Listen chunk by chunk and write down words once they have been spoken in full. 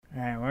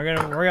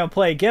We're gonna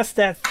play Guess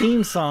That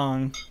Theme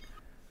Song.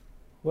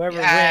 Whoever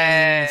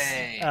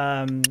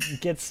wins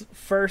gets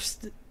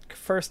first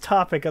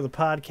topic of the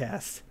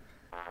podcast.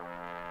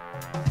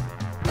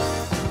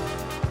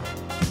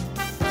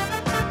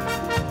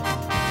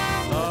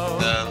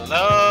 The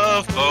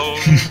Love Boat.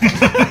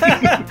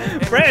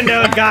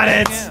 Brando got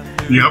it.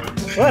 Yep.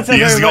 What's up,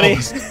 everybody?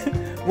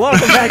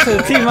 Welcome back to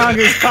the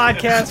T-Mongers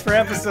podcast for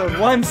episode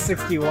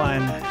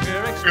 161.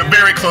 We're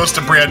very close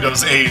to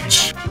Brando's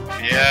age.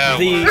 Yeah.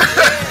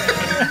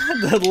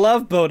 The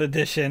Love Boat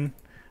edition.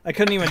 I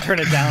couldn't even turn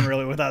it down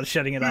really without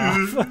shutting it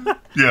off.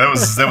 Yeah,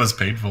 that was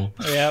painful.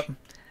 Yep.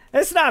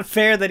 It's not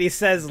fair that he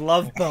says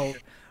Love Boat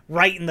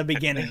right in the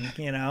beginning,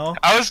 you know?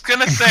 I was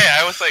gonna say,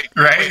 I was like...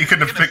 Right? You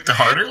couldn't have picked a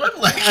harder one?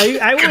 Like,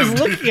 I was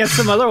looking at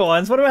some other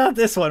ones. What about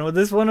this one? Would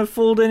this one have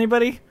fooled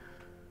anybody?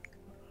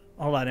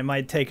 Hold on, it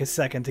might take a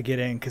second to get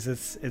in, because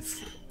it's...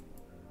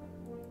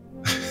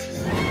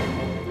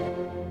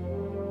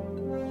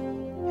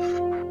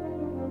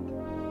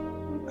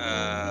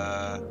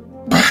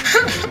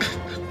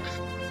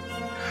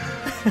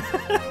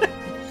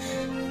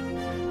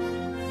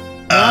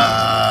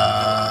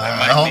 I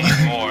might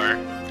need more.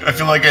 I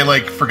feel like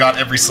I forgot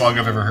every song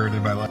I've ever heard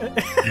in my life.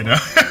 You know?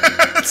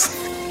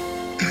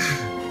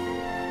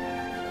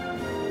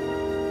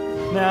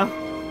 No.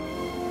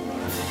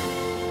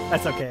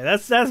 That's okay.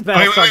 That's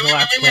Battlestar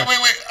Galactica.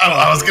 Wait. Oh,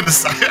 I was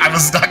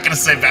not gonna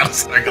say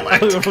Battlestar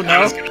Galactica. Oh,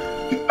 no?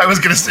 I was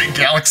gonna say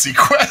Galaxy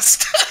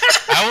Quest.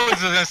 I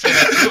was gonna say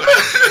that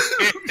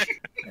too.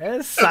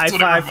 It's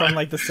sci-fi from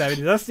like the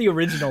 70s. That's the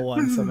original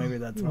one, so maybe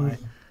that's why.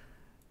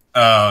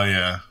 Oh,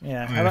 yeah.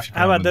 Yeah.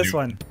 How about this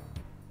one?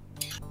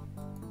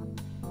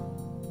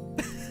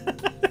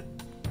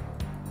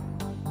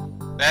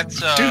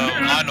 That's Law &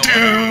 Order.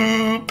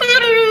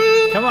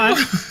 Come on.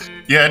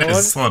 Yeah, it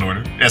is Law &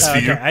 Order.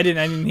 SVU. Okay. I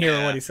didn't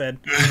hear what he said.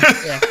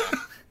 Yeah.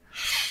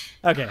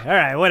 Okay. All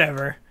right.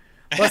 Whatever.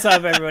 What's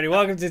up, everybody?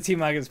 Welcome to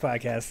T-Mongers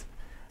podcast.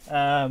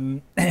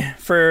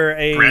 For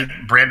a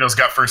Brando's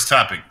got first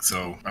topic,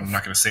 so I'm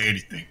not going to say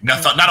anything.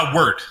 Not a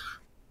word.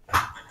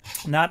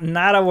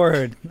 Not a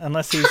word,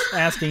 unless he's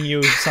asking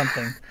you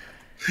something.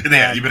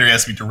 Yeah, you better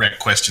ask me direct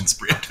questions,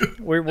 Brando.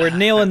 We're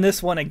nailing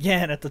this one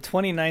again at the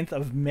 29th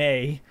of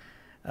May.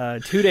 2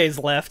 days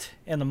left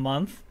in the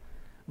month,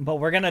 but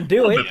we're gonna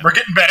do it. We're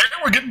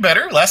getting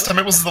better. Last time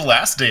it was the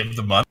last day of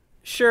the month.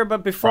 Sure,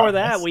 but before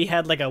that we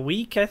had like a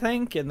week, I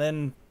think, and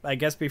then I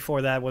guess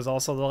before that was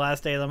also the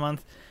last day of the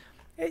month.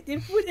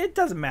 It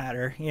doesn't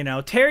matter, you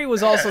know. Terry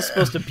was also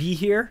supposed to be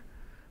here.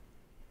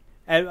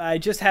 I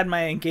just had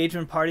my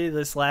engagement party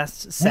this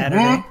last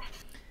Saturday.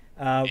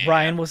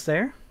 Ryan was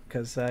there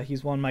because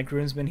he's one of my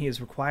groomsmen. He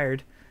is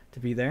required to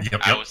be there.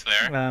 Yep. I was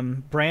there.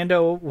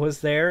 Brando was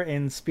there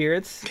in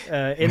spirits,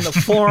 in the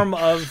form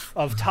of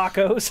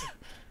tacos.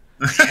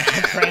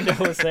 Brando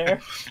was there.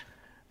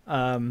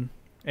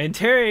 And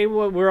Terry,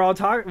 we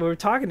were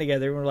talking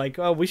together. We're like,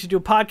 oh, we should do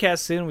a podcast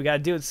soon. We got to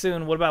do it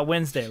soon. What about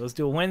Wednesday? Let's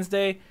do a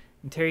Wednesday.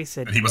 And Terry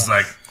said, and he was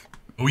like,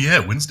 oh yeah,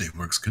 Wednesday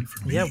works good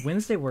for me. Yeah,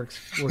 Wednesday works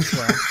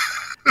well.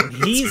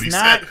 He's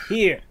not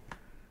here.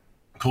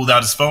 Pulled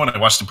out his phone. I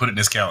watched him put it in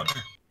his calendar.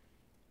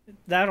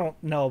 I don't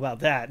know about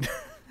that.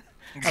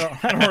 I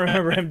don't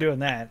remember him doing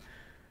that.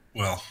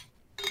 Well,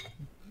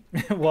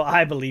 well,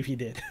 I believe he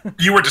did.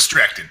 You were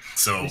distracted,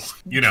 so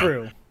you know.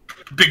 True.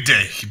 Big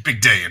day,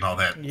 and all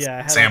that.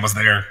 Yeah, Sam was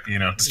there, you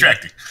know,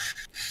 distracting.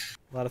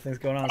 A lot of things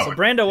going on. So,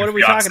 Brando, what are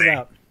we talking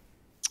about?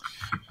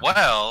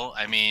 Well,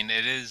 I mean,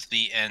 it is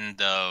the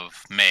end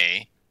of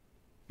May.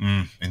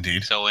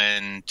 Indeed. So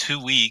in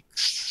 2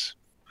 weeks,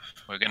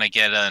 we're gonna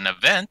get an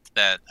event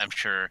that I'm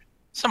sure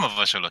some of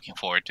us are looking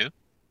forward to.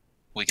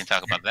 We can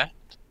talk about that.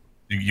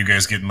 You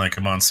guys getting like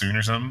a monsoon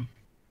or something?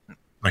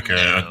 Like No,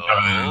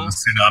 a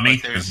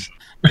tsunami? There's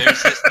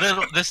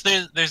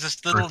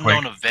this little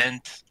known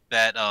event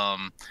that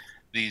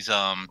these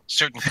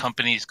certain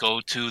companies go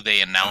to.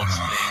 They announce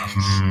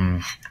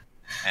things.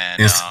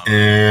 And Is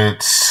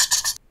it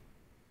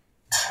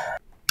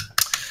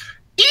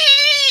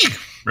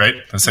right?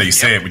 That's how you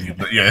say it when you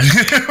Yeah,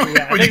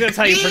 I think that's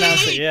how you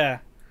pronounce it. Yeah.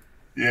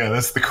 Yeah,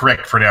 that's the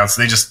correct pronounce.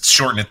 They just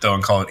shorten it though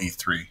and call it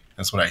E3.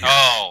 That's what I hear.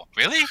 Oh,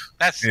 really?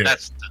 That's dope.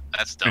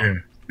 Yeah.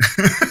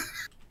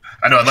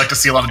 I know. I'd like to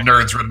see a lot of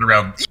nerds running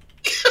around.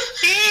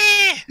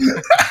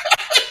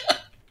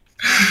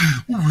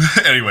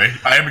 Anyway,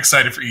 I am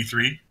excited for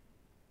E3.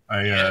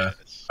 I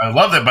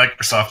love that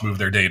Microsoft moved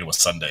their day to a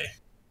Sunday.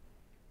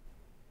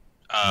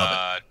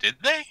 Did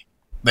they?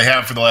 They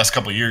have for the last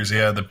couple of years.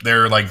 Yeah,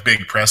 their like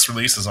big press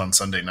releases on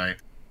Sunday night.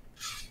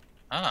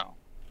 Oh,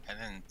 I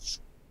didn't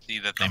see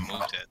that they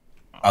moved it.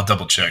 I'll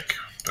double check,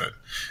 but it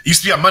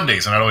used to be on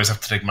Mondays, and I'd always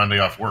have to take Monday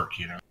off work.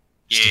 You know,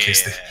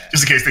 just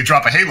in case they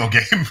drop a Halo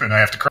game and I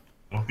have to cry.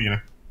 You know.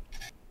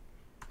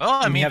 Well,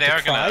 I mean, they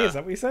are cry? gonna. Is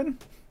that what you said?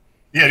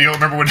 Yeah, you don't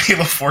remember when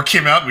Halo 4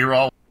 came out? We were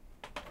all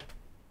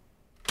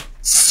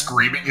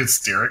screaming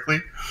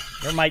hysterically.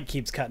 Your mic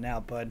keeps cutting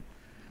out, bud.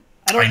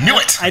 I knew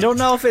it! I don't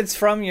know if it's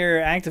from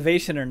your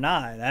activation or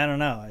not. I don't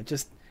know.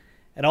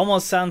 It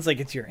almost sounds like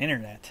it's your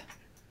internet.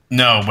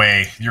 No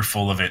way. You're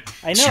full of it.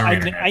 I It's know. your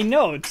internet. I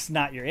know it's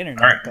not your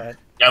internet, All right. but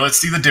Yeah, let's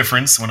see the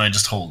difference when I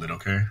just hold it,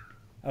 okay?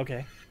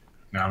 okay.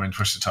 Now I'm in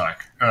push to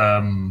talk.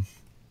 I'm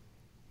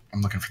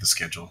looking for the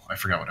schedule. I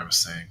forgot what I was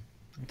saying.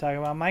 I'm talking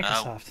about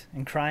Microsoft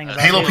and crying about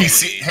Halo Halo.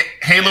 PC.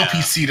 Halo Yeah.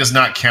 PC does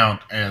not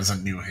count as a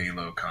new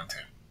Halo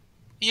content.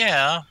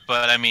 Yeah,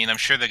 but I mean, I'm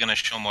sure they're gonna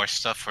show more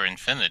stuff for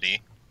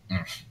Infinity.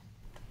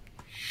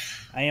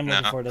 I am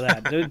looking No. forward to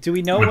that. Do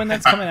we know when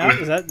that's coming out?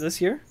 Is that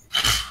this year?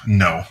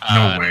 No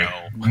way.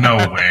 no.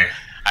 No way.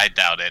 I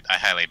doubt it. I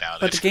highly doubt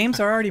But the it. games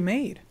are already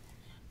made.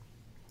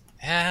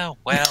 Yeah,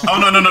 well, Oh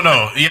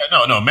no. Yeah,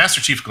 no.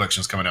 Master Chief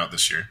Collection is coming out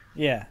this year.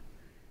 Yeah.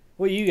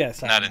 What are you guys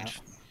talking not in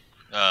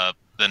about?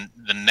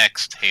 the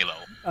next Halo.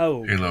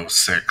 Oh, Halo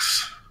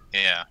 6.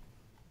 Yeah,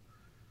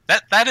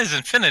 that is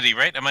Infinity,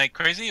 right? Am I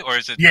crazy, or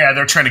is it? Yeah,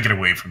 they're trying to get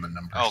away from the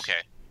numbers.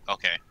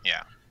 Okay,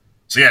 yeah.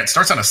 So yeah, it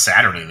starts on a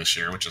Saturday this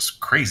year, which is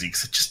crazy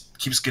because it just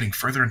keeps getting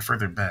further and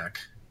further back.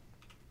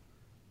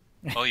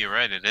 Oh, you're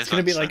right. It is. it's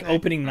gonna on be like Sunday.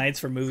 opening nights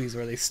for movies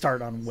where they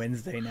start on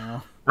Wednesday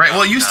now. Right.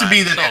 Well, it used to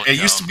be God, that so it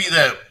used to be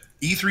that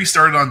E3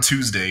 started on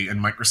Tuesday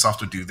and Microsoft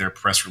would do their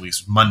press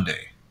release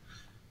Monday.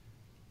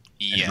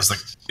 And Yes.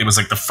 it was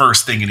like the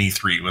first thing in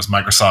E3. It was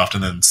Microsoft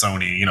and then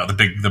Sony,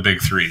 the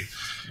big three.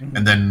 Mm-hmm.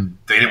 And then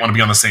they didn't want to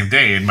be on the same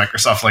day, and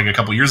Microsoft, like a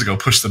couple years ago,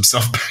 pushed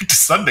themselves back to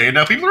Sunday, and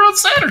now people are on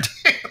Saturday.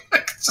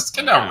 It's just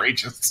getting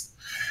outrageous.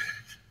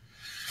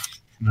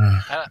 I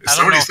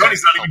don't know if Sony's that not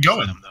even helps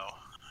going. them, though.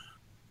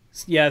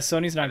 Yeah,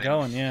 Sony's not think-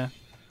 going. Yeah.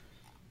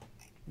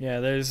 Yeah,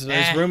 there's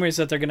Eh. rumors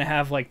that they're gonna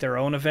have like their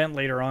own event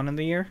later on in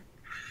the year.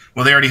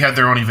 Well, they already had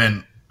their own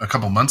event a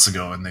couple months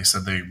ago, and they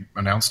said they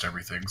announced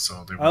everything.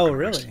 So they. Oh, weren't gonna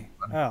really?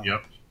 waste Oh,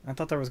 Yep. I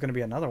thought there was gonna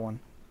be another one.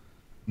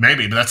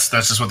 Maybe, but that's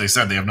just what they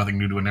said. They have nothing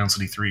new to announce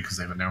at E3 because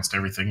they've announced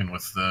everything, and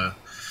with the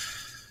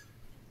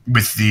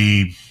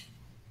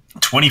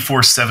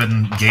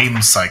 24/7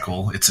 game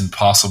cycle, it's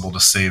impossible to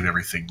save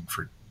everything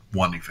for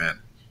one event,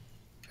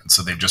 and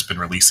so they've just been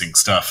releasing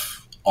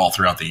stuff all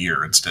throughout the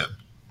year instead.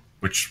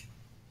 Which,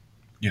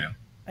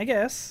 I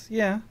guess.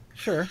 Yeah.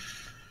 Sure.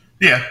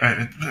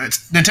 yeah,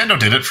 Nintendo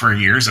did it for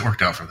years. It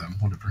worked out for them.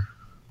 Whatever.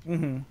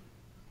 Mm-hmm.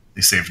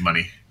 They saved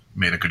money,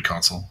 made a good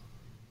console.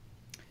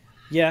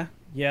 Yeah.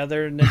 Yeah.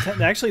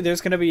 Actually,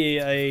 there's gonna be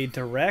a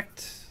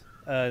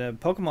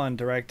Pokemon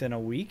Direct in a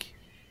week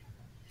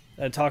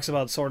that talks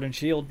about Sword and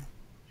Shield.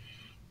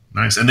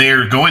 Nice, and they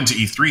are going to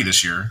E3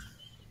 this year.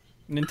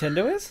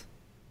 Nintendo is?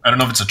 I don't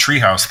know if it's a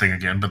Treehouse thing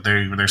again, but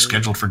they're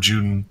scheduled for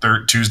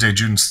Tuesday,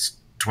 June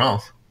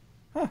 12th.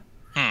 Huh.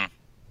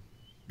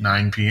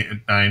 9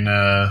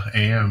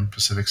 a.m.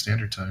 Pacific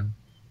Standard Time.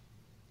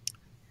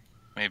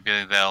 Maybe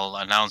they'll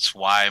announce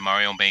why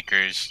Mario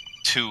Maker's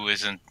 2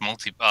 isn't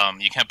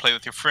you can't play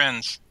with your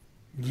friends.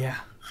 Yeah.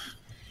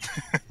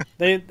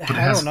 But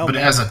I don't know. But it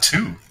man. has a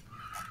 2.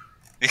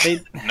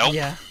 Nope.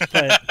 Yeah,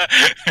 but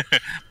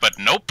But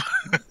nope.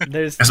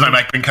 there's Has my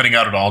mic been cutting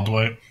out at all,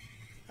 Dwight?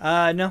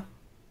 no,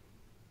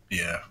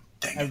 Yeah.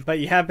 Dang it. but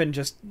you have been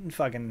just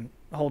fucking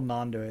holding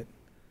on to it.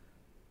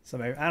 So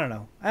maybe I don't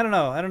know. I don't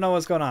know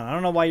what's going on. I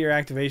don't know why your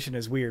activation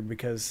is weird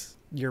because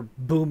your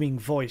booming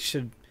voice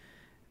should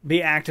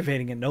be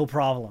activating it no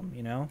problem.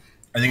 You know.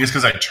 I think it's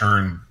because I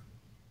turn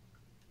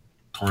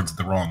towards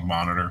the wrong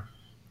monitor.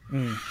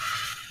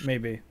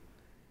 Maybe.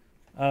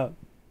 Oh,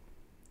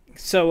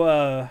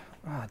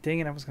 dang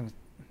it! I was gonna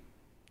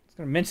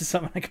mention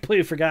something I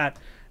completely forgot.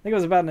 I think it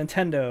was about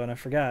Nintendo, and I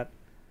forgot.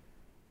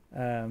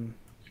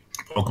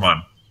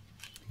 Pokemon.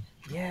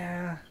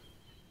 Yeah.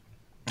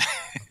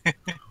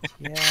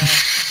 Yeah.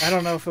 I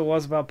don't know if it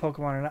was about Pokemon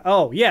or not.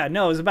 Oh, yeah,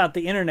 no, it was about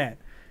the internet.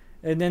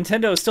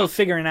 Nintendo is still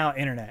figuring out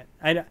internet.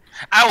 I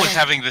was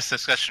having this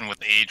discussion with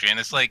Adrian.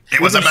 It's like, It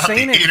was They've been about the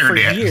saying it for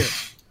internet.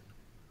 years.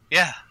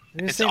 yeah, They've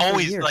been it's saying it for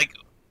always years. like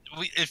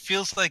it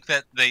feels like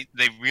that they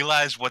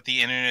realize what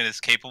the internet is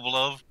capable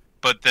of,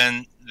 but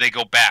then they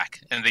go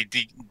back and they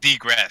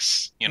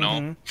digress. You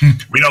know,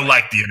 Mhm. We don't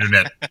like the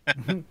internet.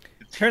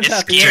 Turns It's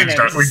out the We internet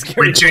changed, is a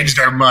scary we changed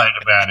place. our mind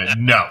about it.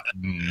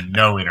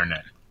 No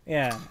internet.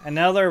 Yeah, and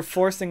now they're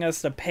forcing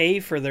us to pay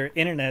for their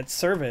internet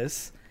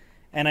service.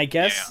 And I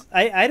guess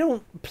I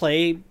don't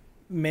play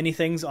many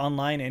things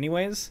online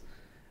anyways.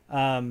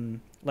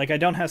 Like I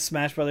don't have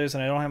Smash Brothers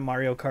and I don't have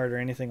Mario Kart or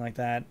anything like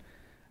that.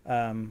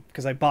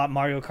 Because I bought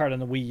Mario Kart on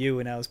the Wii U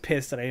and I was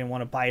pissed that I didn't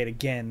want to buy it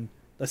again.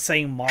 The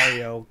same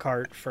Mario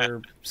Kart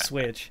for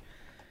Switch.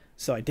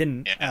 So I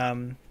didn't. Yeah.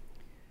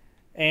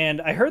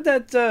 And I heard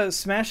that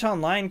Smash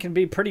Online can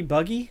be pretty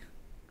buggy.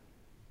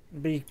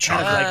 Be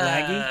kind of like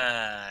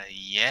laggy.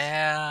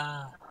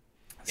 Yeah.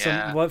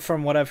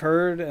 From what I've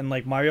heard, and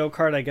like Mario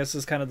Kart, I guess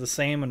is kind of the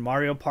same, and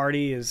Mario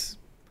Party is.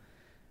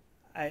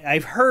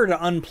 I've heard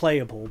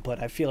unplayable,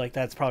 but I feel like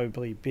that's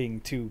probably being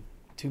too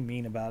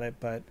mean about it.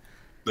 But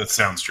That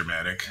sounds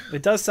dramatic.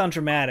 it does sound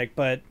dramatic,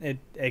 but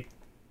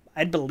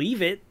I'd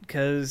believe it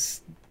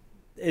because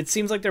it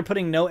seems like they're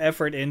putting no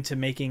effort into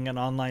making an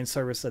online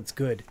service that's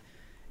good,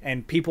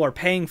 and people are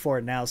paying for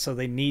it now, so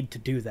they need to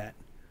do that.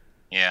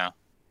 Yeah.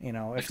 You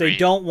know, if they Agreed.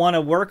 don't want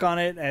to work on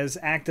it as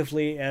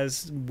actively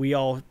as we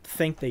all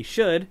think they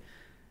should,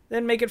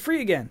 then make it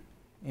free again.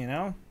 You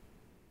know.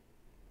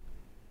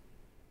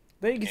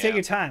 Then you can take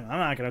your time. I'm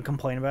not gonna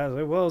complain about it.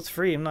 Like, well, it's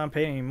free. I'm not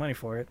paying any money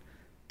for it.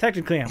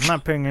 Technically, I'm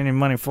not paying any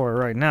money for it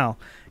right now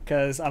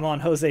because I'm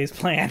on Jose's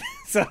plan.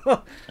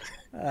 So.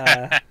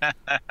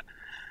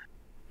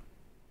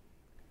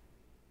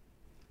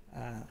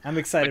 I'm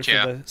excited for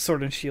the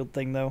Sword and Shield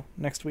thing though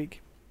next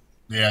week.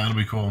 Yeah, that'll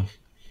be cool.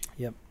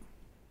 Yep,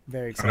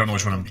 very excited. I don't know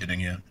which one I'm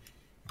getting yet.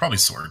 Probably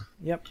Sword.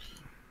 Yep.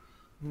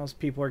 Most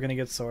people are gonna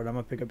get Sword. I'm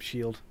gonna pick up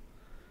Shield.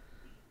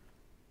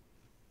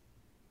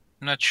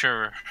 I'm not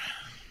sure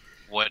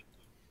what.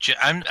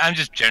 I'm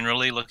just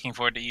generally looking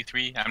forward to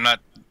E3. I'm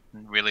not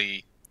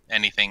really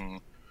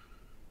anything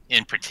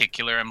in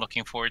particular I'm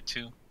looking forward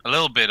to. A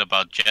little bit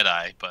about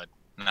Jedi, but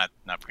not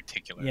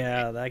particularly.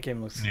 Yeah, that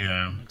game looks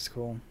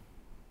cool.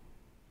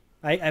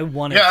 I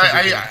want it.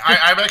 Yeah,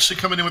 I'm actually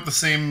coming in with the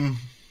same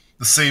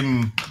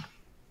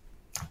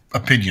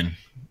opinion.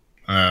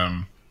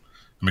 I'm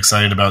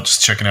excited about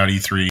just checking out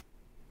E3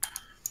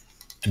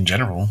 in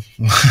general,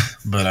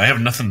 but I have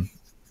nothing.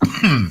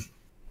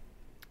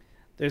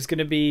 There's going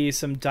to be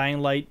some Dying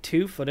Light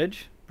 2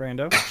 footage,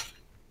 Brando.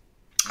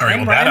 All right,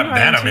 well, that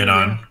I'm in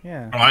on.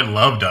 Yeah. Oh, I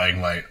love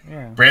Dying Light.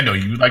 Yeah. Brando,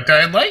 you like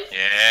Dying Light?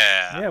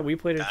 Yeah. Yeah, we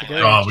played it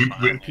together. Oh, we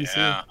on PC.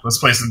 Yeah. Let's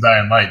play some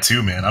Dying Light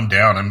too, man. I'm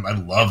down. I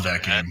love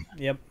that game.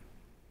 Yep.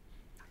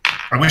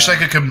 I wish I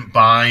could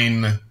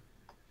combine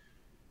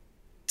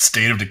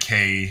State of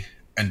Decay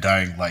and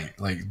Dying Light.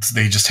 Like,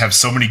 they just have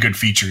so many good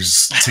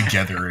features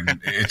together, and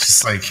it's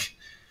just like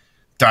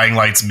Dying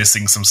Light's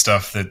missing some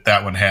stuff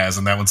that one has,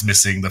 and that one's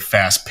missing the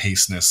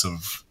fast-pacedness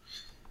of.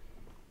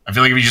 I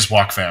feel like if you just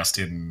walk fast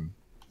in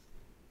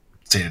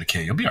State of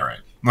Decay, you'll be all right.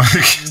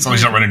 As long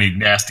as you don't run any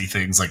nasty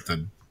things like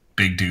the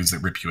big dudes that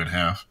rip you in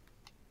half.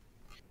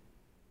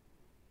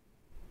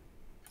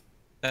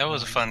 That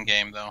was a fun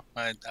game, though.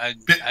 I'd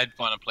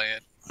want to play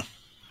it.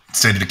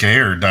 State of Decay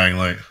or Dying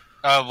Light?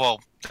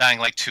 Well, Dying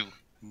Light 2,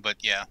 but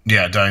yeah.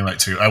 Yeah, Dying Light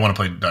 2. I want to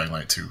play Dying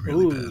Light 2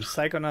 really bad.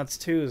 Psychonauts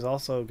 2 is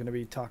also going to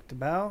be talked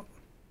about.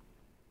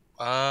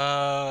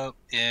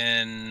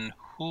 In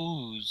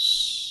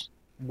whose?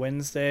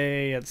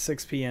 Wednesday at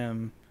 6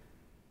 p.m.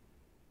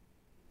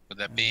 Would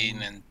that be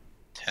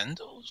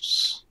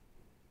Nintendo's?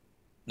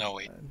 No,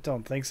 wait. I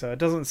don't think so. It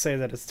doesn't say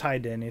that it's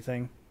tied to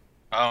anything.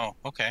 Oh,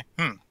 okay.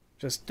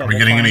 Just Are we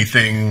getting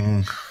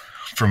anything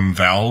from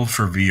Valve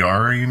for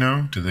VR, you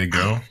know? Do they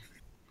go?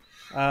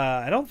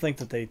 I don't think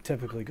that they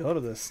typically go to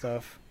this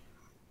stuff.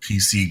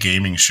 PC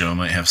gaming show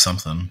might have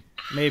something.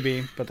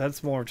 Maybe, but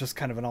that's more just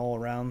kind of an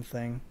all-around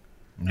thing.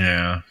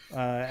 Yeah.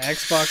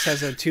 Xbox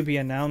has a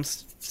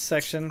to-be-announced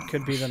section.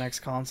 Could be the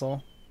next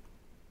console.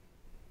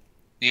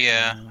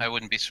 Yeah, I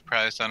wouldn't be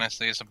surprised,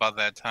 honestly. It's about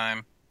that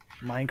time.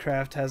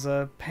 Minecraft has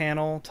a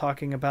panel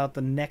talking about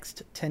the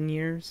next 10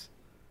 years.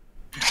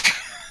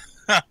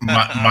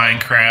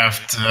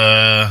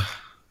 Minecraft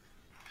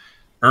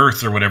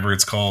Earth or whatever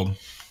it's called.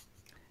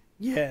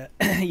 Yeah,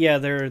 yeah,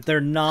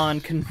 they're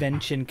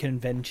non-convention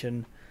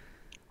convention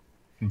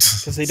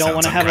because they don't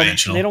want to have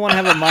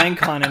a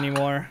Minecon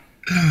anymore.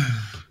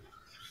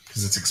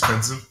 Because it's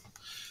expensive,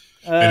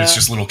 and it's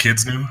just little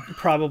kids new.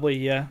 Probably,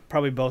 yeah,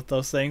 probably both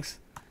those things.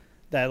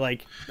 That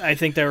I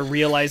think they're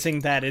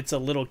realizing that it's a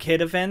little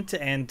kid event,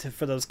 and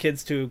for those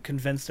kids to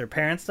convince their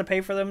parents to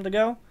pay for them to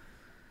go,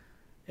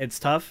 it's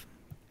tough.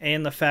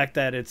 And the fact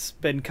that it's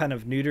been kind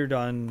of neutered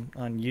on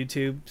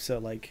YouTube,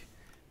 so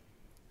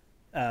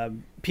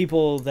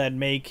people that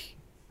make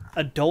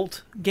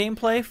adult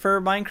gameplay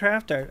for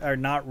Minecraft are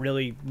not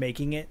really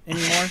making it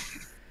anymore.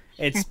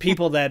 It's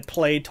people that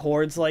play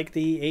towards the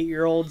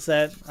 8-year-olds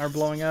that are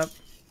blowing up.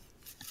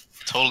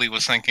 Totally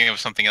was thinking of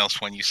something else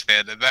when you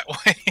said it that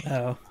way.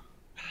 Oh.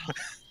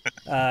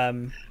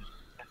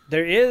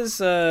 There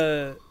is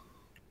a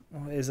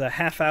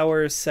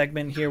half-hour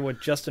segment here with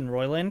Justin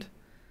Roiland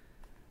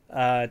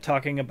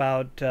talking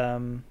about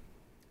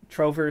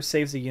Trover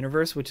Saves the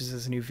Universe, which is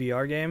his new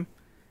VR game,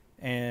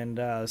 and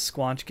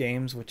Squanch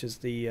Games, which is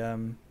the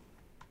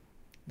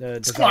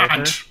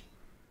developer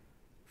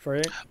for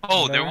it.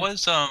 Oh, there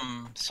was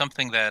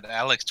something that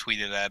Alex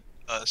tweeted at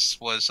us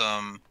was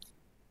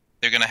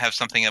they're gonna have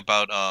something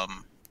about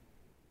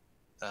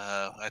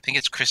I think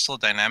it's Crystal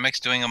Dynamics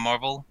doing a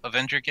Marvel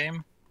Avenger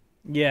game.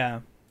 Yeah.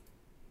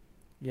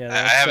 Yeah.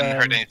 I haven't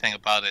heard anything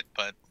about it,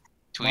 but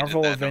tweeted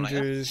Marvel that.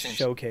 Avengers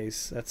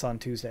Showcase. That's on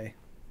Tuesday.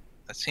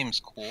 That seems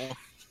cool.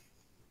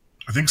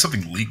 I think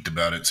something leaked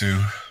about it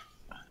too.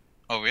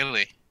 Oh,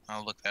 really?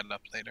 I'll look that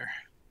up later.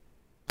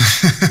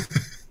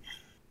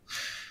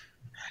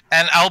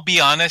 And I'll be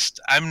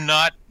honest, I'm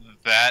not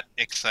that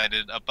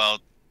excited about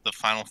the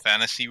Final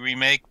Fantasy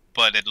remake,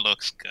 but it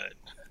looks good.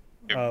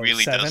 It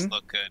really 7? does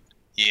look good.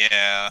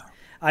 Yeah.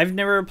 I've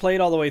never played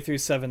all the way through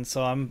 7,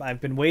 so I've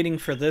been waiting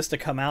for this to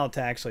come out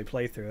to actually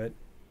play through it.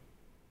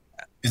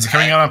 Is it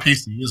coming out on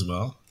PC as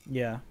well?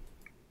 Yeah.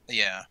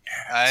 Yeah.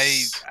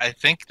 Yes. I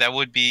think that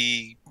would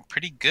be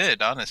pretty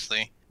good,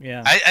 honestly.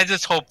 Yeah. I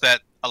just hope that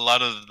a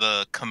lot of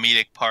the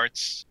comedic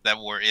parts that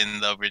were in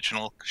the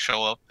original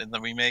show up in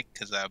the remake,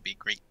 because that would be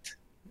great.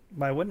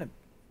 Why wouldn't it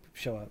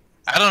show up?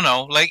 I don't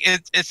know. Like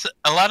it's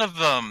a lot of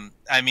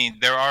I mean,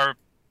 there are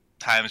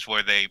times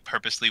where they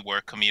purposely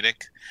were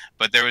comedic,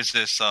 but there was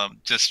this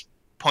just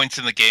points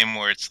in the game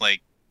where it's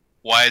like,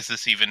 why is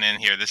this even in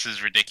here? This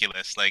is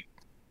ridiculous. Like,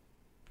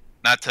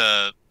 not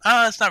to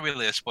it's not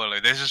really a spoiler.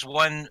 There's this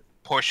one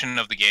portion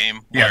of the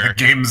game Yeah, where the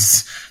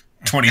game's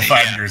 25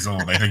 Yeah. years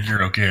old. I think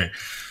you're okay.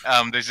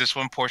 there's this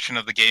one portion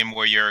of the game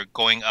where you're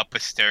going up a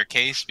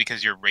staircase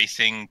because you're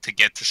racing to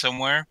get to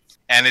somewhere,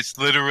 and it's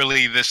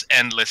literally this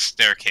endless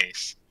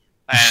staircase.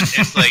 And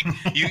it's like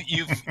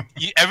you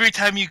every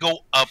time you go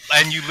up,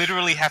 and you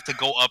literally have to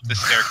go up the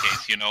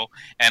staircase, you know.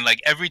 And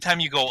like every time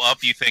you go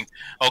up, you think,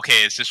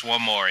 okay, it's just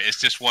one more, it's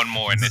just one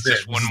more, and This it's is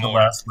just it. one This is the more.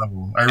 last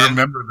level. I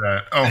remember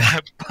that. Oh,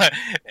 But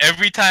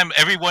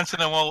every once in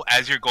a while,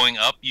 as you're going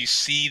up, you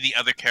see the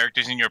other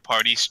characters in your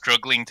party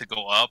struggling to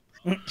go up.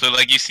 So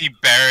like you see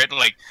Barrett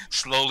like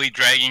slowly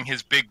dragging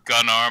his big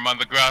gun arm on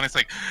the ground. It's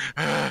like,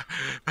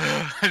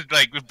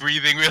 like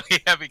breathing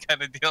really heavy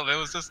kind of deal.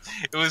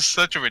 It was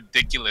such a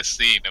ridiculous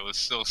scene. It was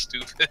so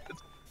stupid.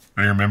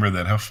 I remember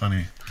that. How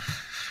funny.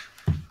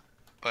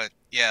 But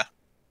yeah,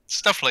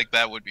 stuff like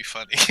that would be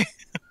funny.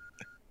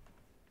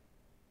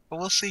 But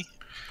we'll see.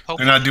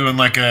 They're not doing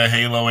like a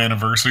Halo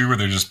anniversary where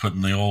they're just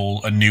putting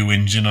a new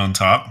engine on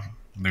top.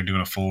 They're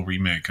doing a full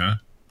remake, huh?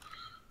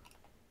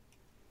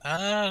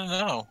 I don't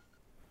know.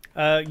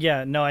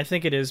 Yeah, no, I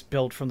think it is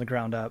built from the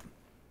ground up.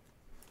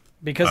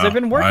 Because they've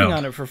been working wild.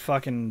 on it for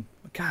fucking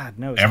God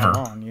knows Ever.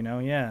 how long, you know?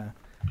 Yeah.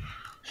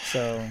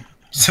 So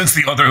Since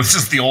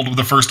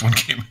the first one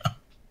came out,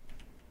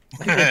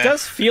 it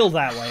does feel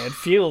that way. It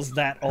feels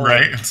that old.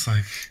 right? It's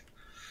like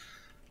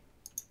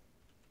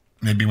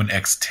maybe when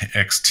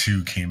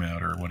X2 came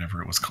out or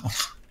whatever it was called,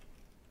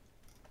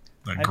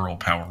 that girl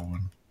power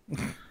one.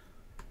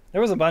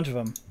 There was a bunch of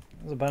them.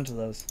 There was a bunch of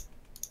those.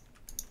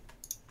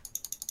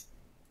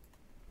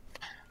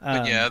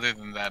 But yeah, other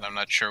than that, I'm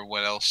not sure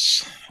what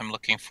else I'm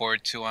looking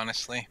forward to,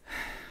 honestly.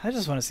 I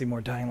just want to see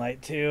more Dying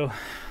Light 2.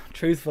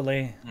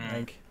 Truthfully,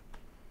 like.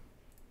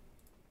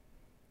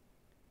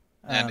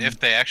 And if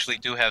they actually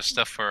do have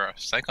stuff for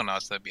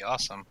Psychonauts, that'd be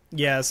awesome.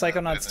 Yeah,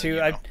 Psychonauts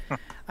 2.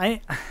 you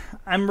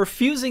I'm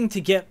refusing to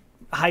get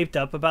hyped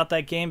up about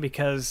that game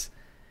because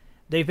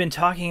they've been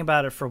talking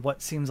about it for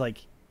what seems like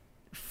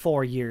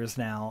 4 years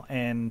now,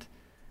 and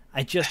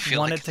I just feel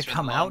want like it to it's been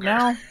come out longer.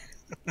 now,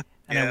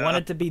 and I Yeah. want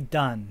it to be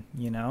done,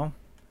 you know.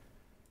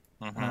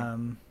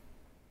 Mhm.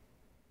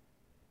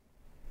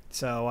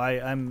 So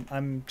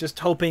I'm just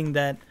hoping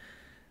that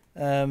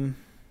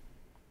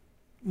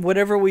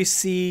whatever we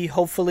see,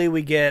 hopefully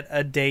we get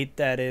a date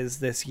that is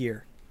this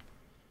year.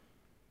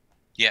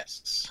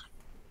 Yes,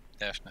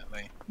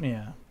 definitely.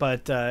 Yeah,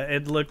 but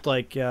it looked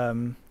like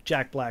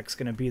Jack Black's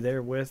gonna be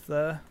there with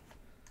Tim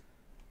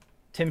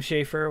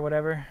Schafer or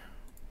whatever.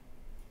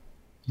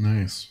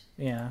 Nice.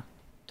 Yeah,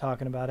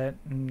 talking about it,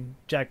 and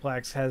Jack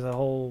Black's has a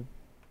whole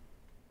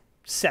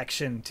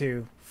section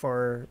too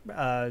for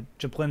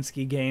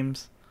Japlinski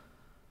games.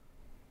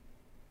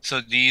 So,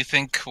 do you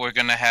think we're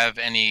gonna have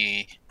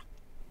any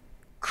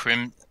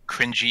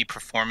cringy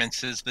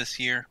performances this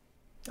year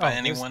by there's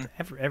anyone?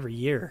 every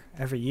year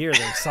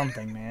there's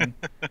something, man.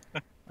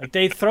 Like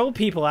they throw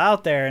people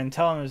out there and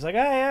tell them it's like, oh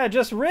yeah,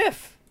 just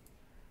riff,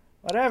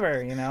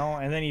 whatever, you know,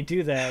 and then you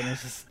do that and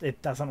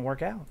it doesn't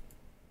work out.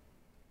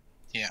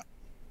 Yeah.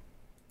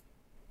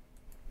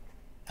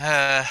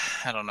 I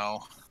don't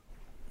know,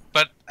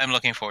 but I'm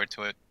looking forward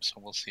to it. So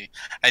we'll see.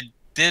 I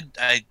did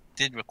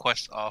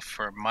request off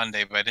for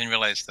Monday, but I didn't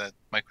realize that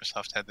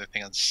Microsoft had their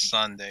thing on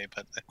Sunday.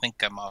 But I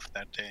think I'm off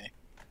that day,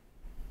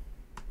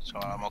 so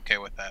I'm okay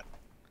with that.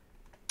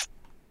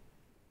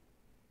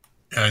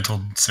 Yeah, I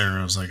told Sarah,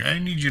 I was like, I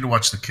need you to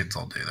watch the kids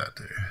all day that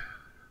day.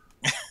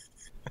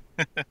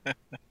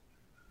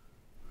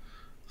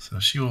 So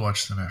she will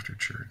watch them after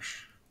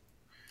church.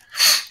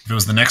 If it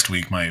was the next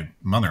week, my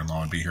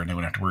mother-in-law would be here and I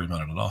wouldn't have to worry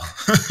about it at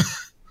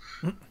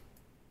all.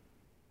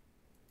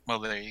 Well,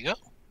 there you go.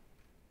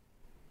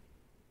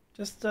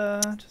 Just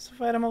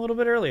invite him a little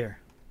bit earlier.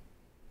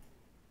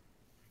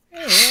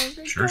 Hey,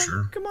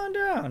 Sure. Come on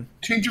down.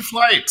 Change your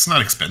flight. It's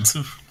not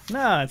expensive.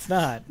 No, it's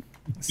not.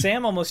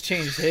 Sam almost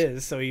changed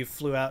his, so he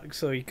flew out,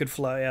 so he could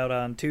fly out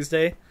on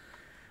Tuesday.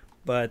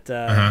 But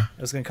it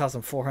was going to cost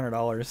him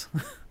 $400.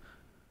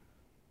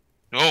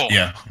 Oh,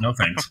 Yeah, no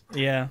thanks.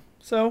 Yeah,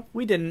 so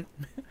we didn't,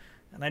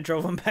 and I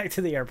drove him back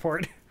to the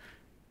airport.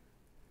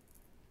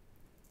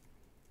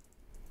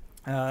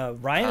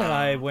 Ryan and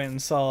I went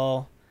and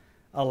saw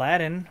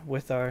Aladdin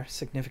with our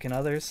significant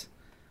others.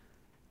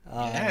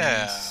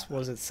 Yeah.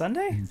 Was it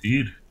Sunday?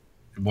 Indeed.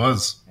 It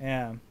was.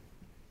 Yeah,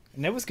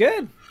 and it was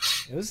good.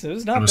 It was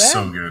not It was bad.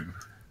 so good.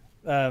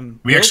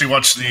 We Will- actually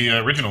watched the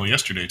original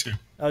yesterday, too.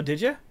 Oh, did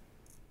you?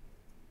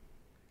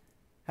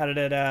 How did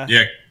it? Yeah,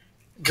 did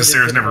because it-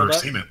 Sarah's did it never hold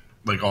up? seen it,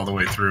 like, all the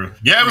way through.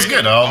 Yeah, it was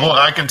good. Well,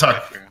 I can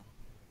talk.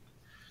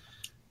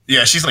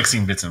 Yeah, she's, like,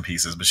 seen bits and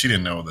pieces, but she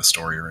didn't know the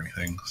story or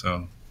anything,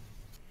 so...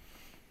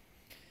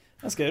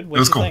 That's good. What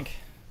was did you cool. think?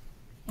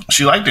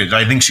 She liked it.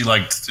 I think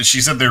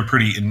she said they're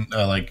pretty,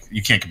 like,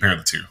 you can't compare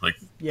the two. Like,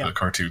 Yeah. the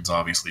cartoon's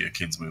obviously a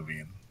kid's movie,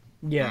 and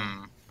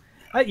Yeah.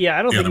 Yeah,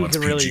 I don't The think other you one's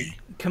can really PG.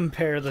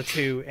 compare the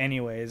two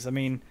anyways. I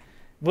mean,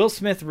 Will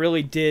Smith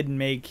really did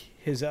make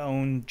his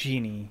own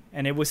genie,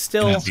 and it was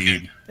still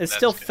Indeed. it That's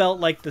still good. felt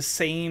like the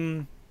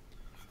same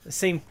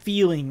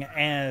feeling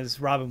as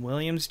Robin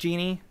Williams'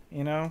 genie,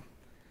 you know?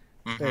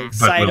 Very Mhm.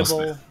 But Will excitable.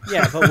 Smith.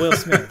 Yeah, but Will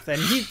Smith.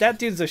 And that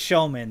dude's a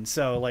showman,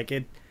 so like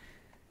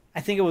I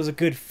think it was a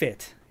good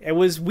fit. It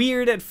was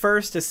weird at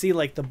first to see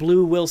like the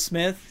blue Will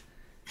Smith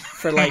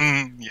for like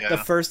Yeah. the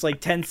first like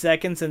 10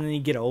 seconds and then you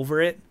get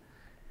over it.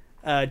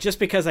 Just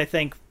because I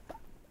think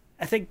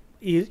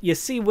you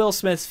see Will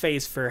Smith's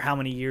face for how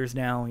many years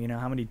now, you know,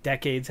 how many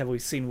decades have we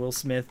seen Will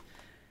Smith?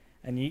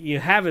 And you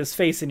have his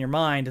face in your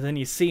mind and then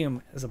you see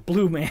him as a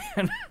blue man.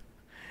 And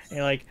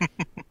you're like,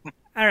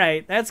 all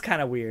right, that's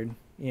kind of weird,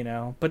 you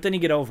know, but then you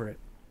get over it.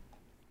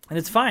 And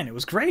it's fine. It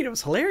was great. It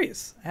was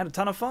hilarious. I had a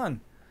ton of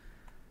fun.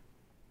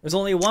 There's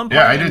only one part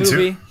Yeah, of I the did too.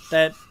 movie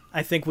that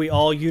I think we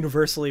all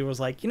universally was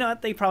like, you know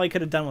what, they probably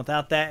could have done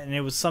without that, and it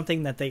was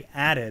something that they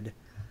added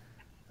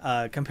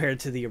compared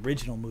to the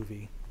original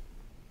movie.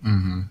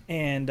 Mm-hmm.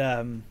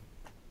 And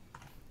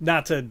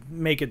not to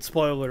make it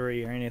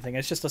spoilery or anything,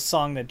 it's just a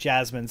song that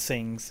Jasmine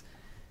sings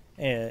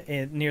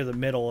near the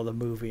middle of the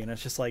movie, and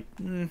it's just like,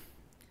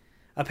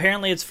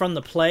 apparently it's from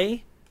the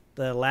play,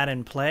 the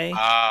Aladdin play,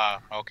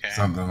 Okay.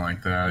 Something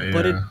like that. Yeah.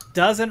 but it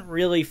doesn't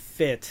really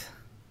fit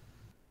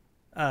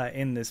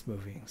in this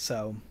movie.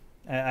 So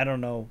I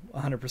don't know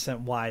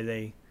 100%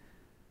 why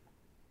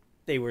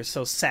they were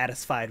so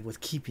satisfied with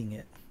keeping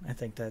it. I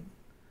think that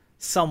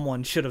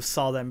someone should have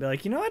saw that and be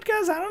like, you know what,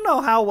 guys, I don't know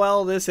how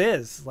well this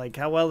is, like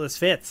how well this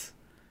fits.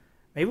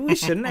 Maybe we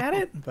shouldn't add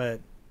it,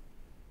 but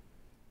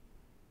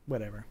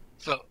whatever.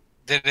 So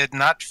did it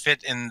not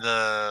fit in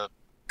the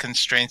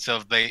constraints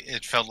of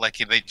it felt like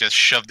they just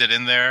shoved it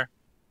in there,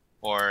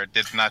 or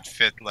did it not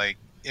fit, like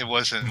it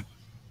wasn't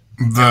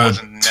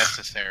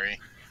necessary?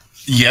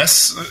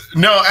 Yes.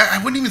 No, I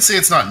wouldn't even say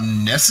it's not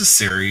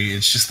necessary.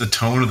 It's just the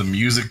tone of the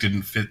music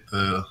didn't fit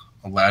the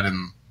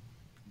Aladdin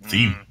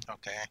theme.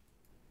 Okay.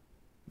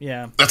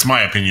 Yeah, That's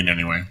my opinion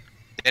anyway.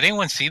 Did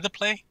anyone see the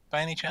play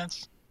by any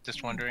chance?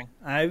 Just wondering.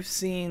 I've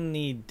seen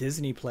the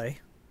Disney play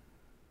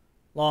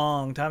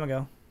long time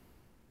ago.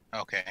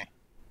 Okay.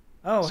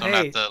 Oh, So hey,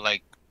 not the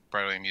like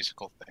Broadway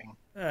musical thing.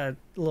 a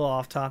little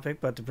off topic,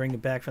 but to bring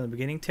it back from the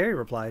beginning, Terry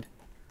replied.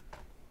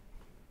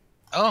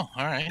 Oh,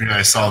 all right. Yeah,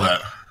 I saw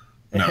that.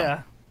 No.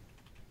 Yeah.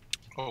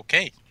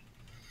 Okay.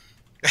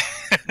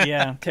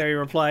 Yeah, Terry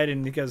replied,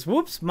 and he goes,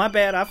 "Whoops, my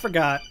bad, I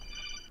forgot."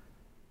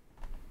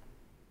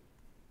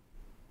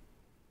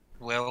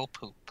 Well,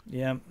 poop.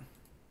 Yep.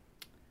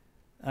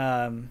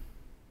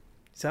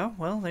 So,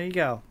 well, there you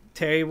go.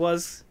 Terry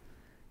was,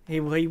 he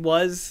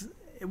was,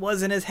 it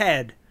was in his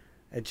head.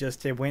 It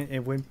went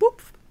boop.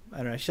 I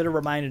don't know. I should have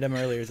reminded him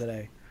earlier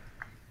today.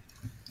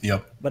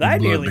 Yep. But I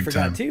Blew it nearly big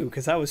forgot time. too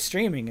because I was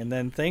streaming, and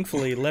then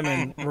thankfully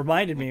Lemon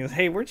reminded me,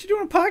 "Hey, weren't you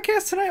doing a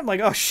podcast tonight?" I'm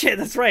like, "Oh shit,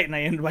 that's right," and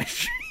I ended my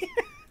stream.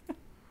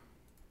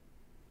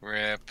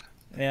 Rip.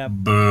 Yeah,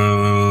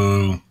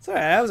 Boo. so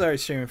I was already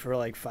streaming for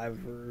like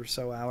 5 or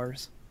so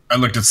hours. I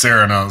looked at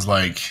Sarah and I was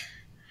like,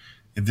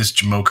 if this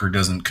Jamoker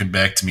doesn't come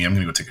back to me, I'm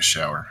going to go take a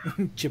shower.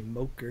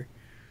 Jamoker.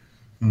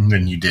 And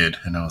then you did.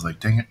 And I was like,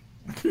 dang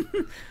it.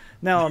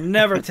 No, I'll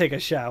never take a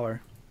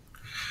shower.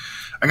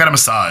 I got a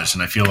massage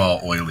and I feel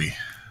all oily.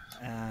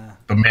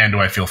 But man, do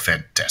I feel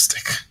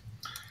fantastic.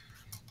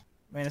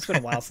 Man, it's been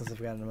a while since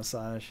I've gotten a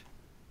massage.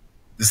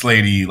 This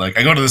lady, like,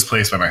 I go to this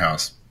place by my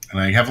house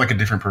and I have like a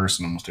different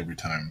person almost every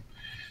time.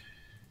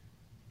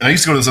 And I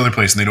used to go to this other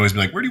place and they'd always be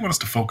like, where do you want us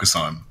to focus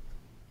on?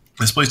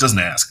 This place doesn't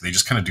ask. They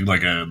just kind of do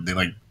they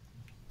like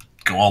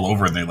go all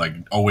over and they like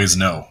always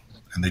know.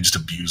 And they just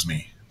abuse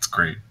me. It's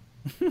great.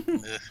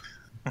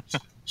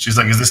 She's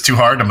like, is this too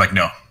hard? I'm like,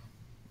 no,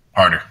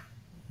 harder.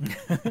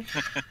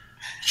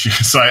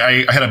 So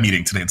I had a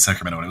meeting today in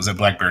Sacramento and it was at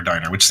Black Bear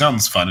Diner, which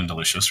sounds fun and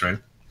delicious, right?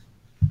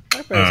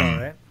 That bear's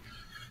alright.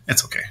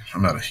 It's okay.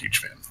 I'm not a huge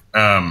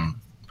fan.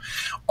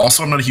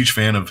 Also, I'm not a huge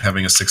fan of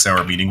having a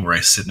 6-hour meeting where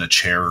I sit in a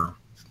chair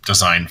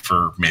designed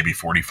for maybe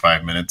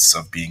 45 minutes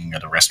of being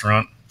at a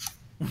restaurant.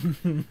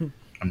 I'm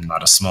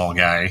not a small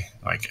guy.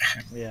 Like,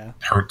 Yeah.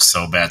 it hurts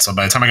so bad. So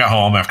by the time I got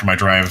home after my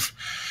drive,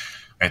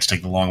 I had to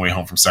take the long way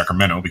home from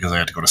Sacramento because I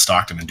had to go to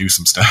Stockton and do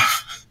some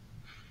stuff.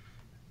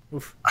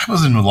 Oof. I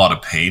was in a lot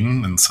of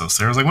pain, and so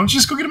Sarah was like, why don't you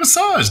just go get a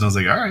massage? And I was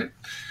like, all right.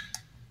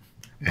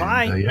 And,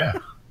 Bye. yeah.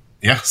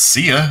 Yeah,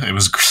 see ya. It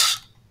was great.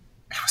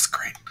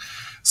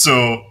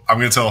 So I'm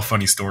going to tell a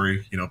funny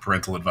story,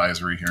 parental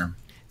advisory here.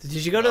 Did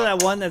you go to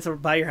that one that's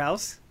by your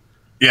house?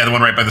 Yeah, the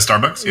one right by the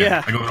Starbucks?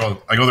 Yeah.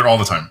 I go there all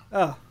the time.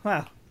 Oh,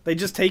 wow. They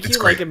just take It's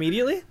you, great. like,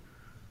 immediately?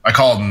 I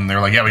called and they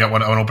were like, yeah, we got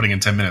one opening in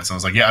 10 minutes. And I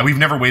was like, yeah, we've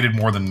never waited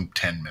more than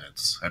 10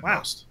 minutes at Wow.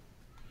 most.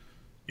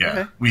 Yeah.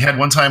 Okay. We had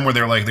one time where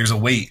they're like, there's a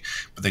wait,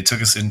 but they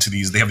took us into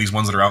they have these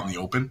ones that are out in the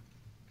open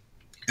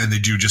and they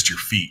do just your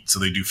feet. So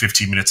they do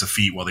 15 minutes of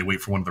feet while they wait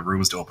for one of the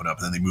rooms to open up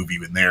and then they move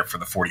you in there for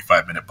the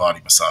 45-minute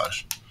body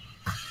massage.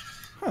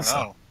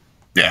 Oh.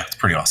 Yeah, it's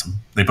pretty awesome.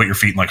 They put your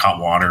feet in like hot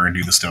water and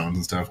do the stones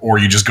and stuff. Or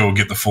you just go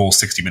get the full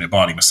 60-minute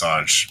body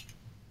massage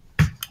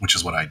which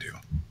is what I do.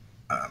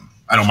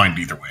 I don't mind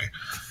either way,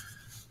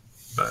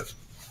 but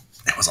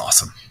it was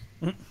awesome.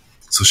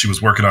 So she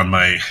was working on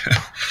my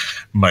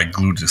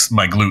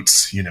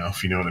glutes, you know,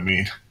 if you know what I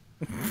mean.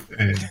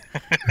 And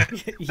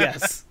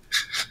Yes.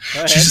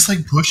 she's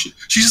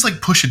just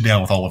like pushing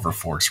down with all of her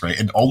force, right?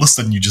 And all of a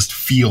sudden you just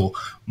feel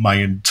my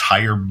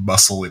entire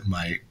muscle in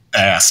my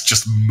ass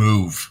just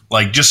move,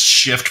 like just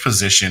shift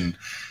position.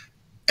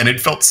 And it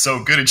felt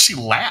so good, and she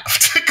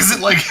laughed because it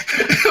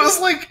was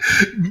like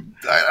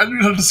I don't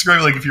know how to describe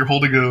it. Like if you're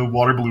holding a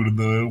water balloon and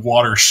the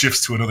water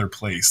shifts to another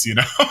place, you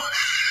know, it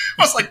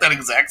was like that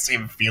exact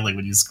same feeling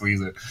when you squeeze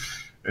it,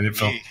 and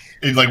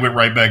it like went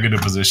right back into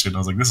position. I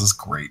was like, this is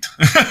great.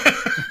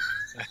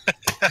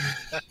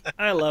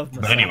 I love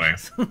massages. But anyway,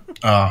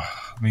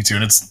 me too,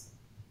 and it's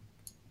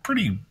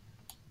pretty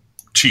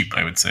cheap,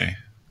 I would say.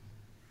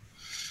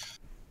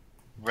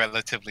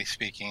 Relatively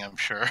speaking, I'm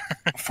sure.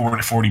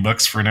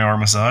 $40 for an hour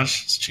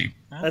massage. It's cheap.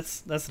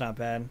 That's not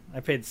bad. I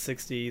paid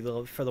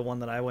 $60 for the one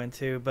that I went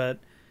to, but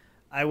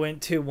I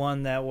went to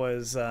one that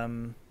was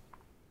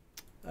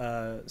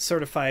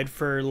certified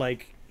for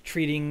like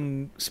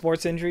treating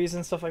sports injuries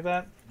and stuff like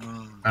that.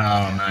 Oh,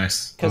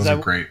 nice. Those are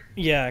great.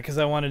 Yeah, because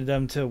I wanted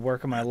them to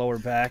work on my lower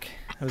back.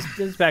 It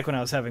was back when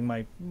I was having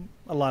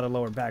a lot of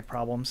lower back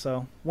problems.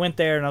 So went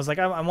there and I was like,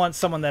 I want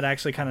someone that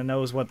actually kind of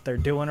knows what they're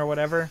doing or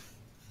whatever,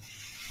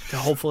 to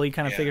hopefully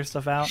kind of figure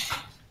stuff out.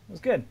 It was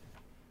good.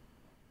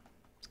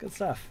 It's good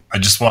stuff. I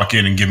just walk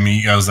in and give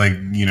me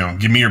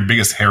your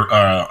biggest hair,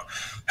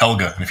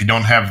 Helga. And if you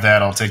don't have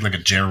that, I'll take like a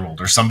Gerald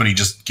or somebody.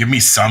 Just give me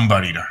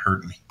somebody to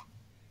hurt me.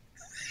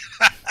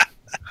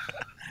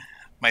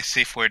 My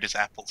safe word is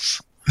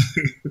apples.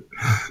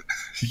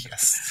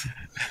 Yes.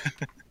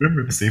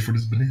 Remember, the safe word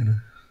is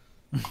banana.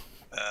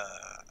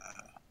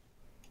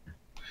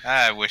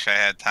 I wish I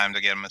had time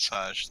to get a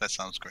massage. That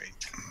sounds great.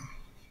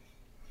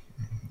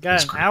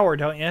 Got an hour,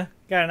 don't you?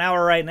 Got an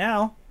hour right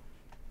now.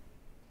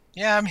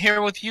 Yeah, I'm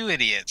here with you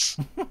idiots.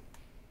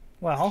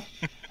 Well,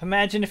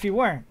 imagine if you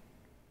weren't.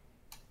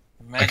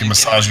 I can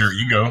massage your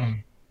ego.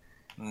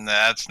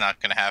 That's not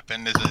going to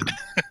happen, is it?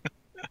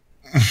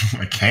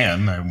 I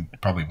can. I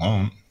probably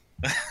won't.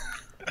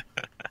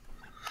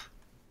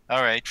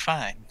 All right,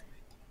 fine.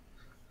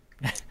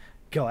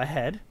 Go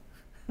ahead.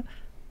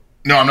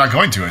 No, I'm not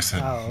going to. I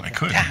said okay. I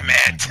could. Damn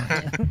it.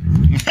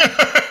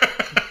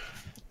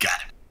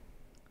 Got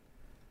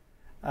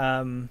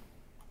it.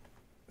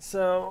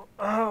 So,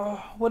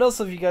 what else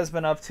have you guys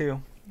been up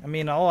to? I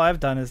mean, all I've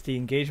done is the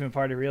engagement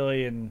party,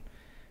 really, and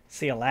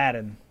see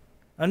Aladdin.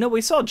 Oh, no,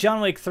 we saw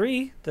John Wick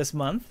 3 this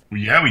month.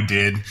 Yeah, we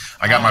did.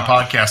 I got my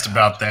podcast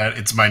about that.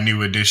 It's my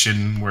new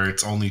edition where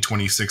it's only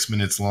 26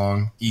 minutes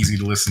long, easy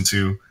to listen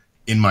to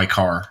in my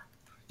car.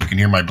 You can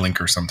hear my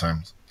blinker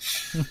sometimes.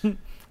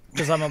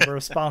 Because I'm a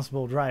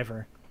responsible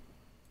driver.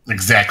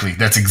 Exactly.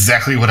 That's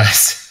exactly what I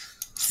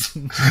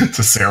said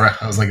to Sarah.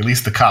 I was like, at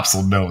least the cops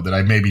will know that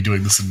I may be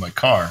doing this in my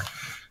car,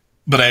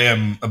 but I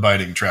am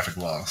abiding traffic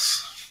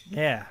laws.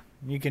 Yeah,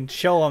 you can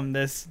show them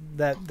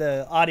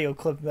the audio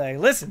clip. Like,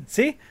 listen,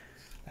 see?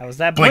 That was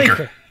that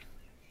Blinker.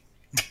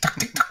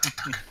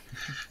 blinker.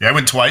 Yeah, I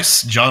went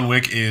twice. John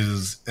Wick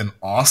is an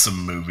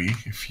awesome movie.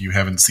 If you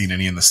haven't seen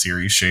any in the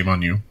series, shame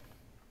on you.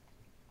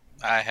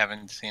 I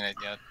haven't seen it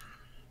yet.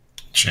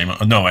 Shame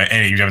on... No,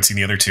 you haven't seen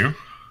the other two?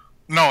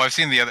 No, I've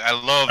seen the other. I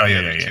love the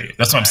other two.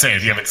 That's what I'm saying.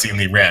 If you haven't seen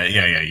the red,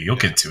 you'll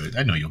get to it.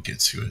 I know you'll get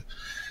to it.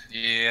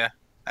 Yeah,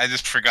 I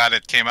just forgot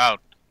it came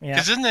out. Yeah.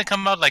 Because didn't it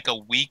come out like a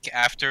week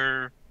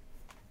after...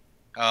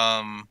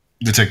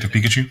 Detective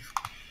Pikachu?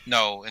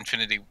 No, not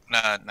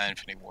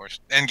Infinity Wars.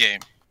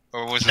 Endgame.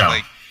 Or was it No.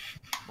 like...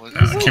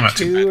 It came out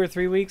 2 or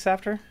 3 weeks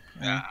after?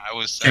 Yeah,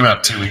 Came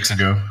out 2 weeks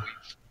ago.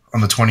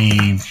 On the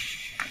 20...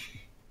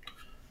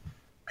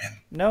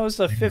 No, it was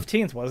the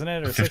 15th, wasn't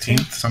it? Or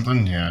 15th,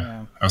 something?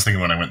 Yeah. I was thinking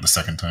when I went the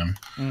second time.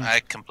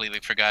 I completely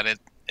forgot it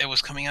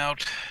was coming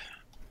out.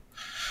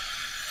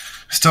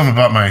 I still haven't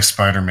bought my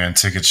Spider-Man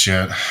tickets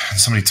yet.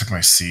 Somebody took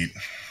my seat.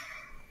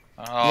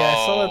 Oh, Yeah, I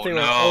saw that they were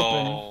no.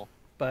 open.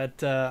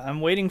 But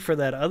I'm waiting for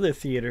that other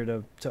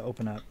theater to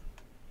open up.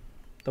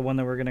 The one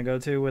that we're going to go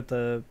to with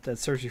that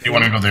Cersei. You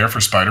want to go there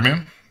for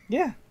Spider-Man?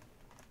 Yeah.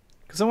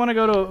 Because I want to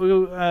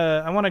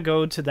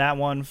go to that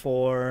one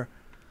for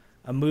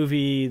a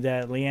movie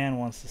that Leanne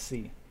wants to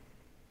see.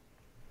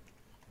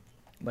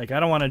 Like, I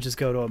don't want to just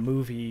go to a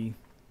movie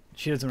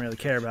she doesn't really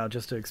care about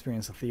just to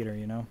experience the theater,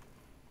 you know?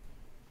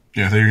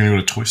 Yeah, I thought you were going to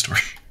go to Toy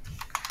Story.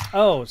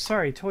 Oh,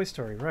 sorry, Toy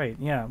Story, right,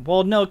 yeah.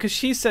 Well, no, because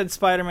she said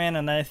Spider-Man,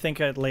 and I think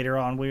later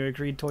on we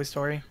agreed Toy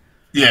Story.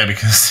 Yeah,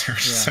 because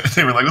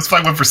they were like, let's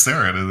find one for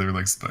Sarah. And they were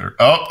like,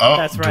 oh,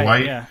 that's right,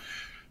 Dwight. Yeah.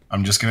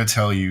 I'm just going to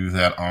tell you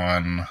that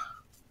on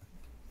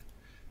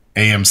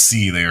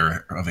AMC they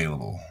are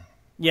available.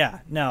 Yeah,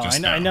 no,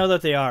 I know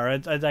that they are.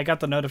 I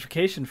got the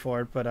notification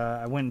for it, but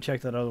I went and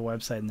checked that other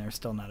website, and they're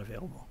still not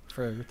available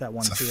for that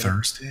one It's a theater.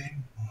 Thursday?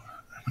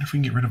 I wonder if we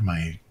can get rid of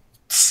my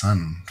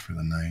son for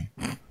the night.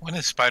 When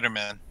is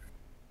Spider-Man?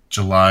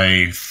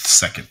 July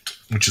 2nd,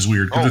 which is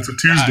weird because it's a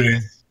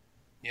Tuesday.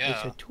 Yeah.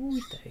 It's a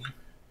Tuesday.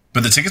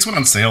 But the tickets went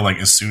on sale like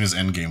as soon as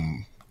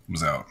Endgame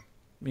was out.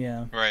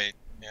 Yeah. Right.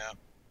 Yeah.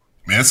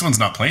 Man, this one's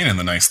not playing in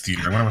the nice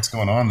theater. I wonder what's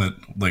going on that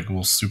like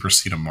will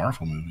supersede a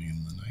Marvel movie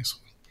in the nice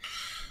one.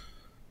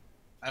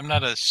 I'm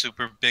not a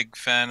super big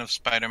fan of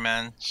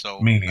Spider-Man, so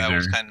Me that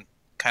was neither.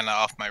 kind of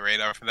off my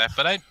radar for that.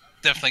 But I'm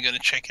definitely gonna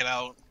check it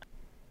out.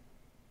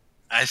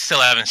 I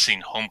still haven't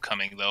seen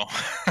Homecoming though.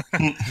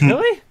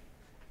 Really?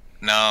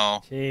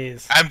 No,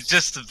 Jeez. I'm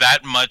just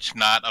that much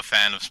not a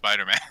fan of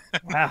Spider-Man.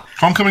 Wow.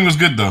 Homecoming was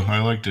good though. I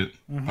liked it.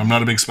 Mhm. I'm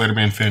not a big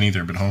Spider-Man fan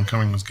either, but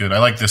Homecoming was good. I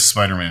like this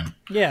Spider-Man.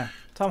 Yeah.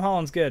 Tom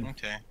Holland's good.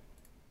 Okay,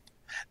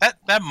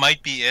 that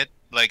might be it.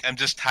 Like, I'm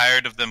just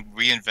tired of them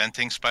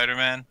reinventing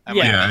Spider-Man.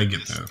 Yeah, I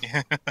get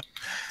that.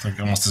 It's like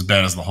almost as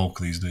bad as the Hulk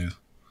these days.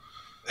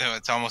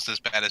 It's almost as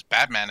bad as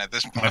Batman at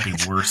this It might be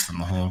point. worse than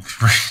the Hulk.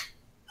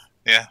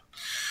 Yeah,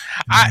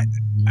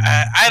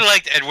 I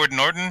liked Edward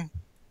Norton.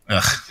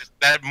 Ugh,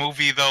 That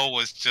movie though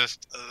was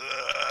just.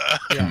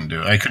 couldn't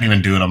do it. I couldn't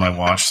even do it on my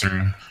watch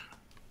through.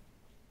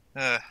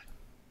 I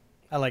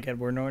like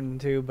Edward Norton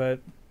too,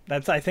 but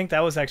I think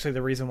that was actually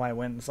the reason why I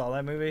went and saw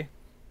that movie.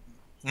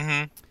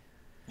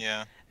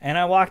 Yeah. And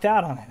I walked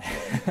out on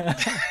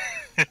it.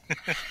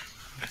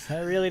 I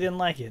really didn't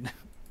like it.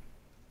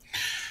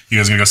 You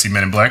guys gonna go see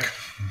Men in Black?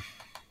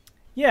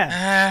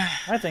 Yeah,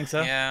 I think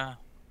so. Yeah.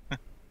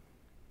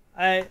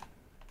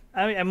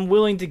 I'm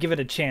willing to give it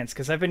a chance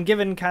because I've been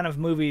given kind of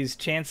movies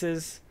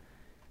chances,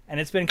 and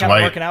it's been kind of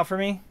Dwight. working out for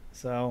me.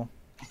 So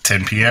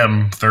 10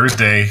 p.m.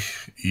 Thursday.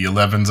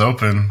 E11's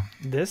open.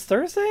 this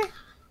Thursday?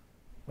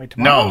 Wait,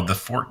 tomorrow? No, the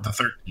 13th.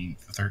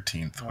 The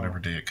 13th, whatever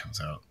day it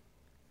comes out.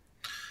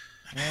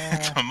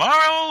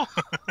 Tomorrow.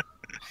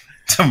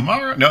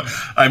 Tomorrow? No,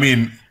 I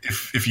mean,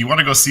 if you want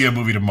to go see a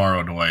movie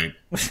tomorrow, Dwight,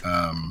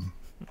 I'm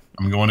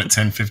going at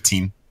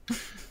 10:15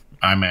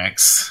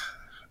 IMAX.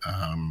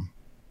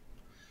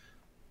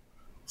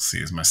 Let's see,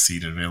 is my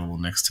seat available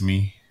next to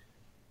me?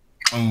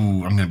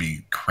 Oh, I'm gonna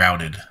be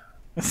crowded.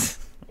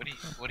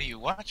 What are you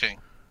watching?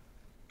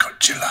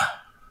 Godzilla.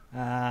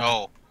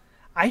 Oh,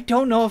 I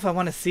don't know if I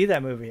want to see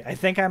that movie. I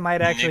think I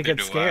might actually neither get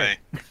do scared.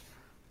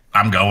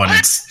 I'm going.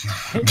 It's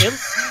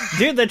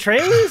Dude, the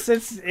trailers,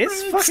 it's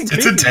fucking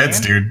creepy,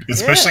 intense, man. dude.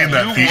 Especially in You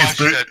that watched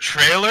theater. the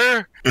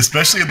trailer?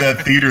 Especially in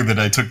that theater that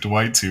I took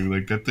Dwight to.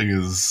 Like that thing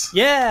is.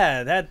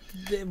 Yeah,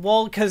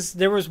 because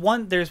there's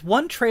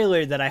one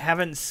trailer that I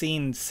haven't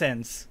seen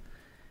since,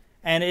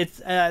 and it's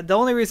the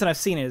only reason I've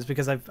seen it is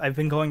because I've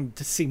been going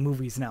to see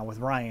movies now with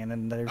Ryan,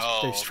 and there's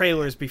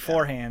trailers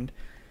beforehand,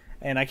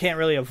 and I can't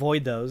really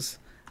avoid those.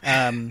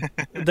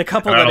 The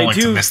couple I that don't I like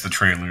do, to miss the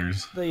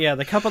trailers.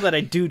 the couple that I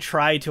do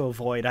try to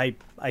avoid, I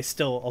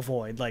still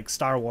avoid. Like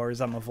Star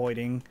Wars, I'm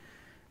avoiding,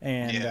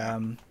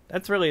 and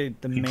that's really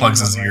the main. He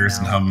plugs his one right ears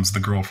and now. hums "The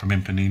Girl from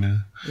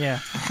Impanina." Yeah.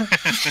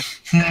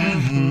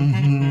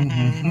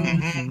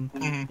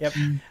 Yep.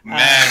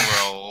 Man,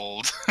 we're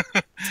old.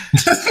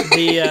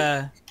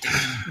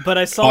 But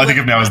I saw. All I think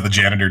of now is the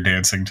janitor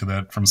dancing to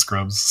that from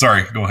Scrubs.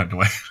 Sorry, go ahead,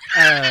 Dwight.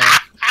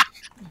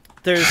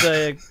 There's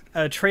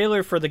a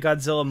trailer for the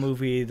Godzilla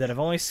movie that I've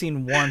only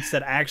seen once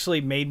that actually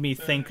made me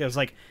think. I was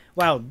like,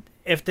 wow,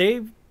 if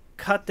they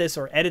cut this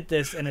or edit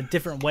this in a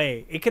different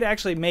way, it could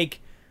actually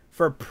make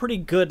for a pretty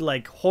good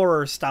like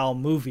horror style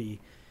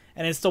movie.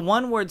 And it's the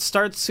one where it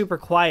starts super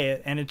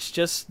quiet and it's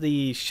just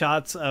the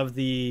shots of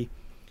the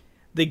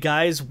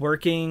guys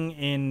working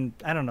in,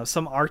 I don't know,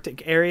 some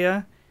Arctic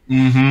area.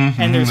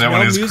 And there's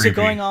no music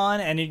going on,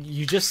 and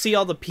you just see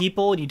all the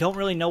people, and you don't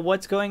really know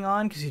what's going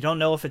on because you don't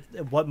know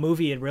what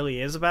movie it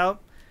really is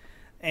about.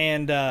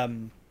 And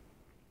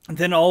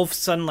then all of a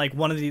sudden, like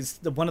one of the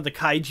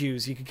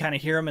kaijus, you can kind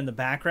of hear them in the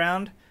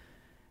background,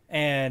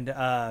 and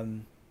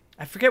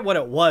I forget what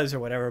it was or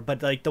whatever,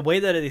 but like the way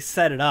that they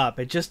set it up,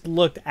 it just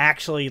looked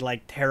actually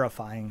like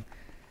terrifying,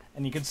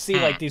 and you could see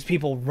like these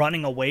people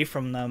running away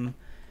from them,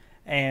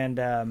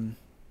 and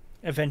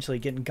eventually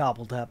getting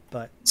gobbled up.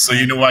 But So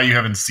you know why you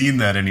haven't seen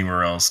that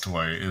anywhere else,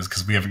 Dwight? Is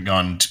because we haven't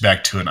gone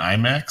back to an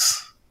IMAX.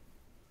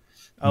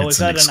 oh, It's is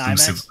that an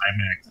exclusive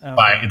IMAX? IMAX.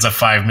 Okay. It's a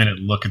 5-minute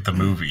look at the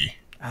movie.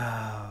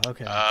 Oh,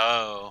 okay.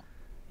 Oh.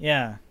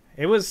 Yeah,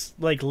 it was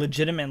like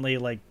legitimately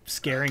like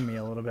scaring me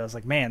a little bit. I was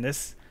like, man,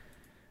 this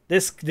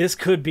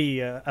could be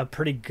a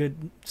pretty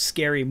good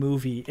scary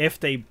movie if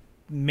they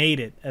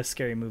made it a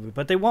scary movie,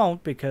 but they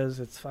won't because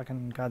it's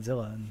fucking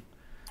Godzilla. And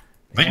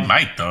They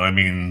might though. I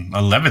mean,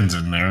 Eleven's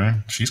in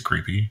there. She's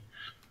creepy.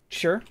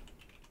 sure.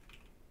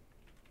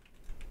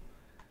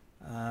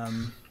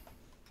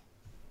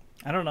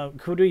 I don't know.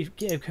 Could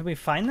we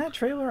find that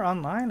trailer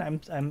online?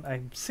 I'm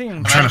seeing.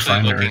 I'm trying to Actually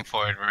find looking her.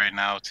 for it right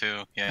now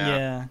too. Yeah.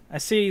 Yeah, I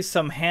see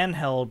some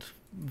handheld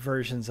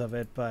versions of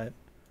it, but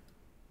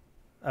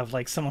of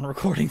like someone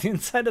recording the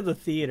inside of the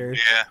theater.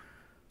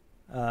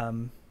 Yeah.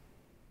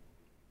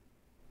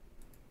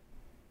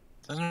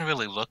 Doesn't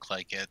really look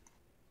like it.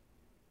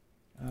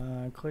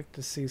 Click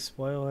to see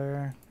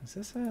spoiler. Is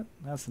this it?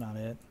 That's not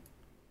it.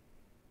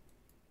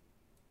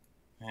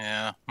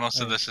 Yeah.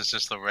 Most of this is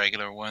just the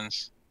regular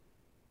ones.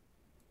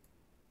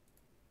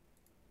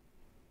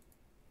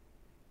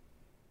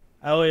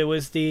 Oh, it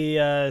was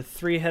the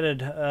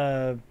three-headed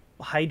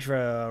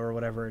Hydra or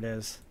whatever it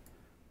is.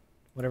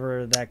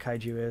 Whatever that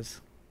kaiju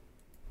is.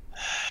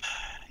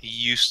 He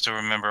used to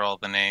remember all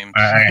the names.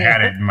 I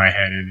had it in my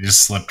head. It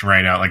just slipped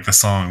right out, like the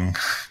song.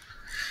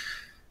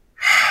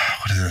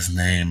 What is his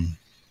name?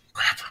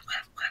 Crap.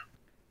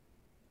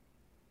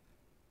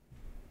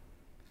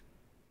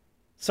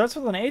 Starts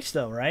with an H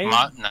though, right?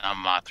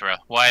 Mothra.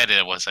 Why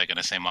was I going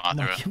to say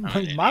Mothra?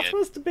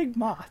 Mothra's the big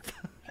moth.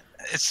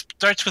 It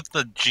starts with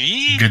the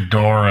G?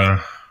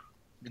 Ghidorah.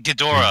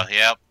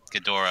 Yep.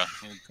 Ghidorah.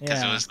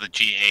 Because it was the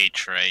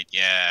GH, right?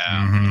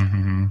 Yeah.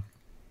 Mm-hmm.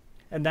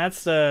 And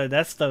that's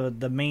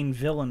the main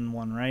villain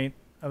one, right?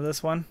 Of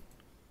this one?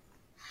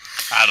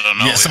 I don't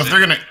know. Yeah, so if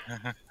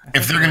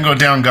they're gonna go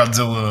down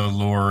Godzilla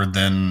lore,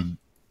 then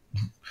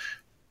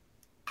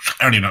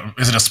I don't even know.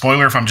 Is it a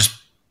spoiler if I'm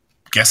just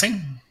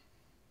guessing?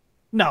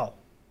 No.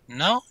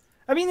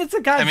 I mean, it's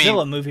a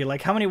Godzilla movie.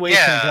 Like, how many ways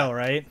can it go,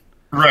 right?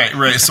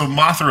 Right. So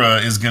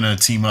Mothra is gonna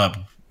team up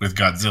with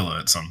Godzilla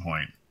at some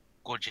point.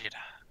 Gojira.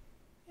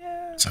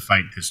 Yeah. To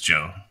fight this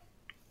Joe.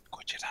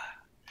 Gojira.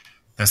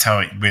 That's how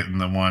it went in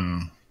the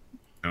one.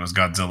 It was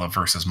Godzilla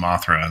versus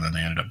Mothra, and then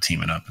they ended up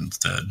teaming up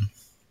instead.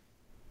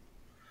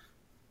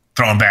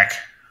 Throwing back,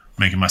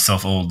 making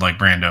myself old like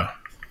Brando.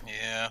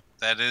 Yeah,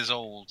 that is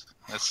old.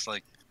 That's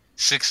like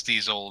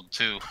 60s old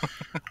too.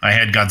 I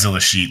had Godzilla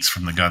sheets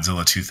from the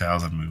Godzilla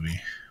 2000 movie.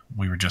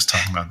 We were just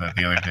talking about that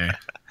the other day.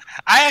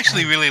 I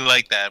actually really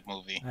like that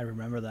movie. I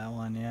remember that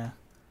one, yeah.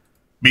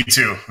 Me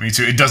too.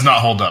 It does not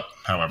hold up,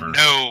 however.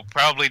 No,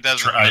 probably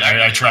doesn't.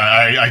 I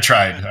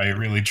tried. I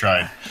really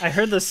tried. I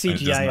heard the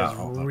CGI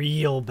is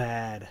real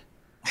bad.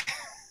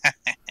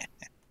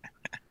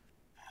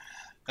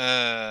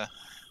 I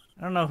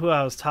don't know who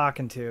I was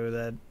talking to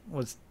that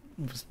was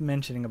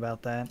mentioning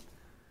about that.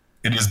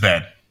 It is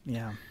bad.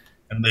 Yeah.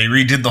 And they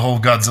redid the whole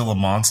Godzilla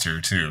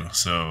monster, too,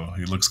 so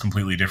he looks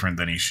completely different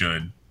than he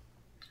should.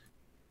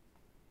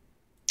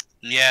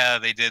 Yeah,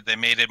 they did. They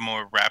made it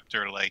more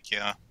raptor-like,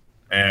 yeah.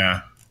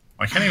 Yeah.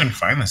 I can't even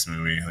find this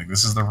movie. Like,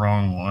 this is the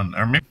wrong one.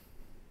 Or maybe...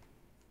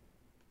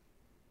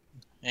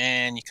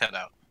 And you cut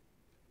out.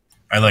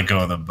 I let go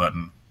of the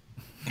button.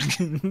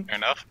 Fair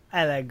enough.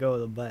 I let go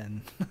of the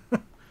button.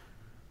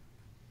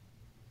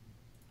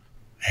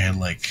 And,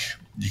 like,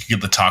 you could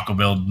get the Taco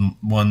Bell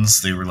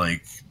ones. They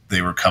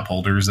were cup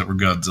holders that were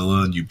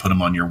Godzilla, and you put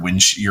them on your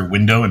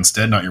window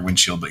instead. Not your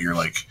windshield, but you're,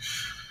 like,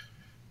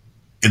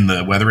 in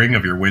the weathering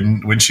of your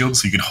windshield,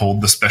 so you could hold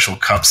the special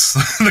cups,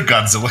 the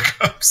Godzilla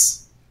cups.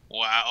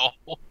 Wow.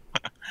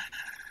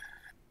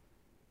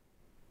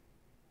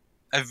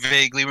 I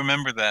vaguely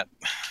remember that.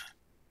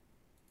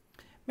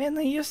 Man,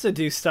 they used to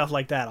do stuff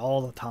like that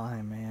all the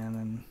time,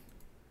 man,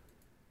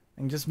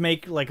 and just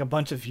make like a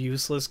bunch of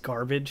useless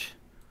garbage.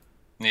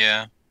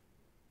 Yeah.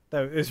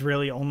 That is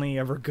really only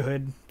ever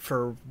good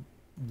for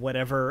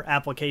whatever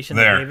application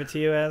There. they gave it to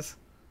you as.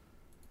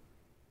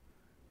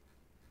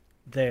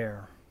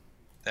 There.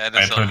 That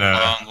is a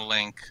long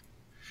link.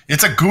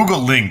 It's a Google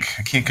link.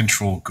 I can't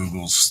control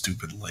Google's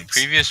stupid links.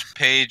 Previous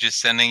page is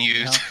sending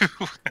you to...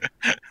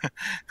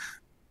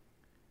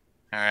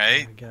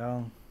 Alright. There we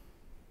go.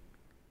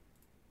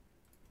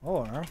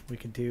 Or we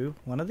could do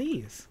one of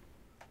these.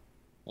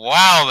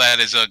 Wow, that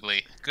is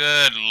ugly.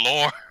 Good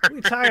lord. What are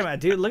you talking about,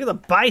 dude? Look at the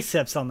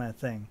biceps on that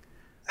thing.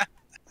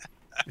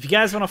 If you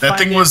guys want to that find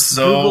thing it, was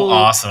so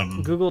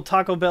awesome. Google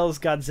Taco Bell's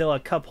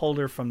Godzilla cup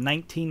holder from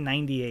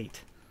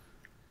 1998.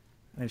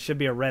 And it should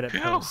be a Reddit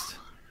post.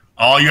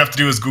 All you have to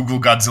do is Google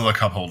Godzilla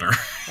cup holder.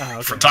 Oh,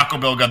 okay. For Taco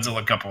Bell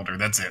Godzilla cup holder.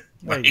 That's it.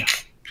 There you go.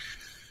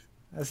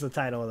 That's the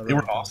title of the Reddit They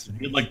were post. awesome.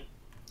 We had like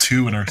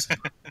 2 in our...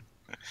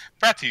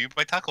 Brought to you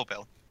by Taco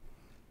Bell.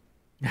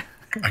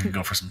 I can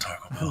go for some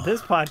Taco Bell.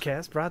 This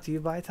podcast brought to you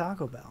by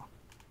Taco Bell.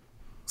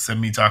 Send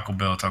me Taco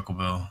Bell, Taco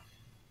Bell.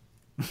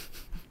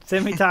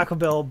 Send me Taco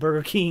Bell,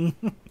 Burger King.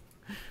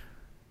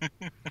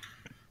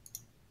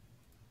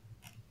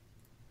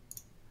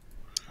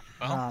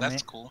 Well,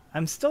 that's cool.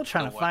 I'm still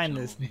trying to find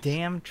this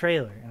damn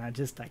trailer, and I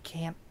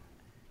can't.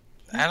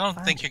 I don't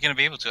think you're going to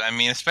be able to. I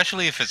mean,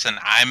 especially if it's an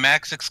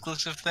IMAX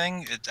exclusive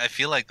thing, I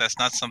feel like that's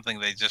not something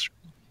they just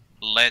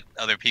let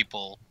other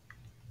people,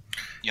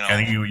 you know. I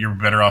think you're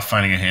better off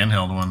finding a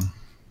handheld one.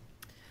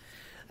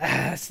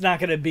 That's not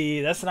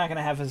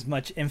gonna have as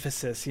much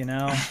emphasis, you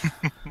know.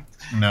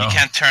 No. You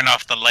can't turn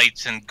off the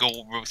lights and go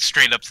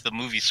straight up to the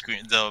movie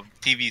screen, the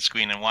TV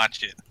screen, and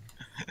watch it.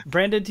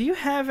 Brandon, do you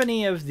have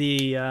any of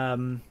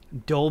the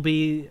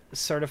Dolby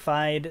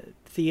certified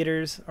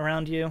theaters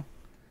around you?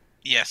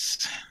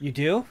 Yes. You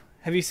do?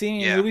 Have you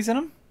seen any movies in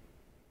them?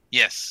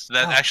 Yes.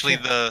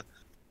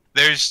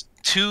 There's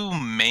 2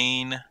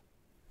 main,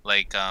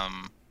 like,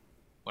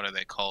 what are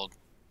they called?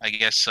 I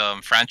guess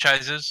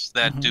franchises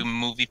that do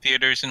movie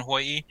theaters in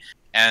Hawaii,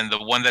 and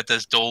the one that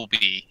does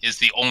Dolby is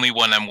the only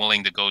one I'm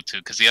willing to go to,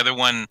 because the other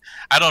one,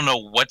 I don't know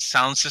what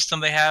sound system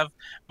they have,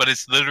 but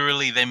it's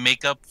literally they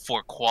make up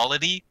for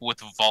quality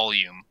with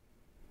volume.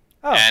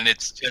 Oh. And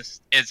it's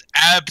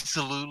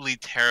absolutely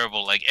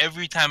terrible. Like,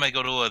 every time I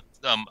go to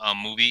a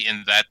movie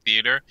in that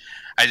theater,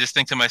 I just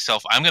think to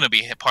myself, I'm going to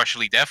be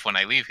partially deaf when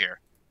I leave here.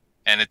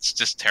 And it's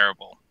just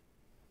terrible.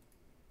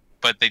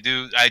 but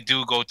I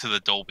do go to the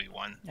Dolby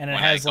one. And it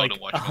when has I go like to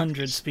watch 100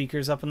 movies.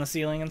 speakers up in the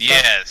ceiling and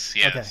stuff.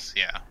 Yes,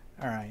 yeah.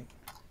 All right.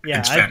 Yeah,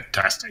 It's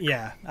fantastic.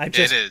 It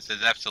is.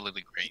 It's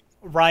absolutely great.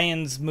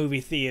 Ryan's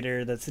movie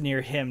theater that's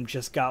near him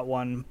just got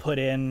one put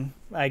in.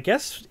 I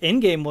guess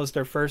In-Game was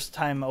their first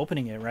time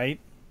opening it, right?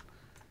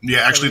 Yeah,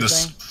 actually, the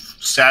Everything?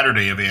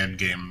 Saturday of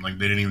Endgame, like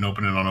they didn't even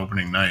open it on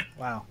opening night.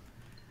 Wow.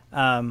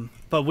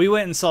 But we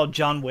went and saw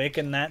John Wick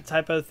in that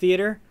type of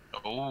theater.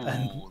 Oh,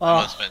 that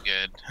must have been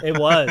good. It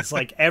was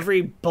like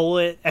every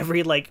bullet,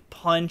 every like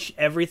punch,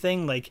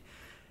 everything like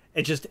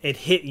it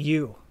hit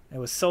you. It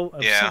was so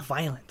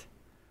violent,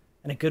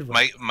 in a good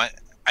way.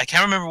 I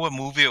can't remember what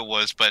movie it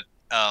was, but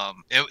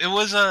it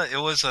was a I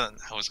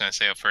was gonna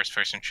say a first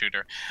person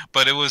shooter,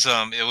 but it was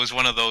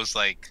one of those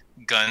like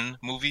gun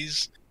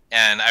movies,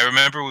 and I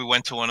remember we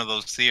went to one of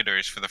those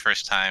theaters for the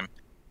first time,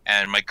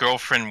 and my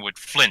girlfriend would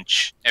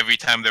flinch every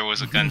time there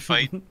was a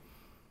gunfight.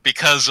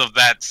 Because of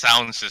that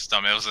sound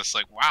system, it was just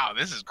like, wow,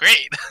 this is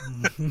great.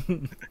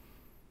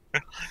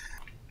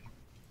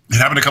 It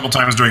happened a couple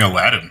times during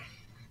Aladdin.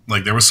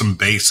 Like there was some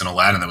bass in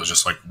Aladdin that was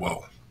just like,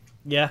 whoa.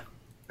 Yeah.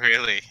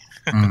 Really?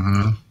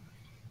 Mm-hmm.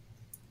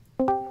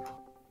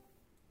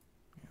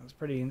 It was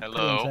pretty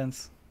Hello?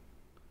 intense.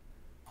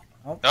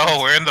 Oh,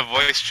 we're in the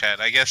voice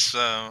chat. I guess,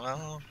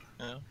 well,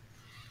 yeah.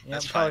 Yeah,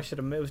 That's probably fine. should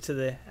have moved to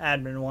the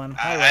admin one.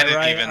 I didn't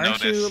Ryan, even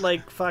aren't you notice.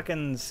 like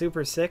fucking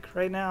super sick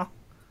right now?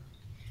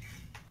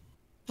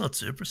 Not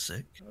super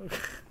sick.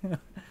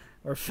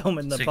 We're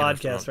filming the Sick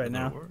enough to podcast not right go to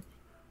now. work.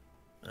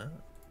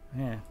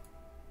 Yeah.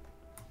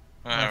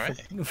 All I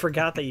right.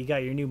 forgot that you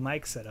got your new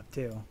mic set up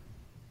too.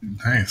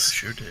 Nice.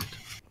 Sure did.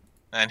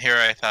 And here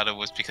I thought it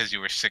was because you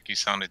were sick, you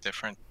sounded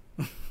different.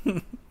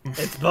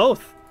 It's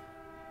both.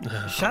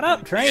 Shut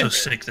up, Train. So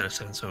sick that it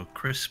sounds so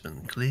crisp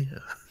and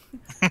clear.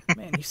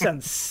 Man, you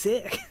sound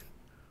sick.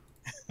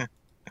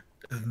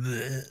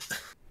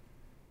 Bleh.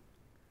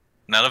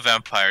 Not a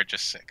vampire,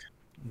 just sick.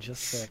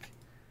 Just sick.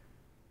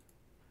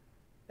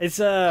 It's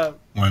Why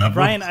not?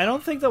 Brian, I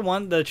don't think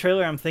the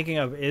trailer I'm thinking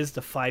of is the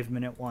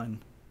 5-minute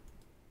one.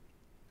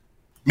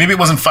 Maybe it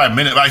wasn't 5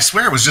 minutes. I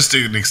swear it was just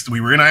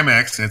we were in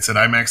IMAX and it said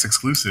IMAX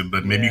exclusive,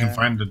 but maybe you Yeah. can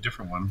find a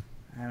different one.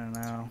 I don't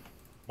know.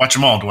 Watch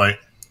them all, Dwight.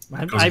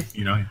 'Cause,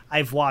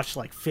 I've watched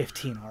like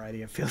 15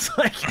 already, it feels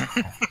like.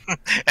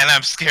 And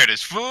I'm scared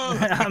as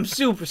fuck. I'm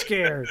super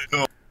scared.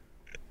 Uh,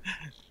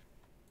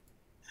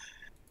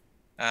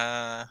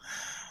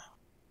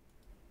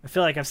 I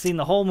feel like I've seen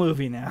the whole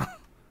movie now.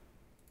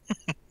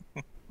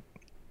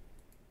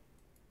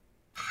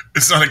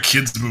 it's not a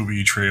kids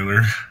movie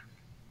trailer.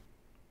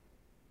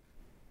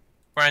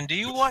 Brian, do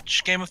you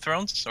watch Game of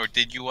Thrones? Or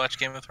did you watch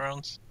Game of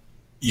Thrones?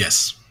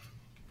 Yes.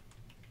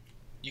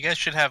 You guys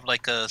should have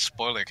like a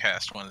spoiler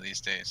cast one of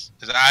these days.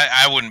 Because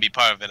I wouldn't be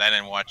part of it. I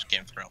didn't watch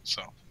Game of Thrones,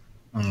 so.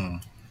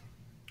 Mm.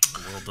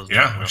 The world doesn't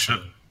Yeah, have we enough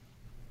should.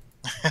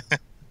 of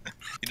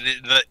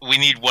it. We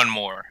need one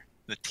more.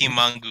 The Team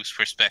Mongoose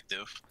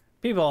perspective.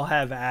 People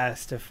have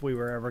asked if we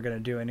were ever going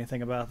to do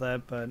anything about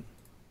that, but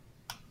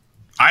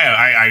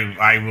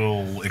I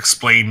will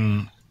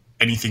explain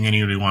anything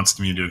anybody wants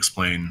me to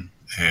explain,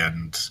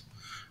 and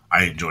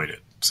I enjoyed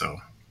it. So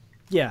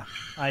yeah,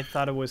 I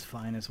thought it was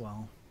fine as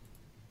well.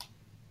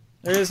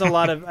 There is a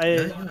lot of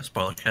Yeah,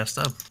 spoiler cast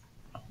up.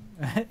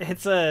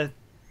 I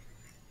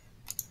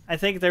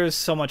think there was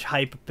so much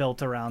hype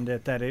built around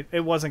it that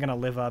it wasn't going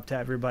to live up to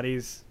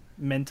everybody's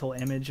mental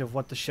image of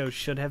what the show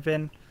should have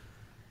been.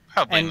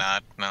 Probably And-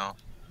 not, no.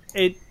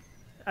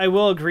 I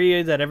will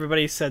agree that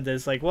everybody said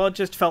this, like, well, it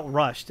just felt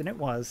rushed, and it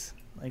was.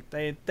 Like,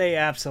 they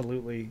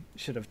absolutely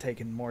should have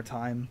taken more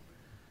time.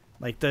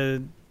 Like,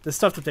 the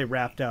stuff that they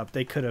wrapped up,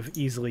 they could have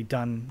easily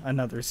done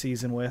another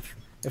season with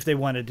if they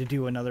wanted to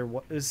do another,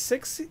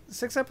 six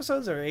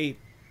episodes or 8?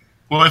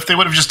 well, if they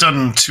would have just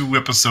done 2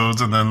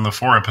 episodes and then the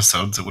 4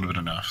 episodes, it would have been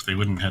enough. They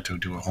wouldn't have to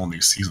do a whole new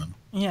season.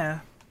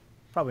 Yeah,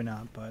 probably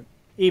not, but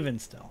even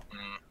still.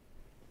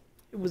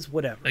 It was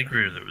whatever. I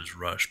agree that it was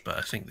rushed, but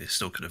I think they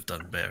still could have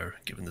done better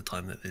given the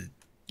time that they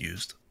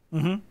used.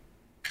 Mm-hmm.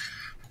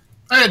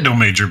 I had no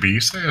major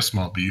beefs. I had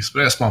small beefs, but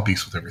I had small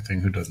beefs with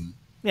everything. Who doesn't?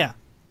 Yeah.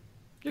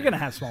 You're going to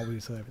have small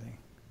beefs with everything.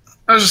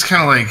 I was just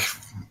kind of like,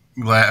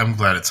 I'm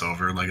glad it's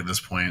over. Like at this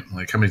point,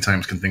 like how many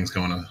times can things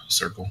go in a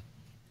circle?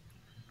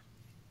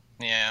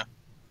 Yeah.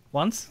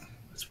 Once?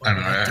 That's why I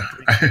don't I like know. to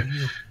break the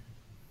wheel.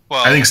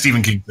 Well, I think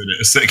Stephen King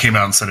came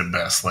out and said it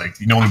best. Like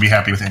you don't want to be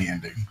happy with any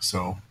ending.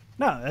 So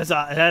No, that's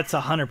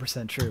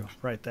 100% true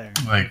right there.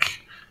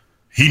 like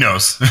he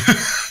knows.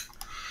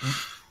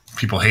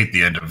 People hate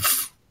the end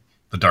of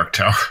The Dark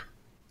Tower.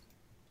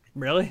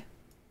 Really?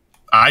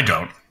 I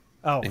don't.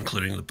 Oh,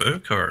 Including the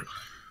book, or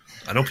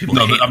I know people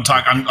No, hate I'm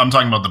talking. I'm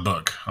talking about the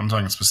book. I'm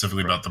talking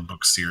specifically about the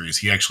book series.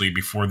 He actually,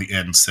 before the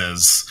end,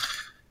 says,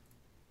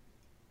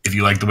 "If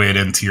you like the way it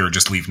ends here,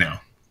 just leave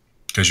now,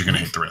 because you're going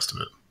to hate the rest of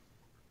it."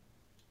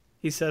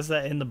 he says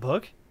that in the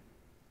book?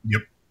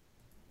 Yep.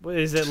 What,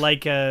 is it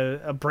like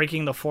a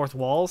breaking the fourth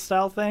wall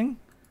style thing?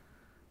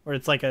 Where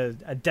it's like a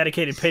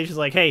dedicated page is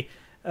like, hey,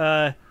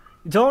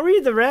 don't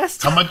read the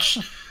rest. How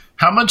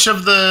much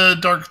of the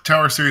Dark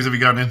Tower series have you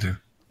gotten into?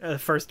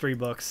 first 3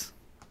 books.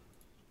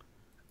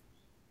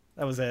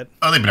 That was it.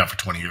 Oh, they've been out for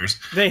 20 years.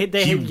 They've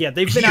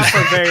been out for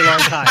a very long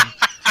time.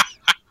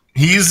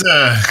 He's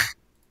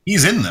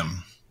in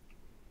them.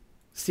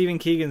 Stephen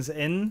Keegan's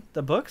in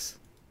the books?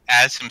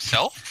 As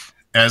himself?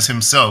 As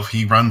himself,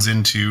 he runs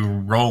into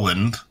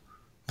Roland,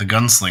 the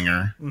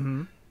gunslinger.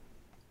 Mm-hmm.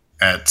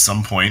 At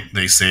some point,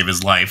 they save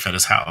his life at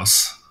his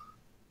house.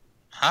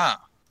 Huh.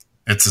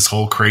 It's this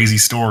whole crazy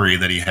story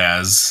that he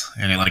has,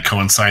 and it like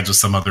coincides with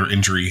some other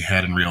injury he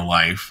had in real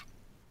life.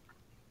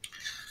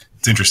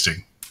 It's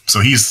interesting. So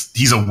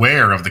he's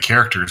aware of the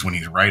characters when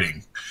he's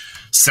writing.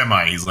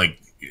 He's like,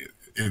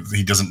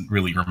 he doesn't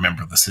really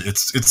remember this.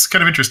 It's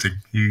kind of interesting.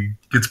 He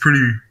gets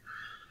pretty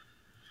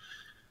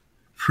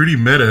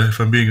meta, if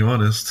I'm being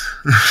honest.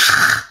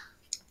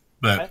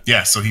 But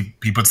yeah, so he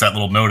puts that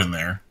little note in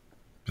there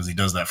because he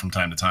does that from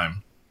time to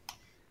time.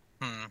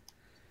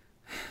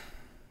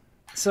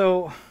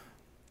 So,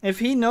 if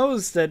he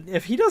knows that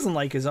if he doesn't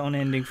like his own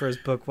ending for his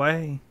book,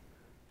 why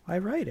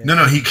write it?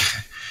 No,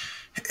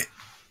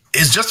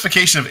 his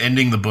justification of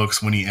ending the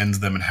books when he ends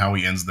them and how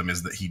he ends them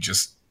is that he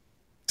just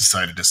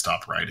decided to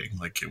stop writing.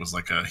 Like, it was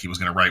like he was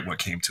going to write what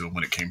came to him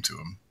when it came to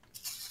him.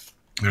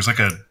 There's like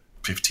a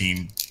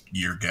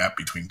 15-year gap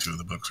between 2 of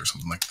the books or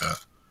something like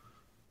that.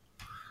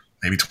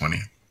 Maybe 20.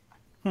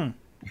 And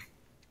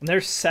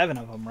there's 7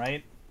 of them,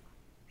 right?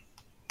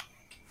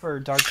 For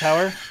Dark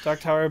Tower?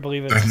 Dark Tower, I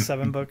believe it's a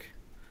 7-book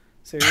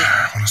series.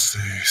 I want to say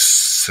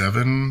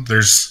 7.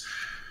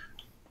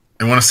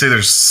 I want to say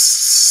there's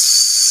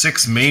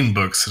 6 main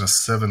books and a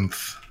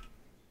 7th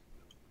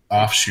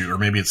offshoot, or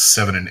maybe it's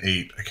 7 and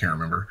 8. I can't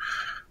remember.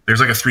 There's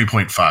like a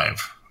 3.5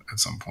 at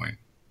some point.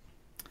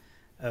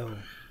 Oh.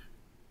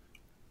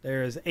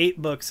 There's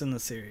 8 books in the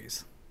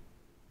series.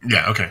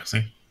 Yeah, okay,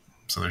 see?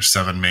 So there's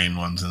 7 main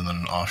ones and then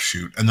an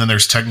offshoot. And then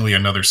there's technically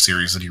another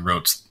series that he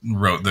wrote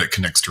that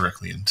connects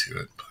directly into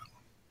it.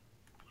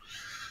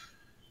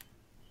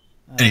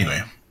 But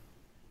anyway,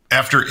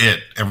 after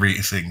it,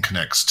 everything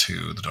connects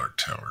to the Dark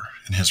Tower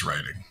in his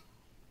writing.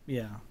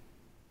 Yeah.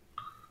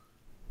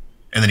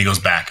 And then he goes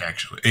back,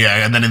 actually.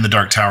 Yeah, and then in the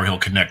Dark Tower, he'll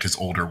connect his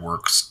older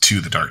works to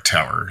the Dark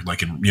Tower,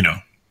 like in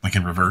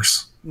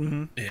reverse.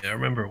 Mm-hmm. Yeah, I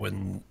remember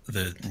when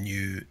the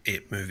new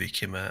Ape movie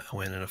came out, I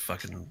went in a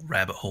fucking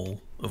rabbit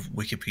hole of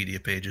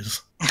Wikipedia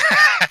pages.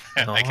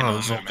 I can it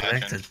was all only imagine.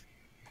 connected.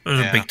 There's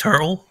a big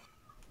turtle.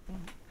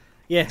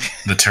 Yeah.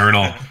 The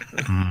turtle.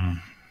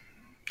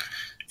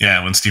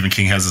 Yeah, when Stephen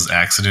King has his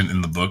accident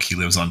in the book, he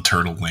lives on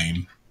Turtle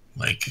Lane.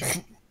 Like,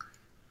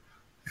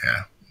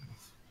 yeah.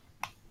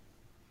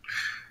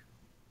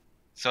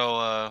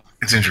 So,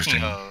 it's interesting.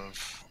 Speaking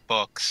of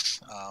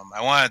books,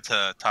 I wanted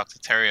to talk to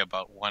Terry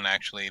about one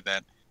actually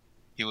that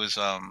he was.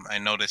 I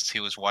noticed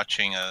he was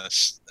watching a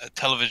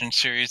television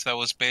series that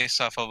was based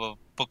off of a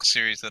book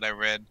series that I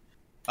read.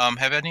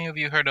 Have any of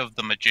you heard of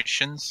The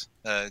Magicians?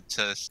 I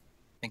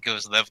think it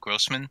was Lev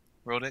Grossman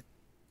wrote it.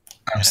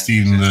 I've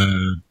seen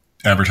the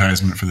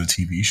advertisement for the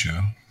TV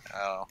show.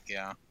 Oh,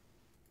 yeah.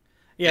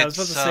 Yeah, I was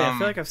about to say, I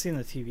feel like I've seen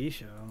the TV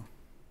show.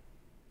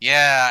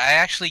 Yeah, I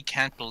actually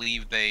can't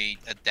believe they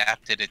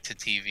adapted it to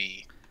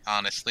TV,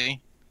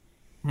 honestly.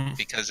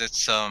 Because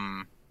it's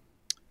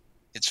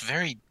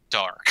very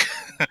dark.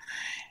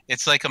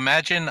 It's like,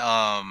 imagine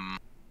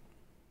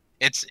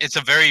it's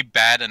a very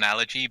bad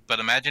analogy,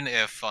 but imagine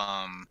if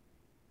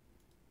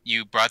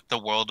you brought the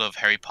world of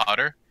Harry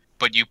Potter,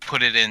 but you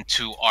put it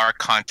into our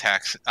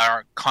context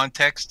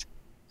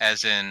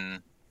as in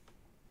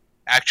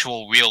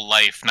actual real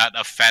life, not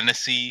a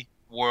fantasy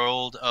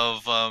world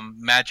of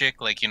magic.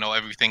 Like,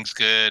 everything's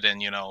good,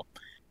 and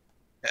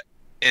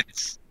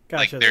it's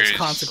Gotcha, like there's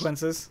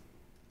consequences.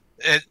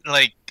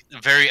 Like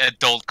very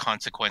adult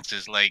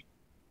consequences. Like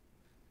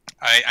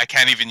I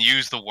can't even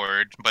use the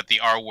word, but the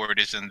R word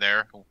is in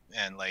there,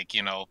 and like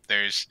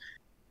there's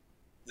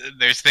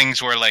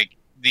things where like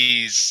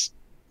these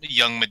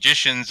young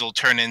magicians will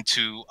turn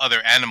into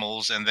other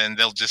animals, and then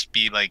they'll just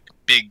be like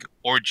big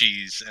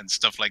orgies and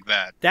stuff like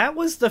that. That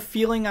was the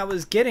feeling I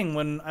was getting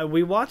when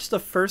we watched the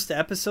first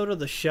episode of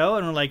the show,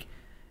 and we're like,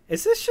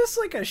 is this just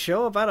like a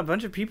show about a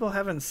bunch of people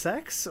having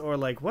sex, or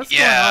like what's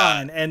going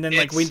on? And then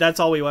like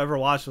that's all we ever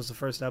watched was the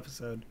first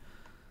episode.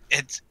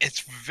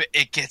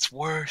 It gets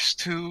worse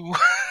too.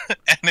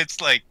 And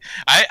it's like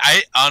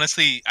I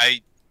honestly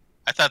I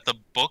thought the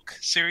book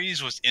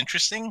series was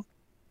interesting,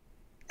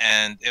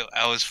 and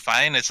I was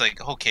fine. It's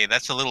like, okay,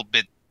 that's a little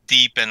bit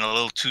deep and a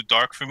little too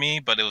dark for me,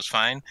 but it was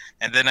fine.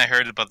 And then I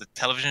heard about the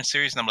television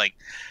series, and I'm like,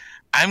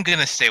 I'm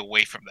gonna stay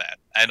away from that.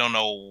 I don't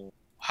know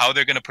how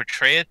they're gonna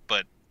portray it,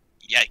 but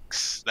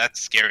yikes, that's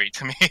scary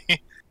to me.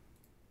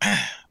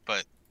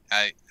 But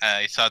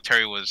I saw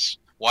Terry was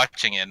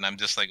watching it, and I'm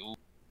just like, ooh,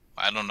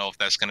 I don't know if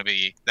that's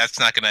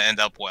not gonna end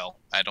up well.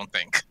 I don't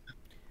think.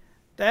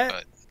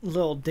 That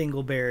little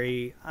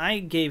dingleberry, I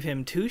gave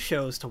him 2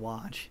 shows to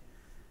watch,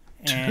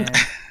 and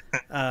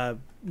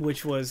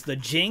which was The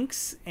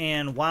Jinx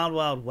and Wild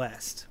Wild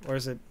West, or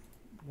is it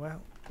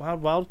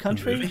Wild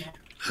Country?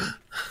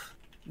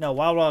 No,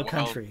 Wild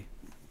Country.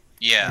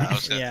 Yeah, I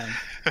was gonna... Yeah.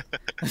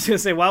 was gonna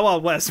say Wild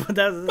Wild West, but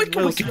that's Wiki,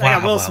 Will, wiki, I got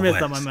Wild Will Wild Smith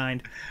West. on my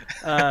mind.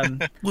 Um,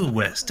 Will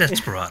West,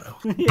 Desperado.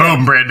 Boom,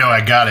 Brando,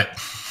 I got it.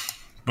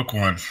 Book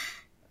one.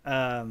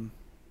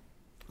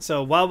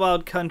 so Wild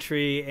Wild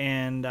Country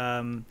and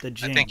the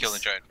Jinx. I think you'll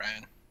enjoy it,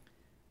 Brian.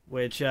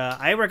 Which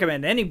I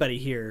recommend anybody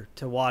here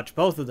to watch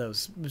both of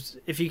those.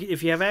 If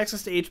you have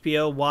access to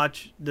HBO,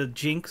 watch the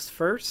Jinx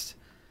first.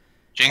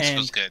 Jinx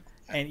was good.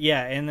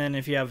 And then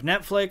if you have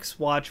Netflix,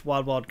 watch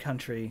Wild Wild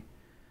Country.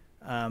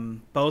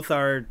 Both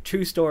are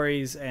true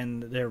stories,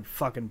 and they're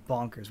fucking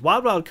bonkers.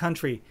 Wild Wild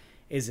Country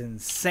is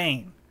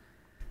insane.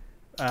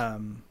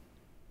 Yeah.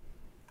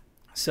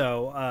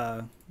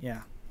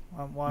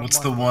 What's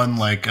the one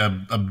like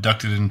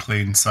abducted in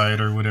plain sight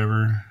or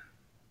whatever?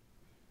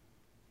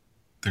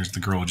 There's the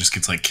girl who just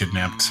gets like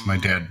kidnapped. My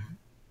dad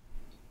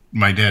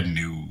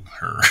knew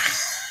her.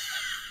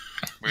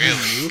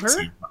 Really? Knew her?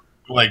 So,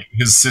 like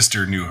his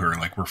sister knew her,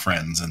 like we're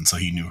friends, and so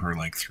he knew her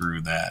like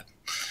through that.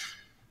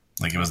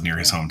 Like it was near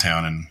his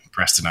hometown in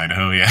Preston,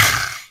 Idaho. Yeah.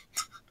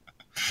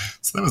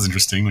 So that was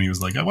interesting when he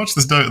was like, "I watched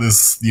this,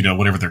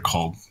 whatever they're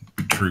called,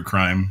 true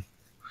crime."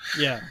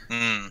 Yeah.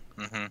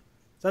 Mm-hmm.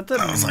 Is that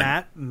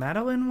the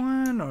Madeline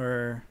one,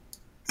 or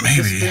Maybe.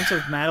 Disappearance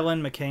of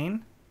Madeline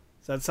McCain?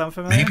 Does that sound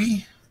familiar?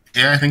 Maybe.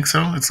 Yeah, I think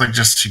so. It's like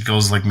just she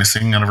goes like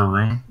missing out of her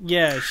room.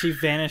 Yeah, she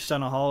vanished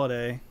on a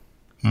holiday.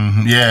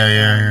 Mm-hmm.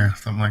 Yeah,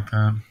 something like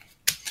that.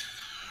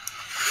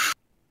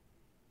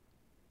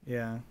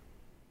 Yeah.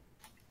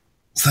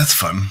 So that's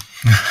fun.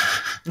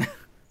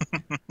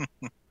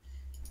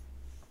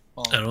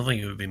 I don't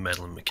think it would be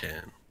Madeleine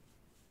McCann.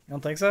 You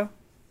don't think so?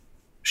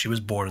 She was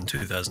born in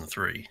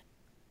 2003.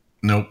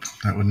 Nope,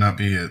 that would not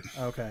be it.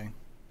 Okay.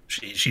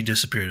 She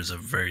disappeared as a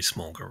very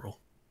small girl.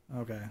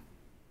 Okay.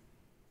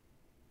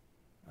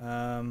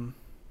 Don't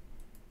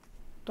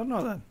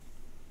know that.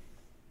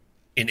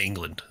 In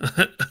England.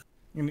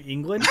 In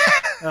England?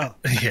 Oh.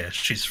 Yeah,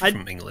 she's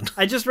from England.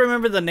 I just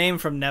remember the name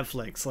from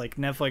Netflix. Like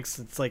Netflix,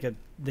 it's like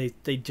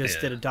they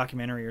just did a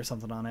documentary or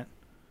something on it.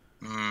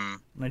 Mm.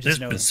 And I just There's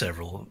know been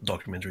several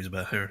documentaries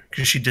about her.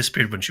 Because she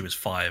disappeared when she was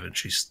 5 and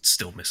she's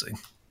still missing.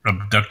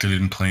 Abducted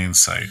in plain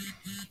sight.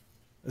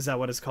 Is that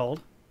what it's called?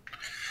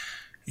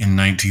 In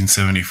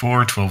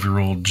 1974,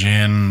 12-year-old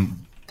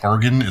Jan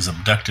Borgen is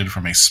abducted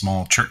from a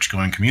small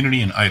church-going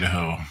community in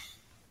Idaho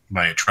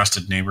by a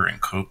trusted neighbor and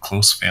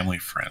close family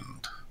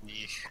friend.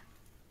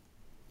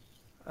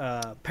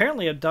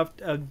 Apparently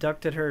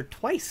abducted her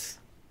twice.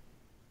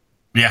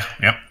 Yeah,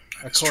 yep.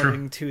 That's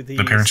according true. to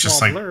the parents small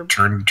just like blurb.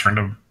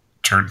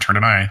 turned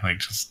an eye, like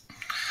just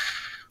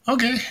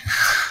okay.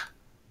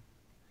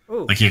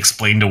 Ooh. Like he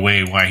explained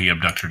away why he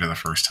abducted her the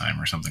first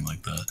time or something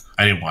like that.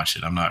 I didn't watch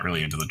it. I'm not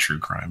really into the true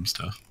crime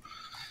stuff.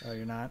 Oh,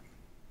 you're not?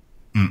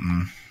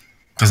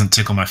 Doesn't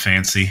tickle my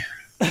fancy.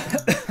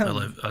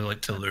 I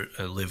like to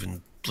live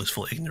in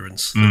blissful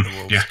ignorance that the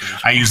world Yeah,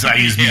 is I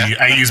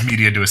use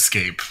media to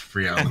escape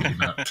reality,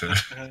 not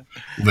to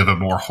live a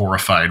more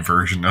horrified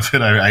version of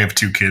it. I have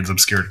 2 kids. I'm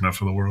scared enough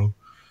for the world.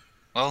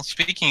 Well,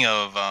 speaking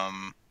of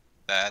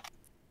that,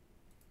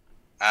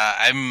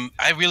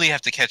 I really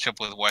have to catch up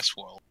with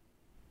Westworld.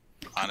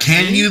 Honestly.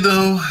 Can you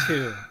though?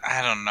 Two.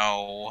 I don't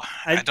know.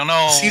 I don't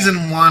know.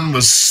 Season 1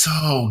 was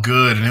so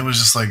good, and it was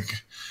just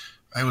like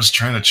I was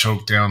trying to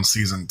choke down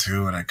season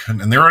 2, and I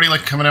couldn't. And they're already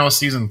like coming out with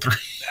season 3.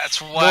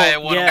 That's why I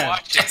want to yeah.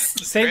 watch it.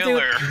 The Same thing.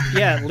 trailer.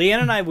 Yeah,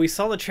 Leanne and I, we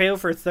saw the trailer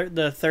for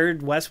the third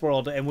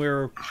Westworld, and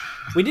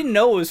we didn't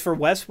know it was for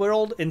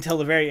Westworld until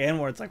the very end,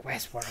 where it's like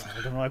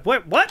Westworld, and we're like,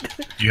 what?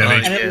 Do you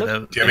have, And it do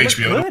looked- you have it looked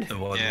HBO? good. The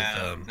one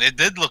Yeah, with it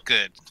did look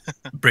good.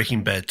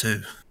 Breaking Bad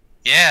too.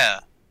 Yeah,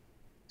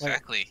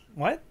 exactly.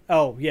 What?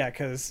 Oh, yeah,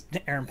 because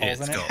Aaron Yeah,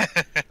 Paul's it's in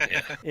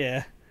it. got,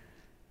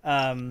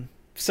 Yeah.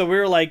 So we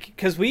were like,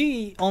 because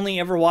we only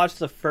ever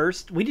watched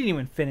we didn't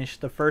even finish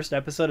the first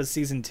episode of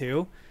season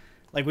 2.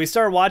 Like we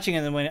started watching it,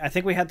 and then when I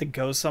think we had to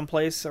go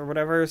someplace or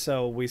whatever,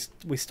 so we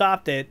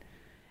stopped it,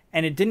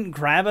 and it didn't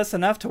grab us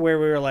enough to where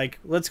we were like,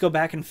 let's go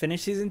back and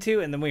finish season 2.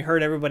 And then we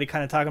heard everybody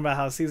kind of talking about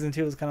how season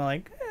 2 was kind of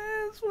like,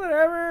 it's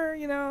whatever,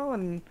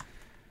 and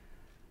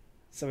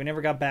so we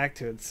never got back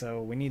to it.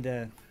 So we need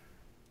to.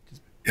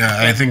 Yeah,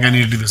 I think I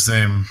need to do the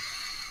same.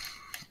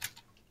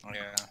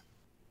 Yeah.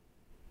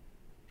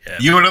 yeah.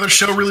 You know another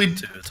show really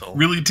at all.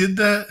 did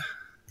that?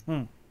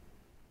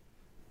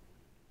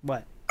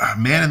 What?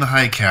 Man in the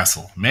High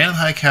Castle. Man in the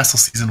High Castle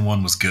season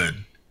 1 was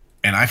good,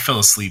 and I fell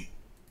asleep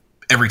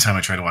every time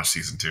I tried to watch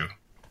season 2.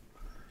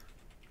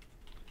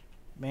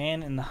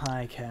 Man in the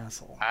High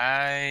Castle.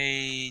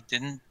 I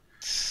don't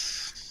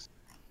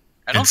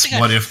It's think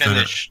what I if the-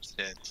 finished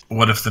it.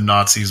 What if the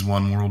Nazis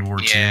won World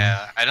War II?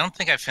 Yeah, I don't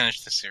think I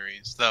finished the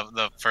series.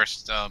 The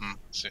first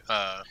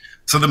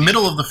So the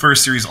middle of the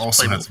first series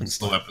also Play had some Wolfenstein.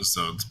 slow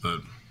episodes,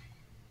 but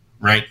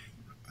right,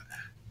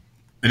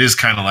 it is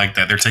kind of like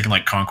that. They're taking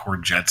like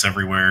Concorde jets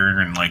everywhere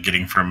and like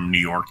getting from New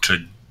York to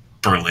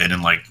Berlin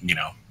in like an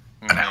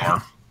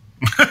hour.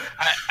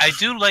 I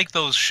do like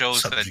those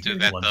shows that Subject do to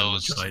that. London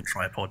with Those giant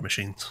tripod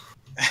machines.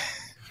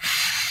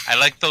 I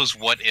like those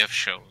what if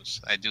shows.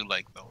 I do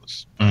like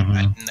those.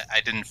 Mhm.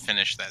 I didn't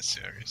finish that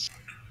series.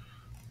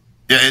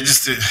 Yeah,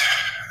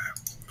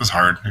 it was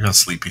hard. I got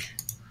sleepy.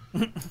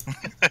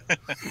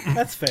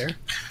 That's fair.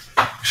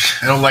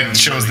 I don't like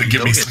shows that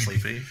give me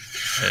sleepy.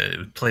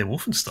 Play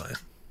Wolfenstein.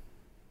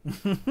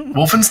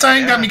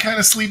 Wolfenstein got me kind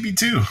of sleepy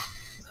too.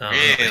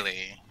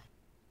 Really?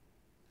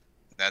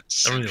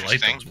 That's I really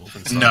like interesting. those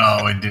Wolfenstein.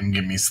 No, it didn't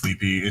get me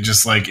sleepy. It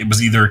just like it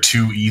was either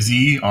too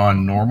easy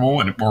on normal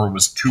or it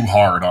was too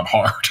hard on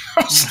hard.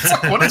 I was just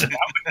like, what is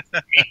happening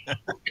to me?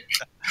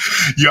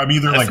 Yeah, I'm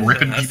either like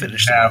ripping people in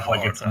half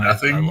like it's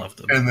nothing, I loved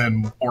them. and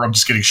then or I'm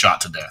just getting shot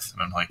to death,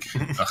 and I'm like,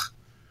 ugh.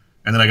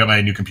 And then I got my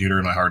new computer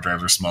and my hard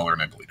drives are smaller,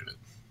 and I deleted it.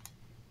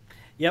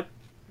 Yep,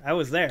 I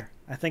was there.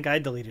 I think I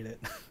deleted it.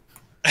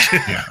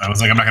 Yeah, I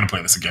was like, I'm not going to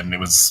play this again. It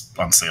was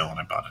on sale, and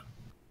I bought it.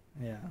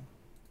 Yeah.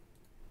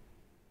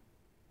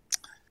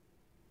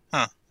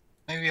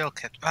 Maybe I'll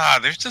catch.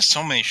 There's just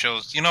so many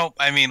shows. You know,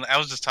 I mean, I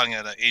was just talking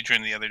to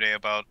Adrian the other day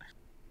about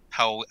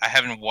how I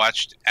haven't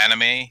watched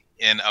anime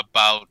in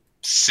about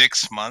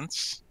 6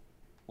 months,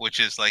 which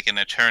is like an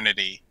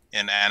eternity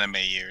in anime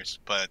years.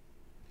 But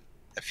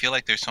I feel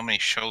like there's so many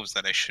shows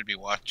that I should be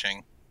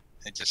watching.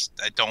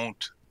 I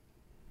don't.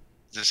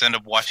 Just end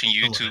up watching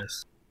YouTube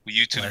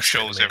Last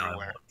shows anime I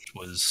everywhere. watched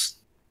was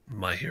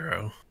My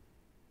Hero.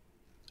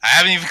 I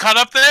haven't even caught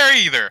up there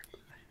either.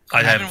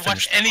 I haven't finished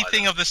watched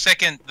anything of the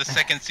second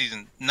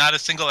season. Not a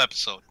single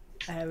episode.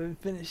 I haven't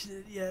finished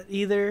it yet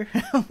either.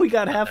 We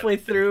got halfway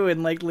through,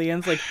 and like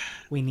Leanne's like,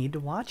 "We need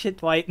to watch it,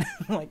 Dwight."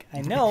 I'm like,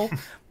 "I know,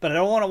 but I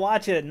don't want to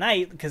watch it at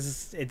night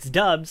because it's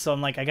dubbed." So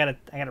I'm like, "I gotta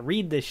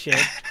read this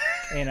shit,"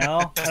 you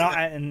know.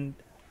 And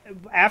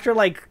after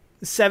like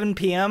 7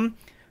 p.m.,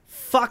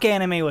 fuck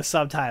anime with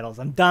subtitles.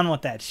 I'm done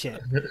with that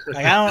shit.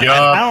 Like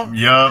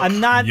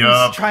I'm not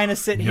just trying to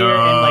sit here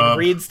and like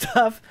read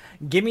stuff.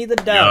 Give me the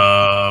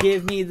dub.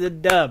 Give me the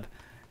dub.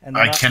 And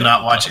I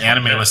cannot watch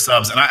anime with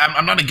subs, and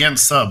I'm not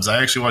against subs.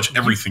 I actually watch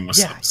everything with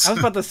subs. I was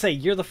about to say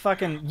you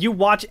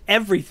watch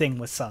everything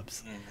with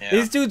subs. Yeah.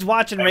 These dudes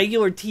watching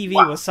regular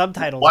TV with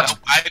subtitles. Watch.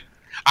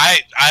 I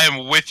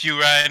am with you,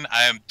 Ryan.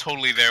 I am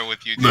totally there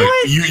with you. Dude. Look,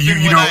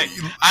 you know.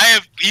 I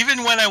have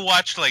even when I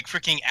watch like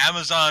freaking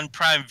Amazon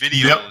Prime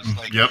videos.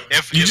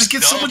 If you just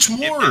get so much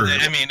more.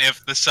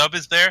 If the sub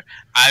is there,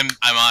 I'm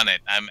on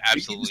it. I'm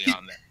absolutely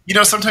on there. You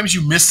know, sometimes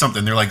you miss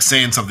something. They're like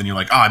saying something. You're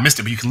like, oh, I missed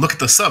it. But you can look at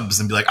the subs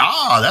and be like,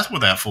 that's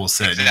what that fool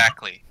said.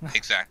 Exactly.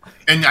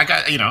 And I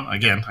got,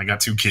 I got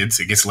 2 kids.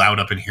 It gets loud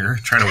up in here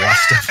trying to watch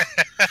stuff.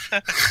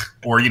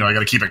 Or, I got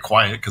to keep it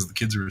quiet because the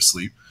kids are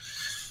asleep.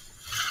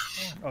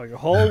 Oh, your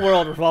whole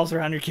world revolves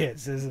around your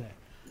kids, isn't it?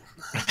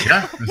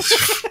 Yeah.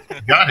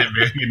 Got it,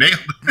 man. You nailed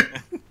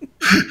it.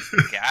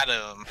 Got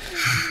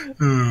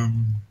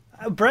him.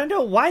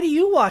 Brendo, why do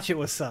you watch it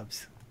with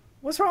subs?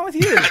 What's wrong with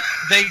you?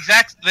 The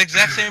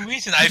exact same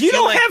reason. You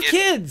don't have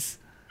kids.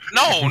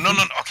 No.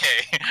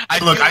 Okay.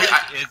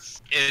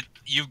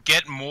 You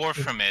get more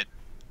from it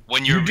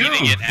when you're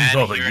reading it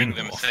and hearing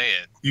them say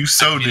it. You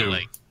do.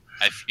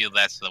 I feel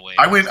that's the way.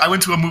 I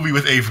went to a movie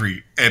with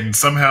Avery, and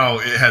somehow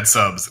it had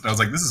subs, and I was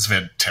like, "This is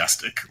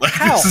fantastic! Like,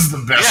 this is the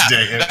best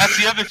day." That's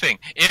the other thing.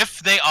 If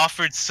they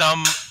offered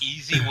some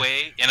easy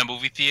way in a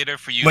movie theater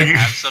for you to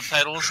have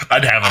subtitles,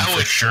 I'd have them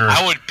for sure.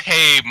 I would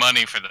pay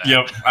money for that.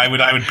 Yep, I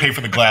would pay for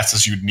the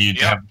glasses you'd need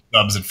to have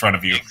subs in front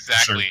of you.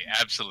 Exactly, sure.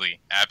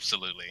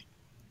 absolutely.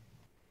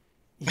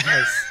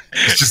 Yes.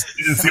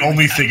 It's the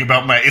only thing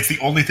about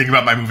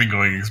my movie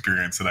going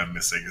experience that I'm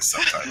missing is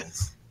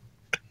subtitles.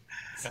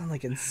 Sound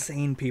like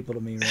insane people to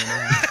me right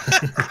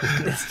now.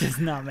 This does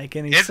not make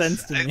any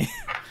sense to me.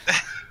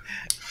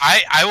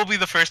 I will be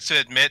the first to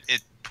admit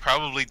it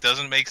probably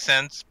doesn't make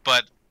sense,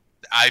 but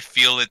I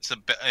feel it's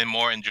a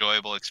more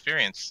enjoyable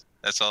experience.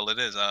 That's all it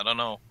is. I don't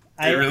know.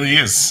 It really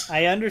is.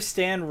 I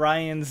understand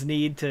Ryan's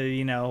need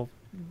to,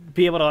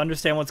 be able to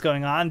understand what's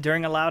going on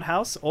during a loud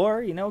house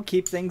or,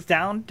 keep things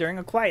down during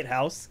a quiet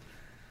house.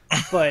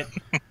 But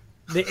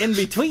the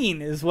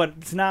in-between is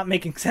what's not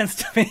making sense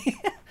to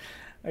me.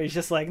 He's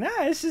just like,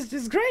 it's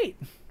just great,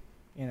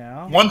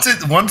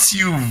 Once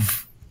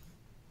you've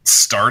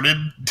started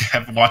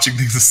watching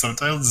things with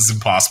subtitles, it's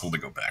impossible to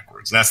go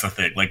backwards. That's the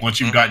thing. Like once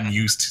you've gotten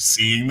used to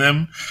seeing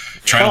them,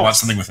 trying to watch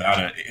something without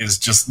it is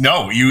just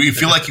you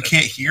feel like you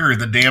can't hear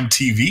the damn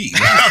TV.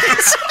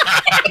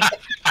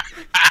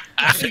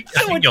 I think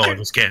y'all are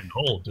just getting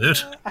old,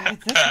 dude. I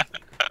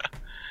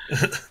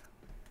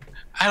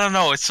don't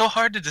know. It's so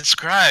hard to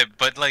describe,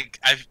 but like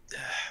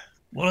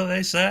what do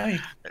they say?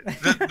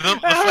 The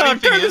funny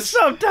thing turn is, the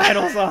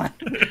subtitles on.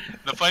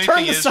 The funny turn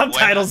thing the is,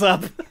 subtitles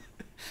up.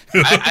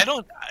 I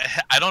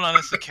don't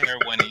honestly care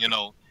when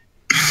YouTube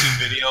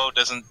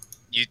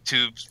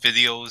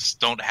videos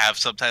don't have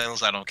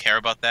subtitles. I don't care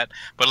about that.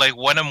 But like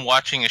when I'm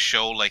watching a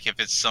show, like if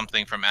it's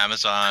something from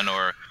Amazon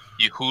or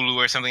Hulu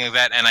or something like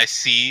that, and I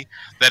see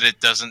that it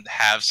doesn't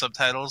have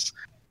subtitles,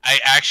 I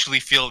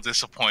actually feel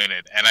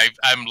disappointed, and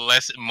I'm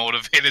less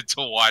motivated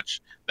to watch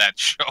that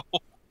show.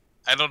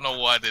 I don't know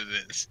what it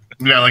is.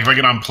 Yeah, like if I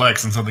get on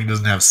Plex and something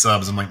doesn't have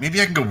subs, I'm like,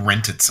 maybe I can go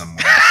rent it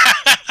somewhere.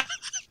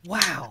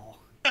 Wow.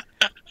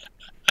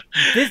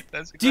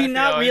 Do you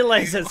not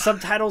realize that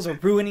subtitles are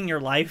ruining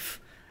your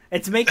life?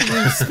 It's making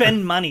you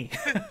spend money.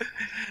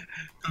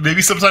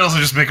 Maybe subtitles are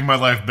just making my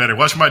life better.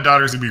 Watch, my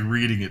daughter's gonna be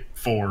reading it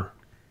 4,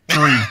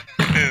 3.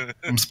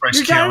 I'm surprised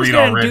she can't read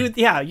already.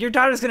 Your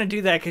daughter's gonna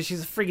do that because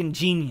she's a freaking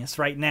genius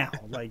right now.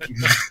 Like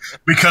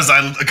because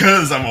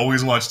I'm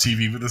always watch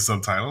TV with the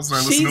subtitles, and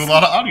I listen to a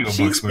lot of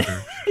audiobooks with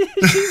her.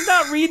 She's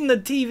not reading the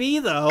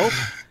TV though.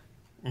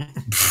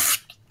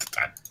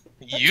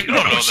 You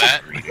don't know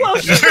that. Well,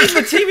 she's reading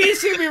the TV.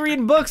 She's gonna be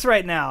reading books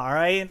right now. All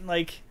right,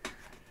 like.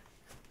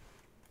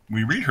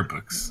 We read her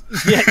books.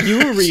 Yeah,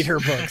 you read her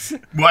books.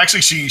 Well,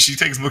 actually, she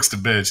takes books to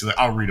bed. She's like,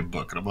 I'll read a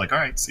book. And I'm like, all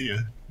right, see ya.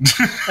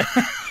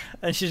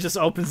 And she just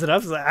opens it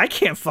up. She's like, I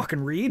can't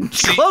fucking read.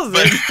 She closes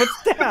it and puts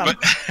it down.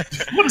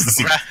 What is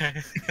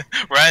this?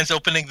 Ryan's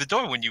opening the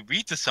door. When you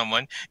read to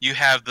someone, you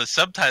have the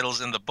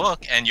subtitles in the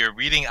book, and you're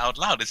reading out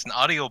loud. It's an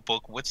audio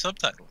book with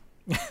subtitles.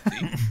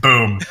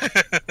 Boom.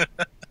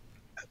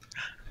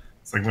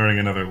 It's like learning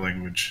another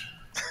language.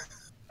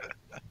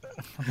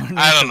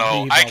 I don't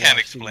know. I can't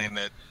explain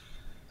it.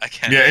 I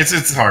can't. Yeah,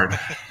 it's hard. All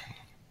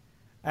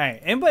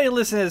right, anybody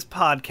listen to this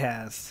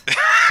podcast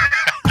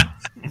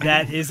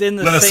that is in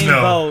the same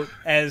boat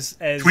as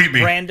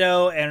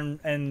Brando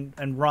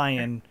and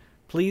Ryan,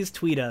 please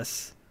tweet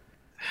us.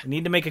 We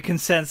need to make a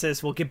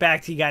consensus. We'll get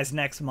back to you guys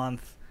next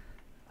month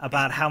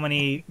about how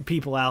many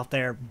people out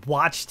there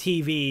watch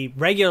TV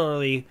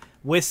regularly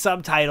with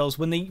subtitles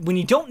when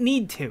you don't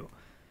need to.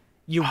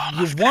 You want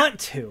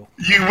to.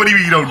 What do you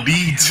mean you don't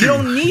need to? You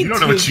don't need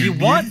to. You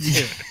want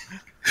to.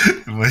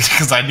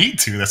 Because I need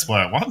to. That's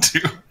why I want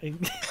to.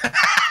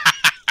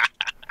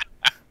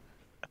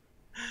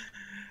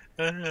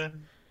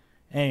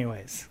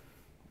 Anyways,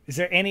 is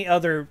there any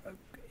other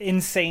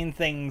insane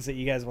things that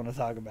you guys want to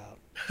talk about?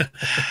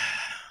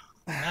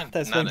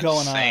 That's been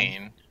going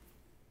on.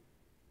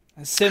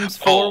 Sims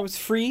 4 was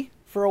free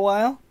for a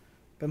while.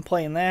 Been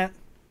playing that.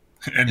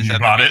 And you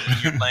bought it?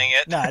 You're playing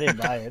it? No, I didn't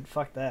buy it.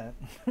 Fuck that.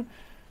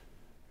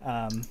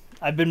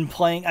 I've been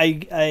playing.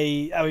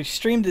 I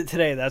streamed it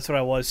today. That's what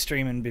I was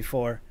streaming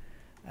before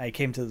I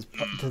came to this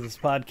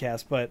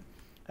podcast. But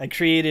I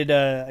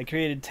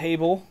created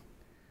Table,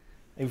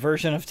 a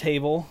version of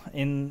Table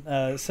in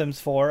Sims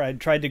 4. I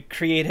tried to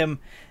create him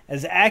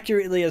as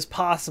accurately as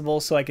possible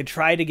so I could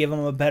try to give him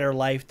a better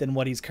life than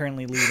what he's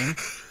currently leading.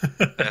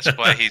 That's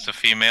why he's a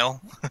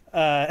female.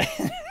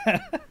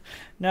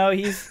 No,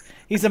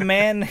 he's a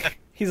man.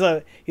 He's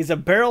a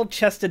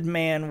barrel-chested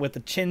man with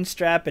a chin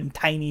strap and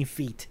tiny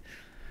feet.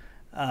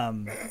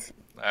 All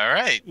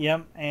right.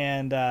 Yep,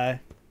 and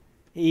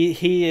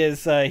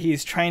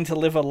he's trying to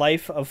live a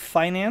life of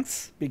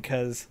finance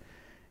because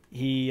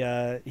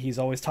he's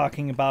always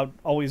talking about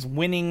always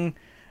winning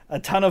a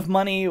ton of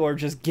money or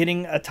just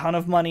getting a ton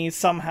of money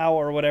somehow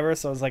or whatever.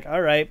 So I was like,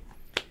 all right,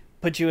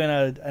 put you in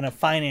a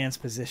finance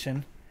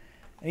position,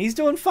 and he's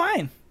doing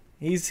fine.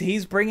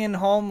 He's bringing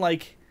home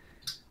like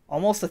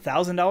almost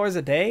 $1,000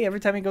 a day every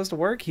time he goes to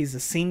work. He's a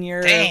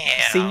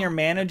senior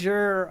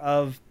manager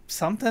of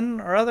something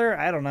or other.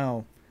 I don't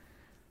know.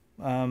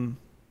 And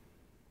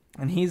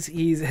he's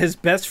his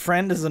best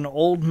friend is an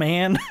old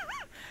man.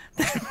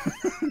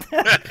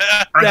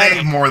 Are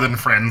they more than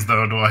friends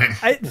though, Dwight?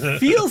 It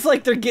feels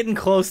like they're getting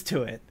close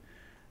to it.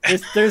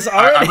 There's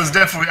already. I was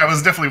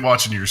definitely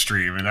watching your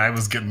stream, and I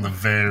was getting the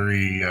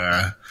very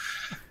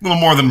little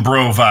more than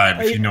bro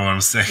vibe, if you know what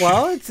I'm saying.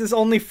 Well, it's his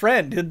only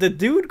friend. The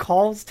dude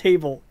calls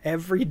Table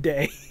every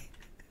day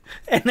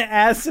and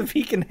asks if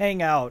he can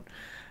hang out.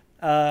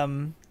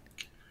 Can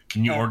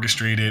you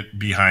orchestrate it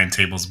behind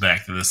Table's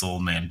back that this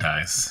old man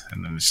dies?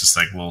 And then it's just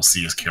like, we'll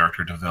see his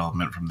character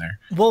development from there.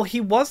 Well, he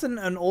wasn't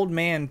an old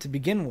man to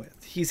begin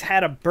with. He's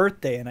had a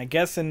birthday, and I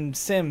guess in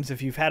Sims,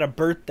 if you've had a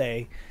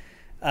birthday,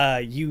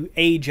 you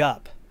age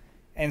up.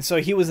 And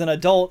so he was an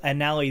adult, and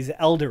now he's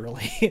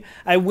elderly.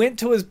 I went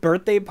to his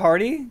birthday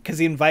party, because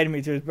he invited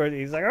me to his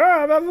birthday. He's like, oh,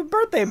 I'm having a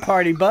birthday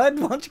party, bud.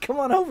 Why don't you come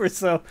on over?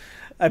 So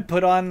I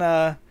put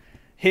on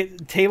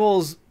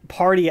Table's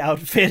party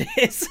outfit.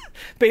 It's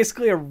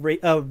basically a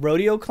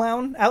rodeo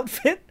clown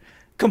outfit,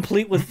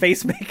 complete with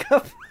face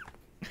makeup.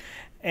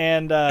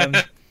 And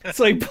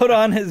so he put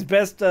on his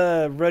best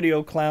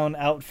rodeo clown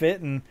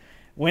outfit and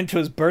went to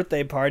his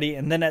birthday party.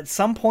 And then at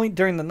some point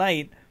during the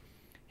night,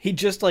 he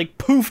just like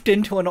poofed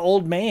into an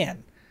old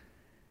man.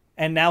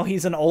 And now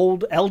he's an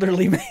old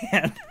elderly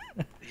man.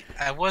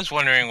 I was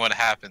wondering what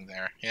happened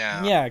there.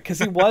 Yeah. Yeah, because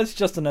he was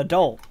just an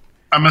adult.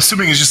 I'm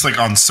assuming it's just like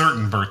on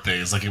certain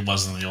birthdays, like it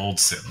was in the old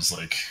Sims,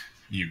 like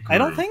you grew. I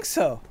don't think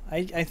so.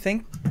 I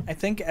think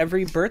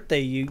every birthday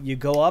you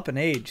go up in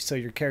age, so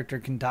your character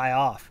can die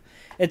off.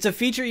 It's a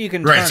feature you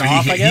can turn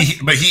off, I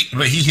guess. But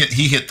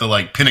he hit the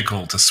like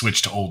pinnacle to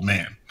switch to old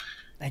man.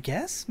 I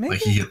guess maybe.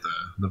 Like he hit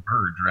the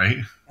verge, right?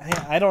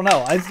 I don't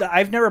know.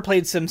 I've never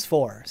played Sims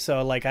 4,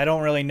 so like I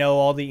don't really know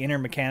all the inner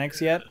mechanics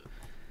yet.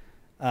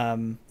 Yeah,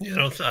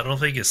 I don't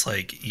think it's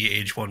like you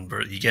age one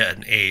birth, you get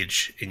an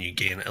age and you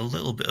gain a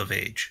little bit of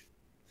age.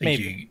 I think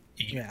Maybe.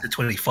 you get to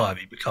 25,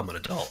 you become an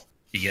adult.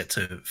 You get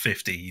to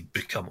 50, you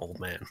become old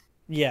man.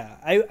 Yeah,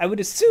 I would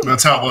assume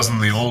that's how it was in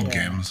the old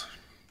games.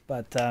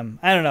 But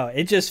I don't know.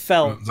 It just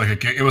felt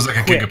it was like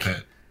a quick.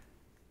 gigapet.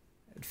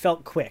 It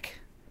felt quick.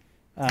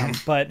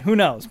 But who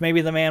knows?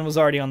 Maybe the man was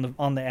already on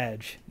the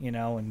edge,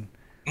 and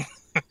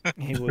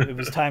it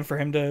was time for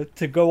him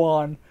to go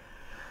on.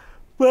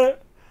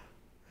 But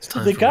It's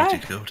time for me to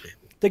go, Table.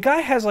 The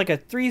guy has like a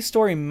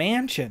 3-story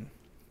mansion.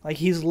 Like,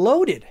 he's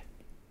loaded.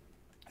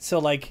 So,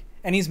 like,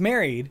 and he's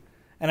married.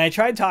 And I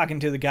tried talking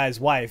to the guy's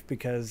wife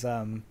because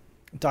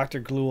Dr.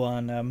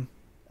 Gluon,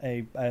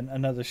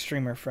 another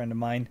streamer friend of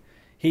mine,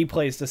 he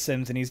plays The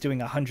Sims and he's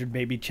doing a 100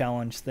 baby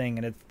challenge thing,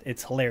 and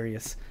it's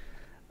hilarious.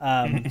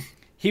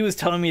 He was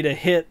telling me to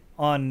hit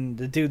on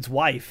the dude's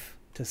wife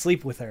to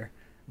sleep with her.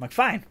 I'm like,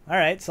 fine, all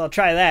right, so I'll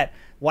try that.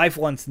 Wife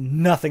wants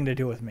nothing to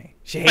do with me.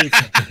 She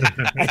hates me.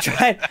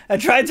 I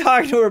tried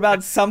talking to her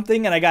about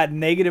something, and I got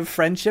negative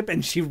friendship,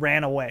 and she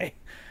ran away.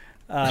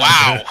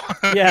 Wow.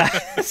 Yeah,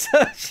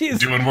 so she's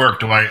doing work,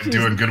 Dwight.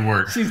 Doing good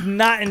work. She's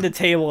not into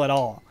Table at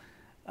all.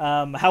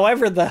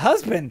 However, the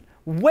husband,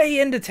 way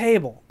into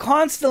Table,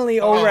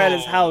 constantly over at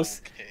his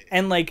house,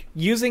 and like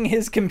using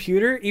his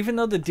computer, even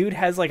though the dude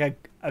has like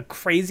a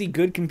crazy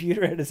good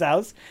computer at his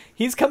house,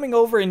 he's coming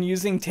over and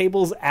using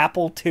Table's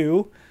Apple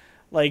II,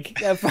 like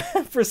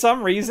for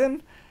some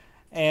reason,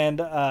 and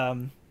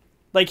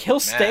like he'll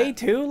stay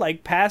too,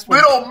 like past. We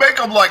don't make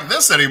them like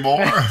this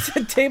anymore.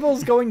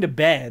 Table's going to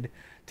bed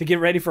to get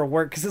ready for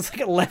work because it's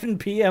like 11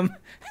 p.m.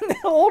 and the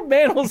old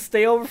man will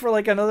stay over for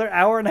like another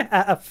hour and a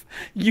half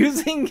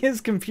using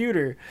his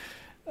computer.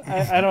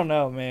 I don't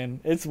know,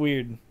 man. It's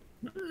weird.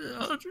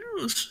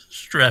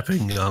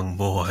 Strapping young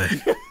boy.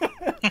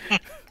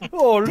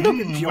 Oh, look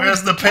at you.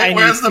 Where's the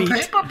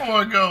paper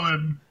boy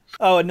going?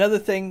 Oh, another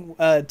thing,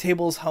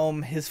 Table's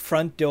home, his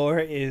front door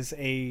is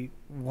a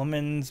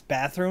woman's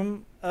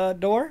bathroom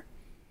door.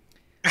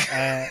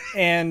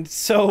 And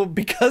so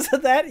because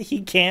of that,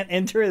 he can't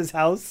enter his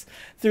house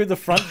through the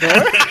front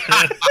door.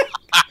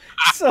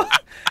 So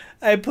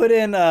I put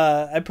in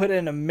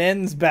a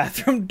men's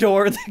bathroom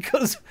door that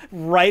goes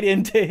right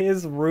into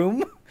his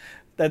room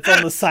that's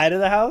on the side of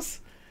the house.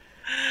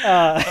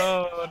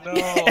 Oh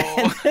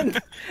no.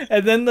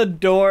 And then the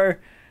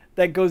door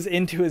that goes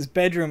into his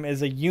bedroom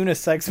is a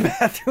unisex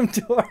bathroom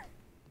door.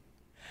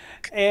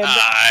 And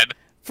God.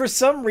 for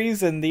some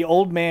reason, the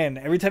old man,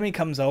 every time he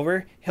comes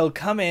over, he'll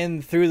come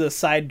in through the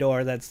side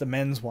door, that's the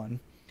men's one.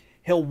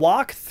 He'll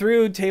walk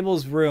through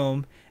Table's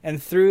room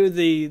and through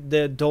the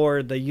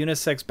door, the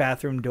unisex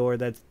bathroom door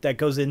that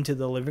goes into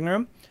the living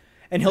room.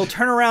 And he'll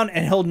turn around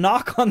and he'll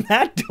knock on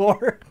that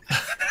door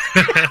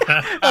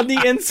on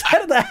the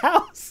inside of the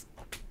house.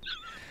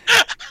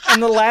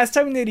 And the last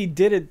time that he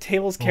did it,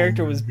 Table's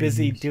character was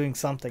busy doing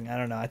something. I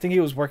don't know. I think he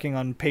was working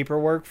on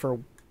paperwork for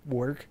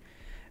work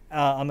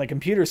on the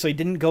computer, so he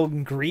didn't go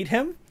and greet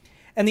him.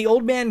 And the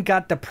old man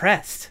got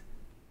depressed.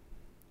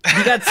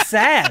 He got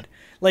sad.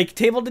 Like,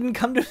 Table didn't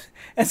come to...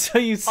 And so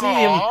you see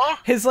him,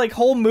 his, like,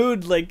 whole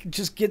mood, like,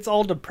 just gets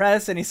all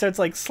depressed, and he starts,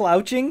 like,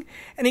 slouching.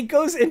 And he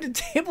goes into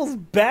Table's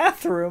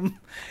bathroom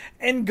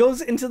and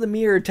goes into the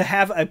mirror to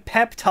have a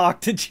pep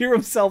talk to cheer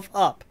himself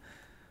up.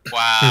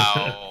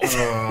 Wow.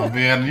 Oh,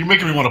 man. You're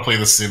making me want to play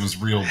The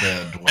Sims real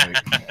bad, Dwight.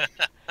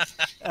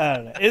 I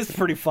don't know. It's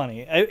pretty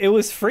funny. It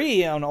was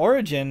free on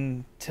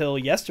Origin till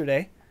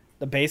yesterday,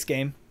 the base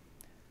game.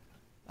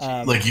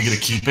 Like, you gonna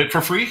keep it for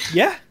free?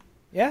 Yeah.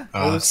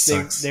 Yeah.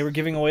 Sucks. They were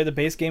giving away the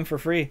base game for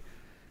free.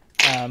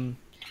 And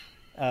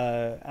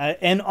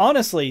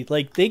honestly,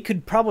 like, they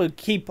could probably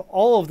keep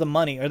all of the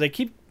money, or they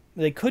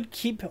could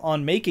keep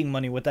on making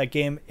money with that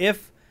game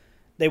if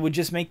they would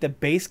just make the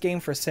base game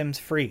for Sims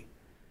free.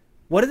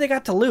 What do they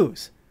got to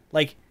lose?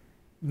 Like,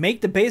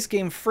 make the base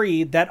game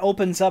free. That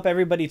opens up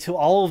everybody to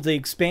all of the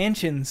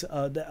expansions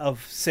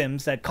of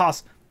Sims that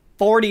cost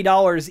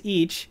 $40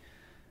 each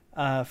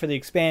for the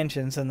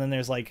expansions, and then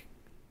there's like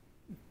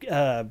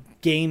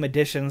game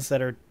editions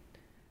that are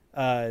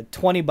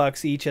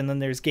 $20 each, and then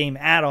there's game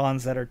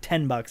add-ons that are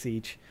 $10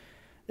 each.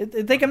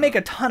 They can make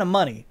a ton of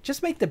money.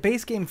 Just make the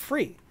base game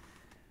free.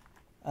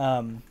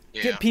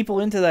 Get people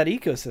into that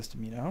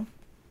ecosystem, you know.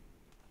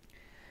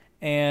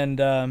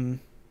 And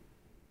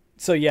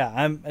so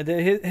yeah,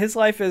 his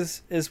life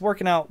is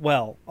working out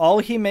well. All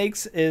he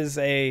makes is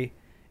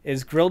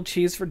grilled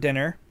cheese for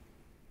dinner.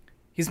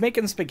 He's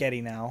making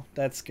spaghetti now.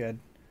 That's good.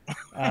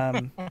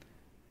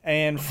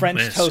 And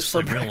French toast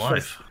for breakfast. Real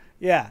life.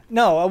 Yeah.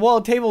 No,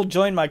 well, Table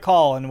joined my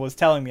call and was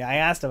telling me. I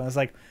asked him. I was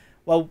like,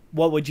 "Well,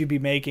 what would you be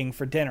making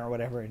for dinner or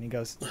whatever?" And he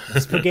goes,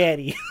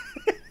 "Spaghetti."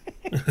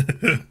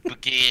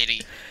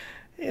 Spaghetti.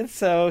 And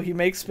so he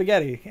makes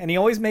spaghetti, and he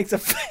always makes a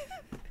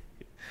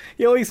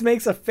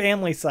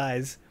family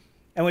size.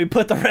 And we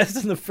put the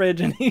rest in the fridge,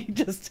 and he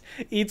just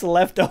eats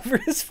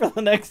leftovers for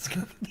the next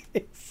couple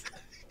days.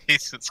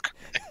 Jesus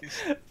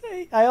Christ.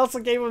 I also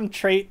gave him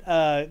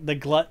the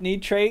gluttony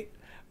trait,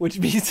 which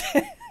means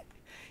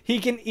he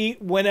can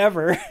eat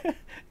whenever,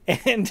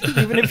 and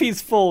even if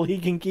he's full, he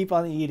can keep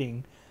on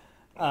eating.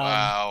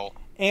 Wow.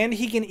 And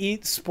he can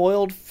eat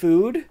spoiled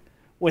food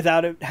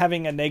without it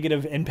having a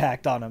negative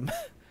impact on him.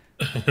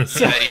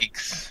 So,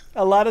 Yikes.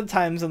 a lot of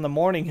times in the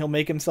morning, he'll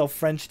make himself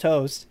French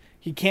toast.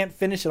 He can't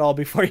finish it all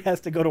before he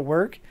has to go to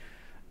work.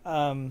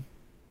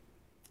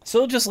 So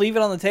we'll just leave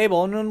it on the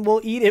table, and then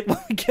we'll eat it when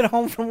we get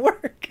home from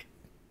work.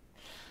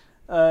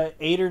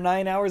 8 or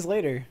 9 hours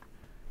later.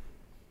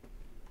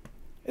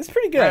 It's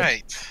pretty good.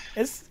 Right.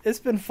 It's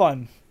been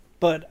fun,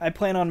 but I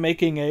plan on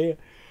making a.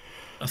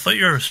 I thought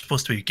you were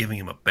supposed to be giving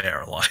him a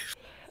better life.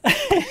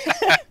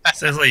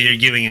 Sounds like you're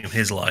giving him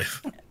his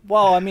life.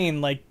 Well, I mean,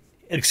 like,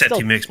 except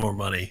he makes more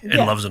money and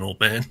loves an old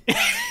man.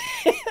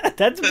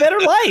 That's a better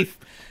life.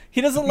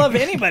 He doesn't love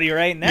anybody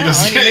right now.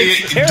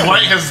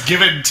 Dwight has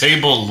given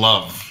Table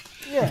love.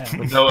 Yeah.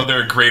 No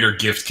other greater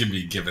gift can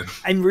be given.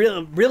 I'm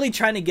really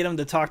trying to get him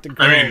to talk to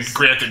girls. I mean,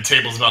 granted,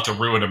 Table's about to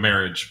ruin a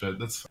marriage, but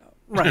that's fine.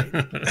 Right.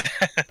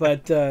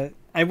 But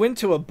I went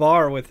to a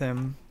bar with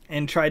him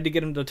and tried to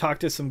get him to talk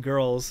to some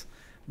girls.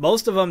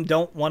 Most of them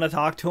don't want to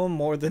talk to him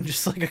more than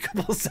just like a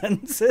couple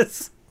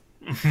sentences.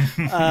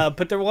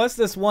 But there was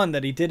this one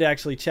that he did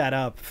actually chat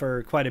up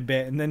for quite a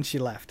bit, and then she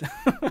left.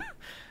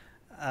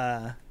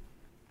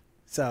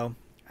 So,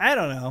 I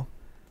don't know.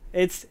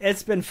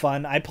 It's been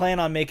fun. I plan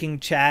on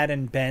making Chad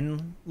and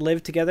Ben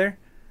live together.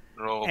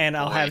 Oh, and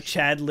I'll boy. have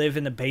Chad live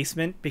in the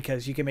basement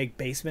because you can make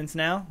basements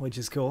now, which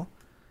is cool.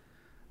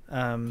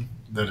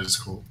 That is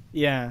cool.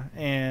 Yeah,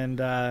 and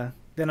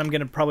then I'm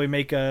going to probably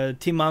make a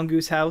Team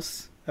Mongoose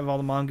house. Have all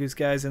the Mongoose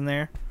guys in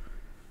there.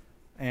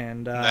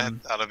 And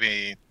that'll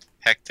be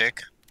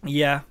hectic.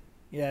 yeah,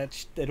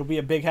 it'll be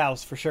a big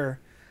house for sure.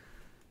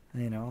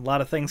 You know, a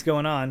lot of things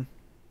going on.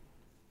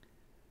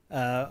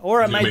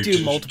 Or I might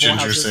do multiple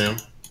Ginger houses. Sam.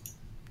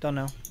 Don't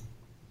know.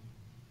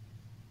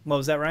 What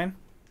was that, Ryan?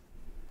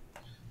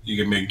 You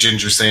can make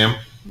Ginger Sam.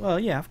 Well,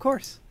 yeah, of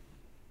course.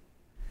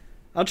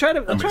 I'll try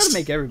to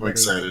make everybody. I'm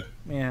excited.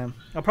 Yeah,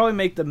 I'll probably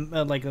make the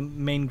like a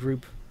main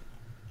group,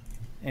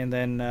 and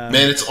then. Man,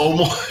 it's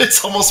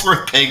almost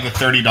worth paying the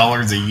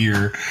 $30 a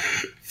year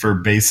for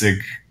basic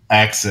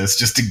access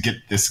just to get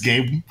this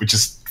game, which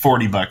is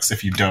 $40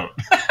 if you don't.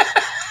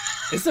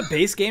 Is the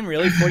base game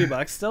really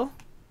 $40 still?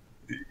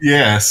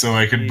 Yeah, so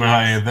I could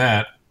buy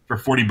that for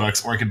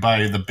 $40, or I could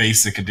buy the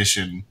basic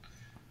edition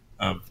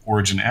of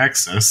Origin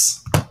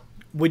Access.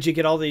 Would you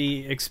get all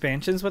the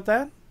expansions with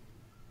that?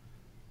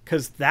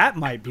 Because that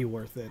might be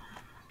worth it.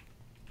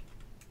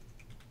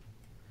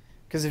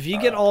 Because if you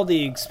get all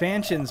the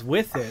expansions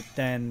with it,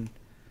 then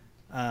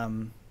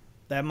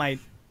that might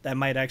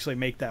actually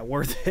make that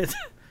worth it.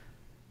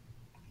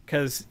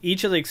 Because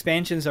each of the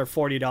expansions are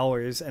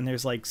 $40, and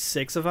there's like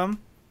 6 of them.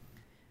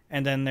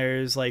 And then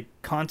there's like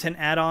content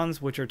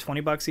add-ons, which are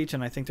 $20 each,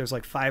 and I think there's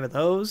like 5 of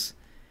those.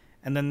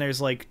 And then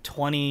there's like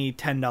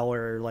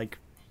 $10 like.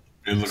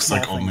 It looks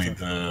like only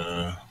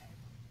the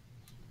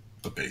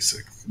base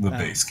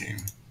game.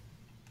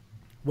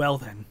 Well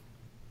then,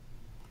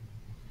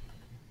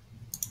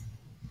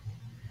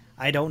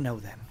 I don't know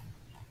then.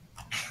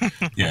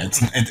 Yeah,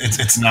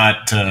 it's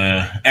not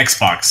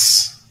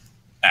Xbox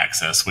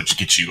access, which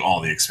gets you all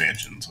the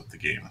expansions with the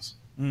games.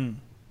 Mm.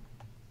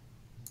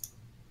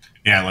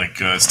 Yeah, like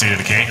State of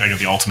Decay. I got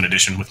the Ultimate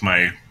Edition with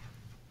my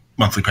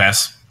monthly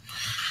pass.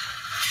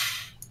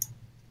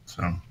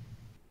 So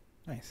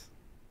Nice.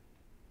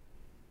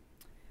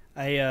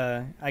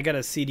 I got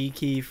a CD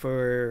key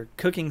for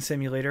Cooking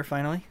Simulator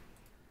finally.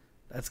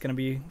 That's gonna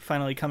be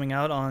finally coming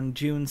out on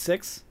June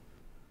 6th.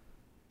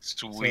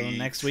 Sweet. So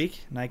next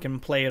week, and I can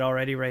play it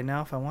already right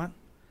now if I want.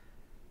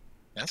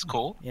 That's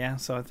cool. Yeah,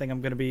 so I think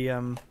I'm gonna be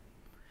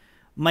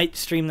might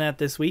stream that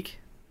this week.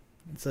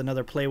 It's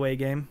another Playway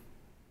game.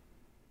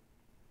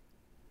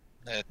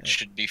 That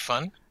should be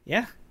fun.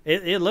 Yeah,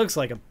 it looks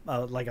like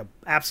a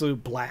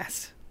absolute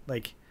blast.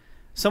 Like,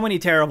 so many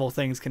terrible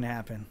things can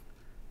happen.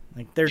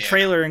 Like their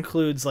trailer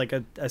includes like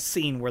a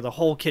scene where the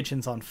whole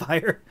kitchen's on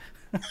fire.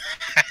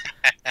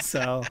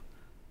 So,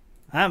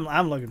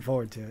 I'm looking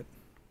forward to it.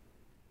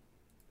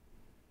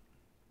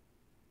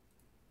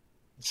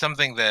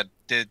 Something that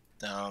did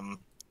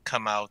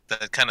come out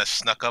that kind of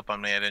snuck up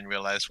on me, I didn't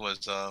realize,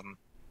 was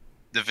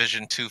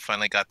Division 2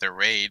 finally got their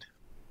raid.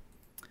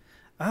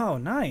 Oh,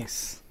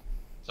 nice.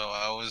 So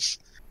I was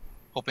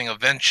hoping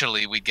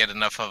eventually we'd get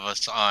enough of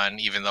us on,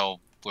 even though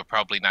we're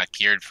probably not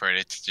geared for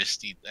it, to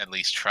just at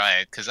least try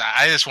it. Because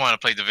I just want to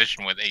play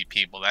Division with 8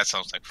 people. That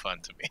sounds like fun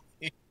to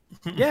me.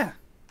 Yeah.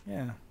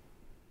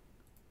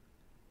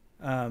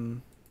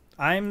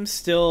 I'm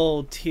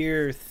still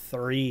tier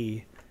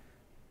 3.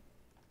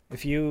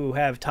 If you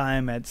have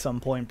time at some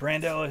point,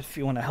 Brando, if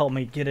you want to help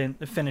me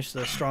finish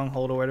the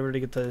stronghold or whatever to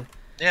get to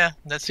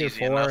that's tier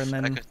easy 4, enough. and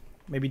then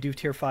maybe do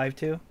tier 5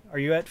 too. Are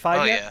you at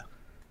 5 yet? Yeah.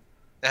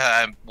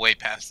 I'm way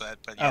past that,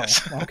 but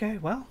yes. Oh, okay,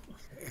 well,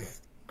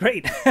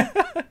 great.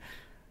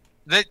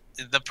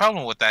 The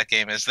problem with that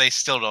game is they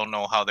still don't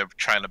know how they're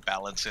trying to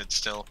balance it.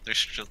 Still,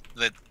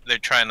 they're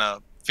trying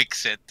to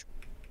fix it,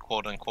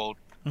 quote unquote.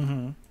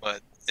 Mm-hmm.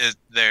 But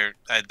they're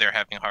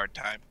having a hard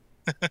time.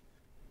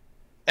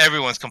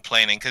 Everyone's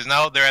complaining because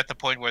now they're at the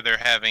point where they're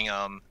having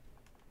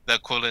the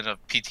equivalent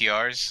of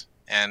PTRs,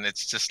 and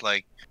it's just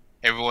like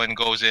everyone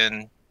goes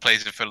in,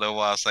 plays it for a little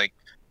while. It's like,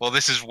 well,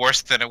 this is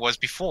worse than it was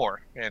before,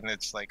 and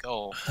it's like,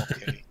 oh,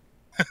 okay.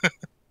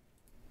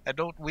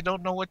 We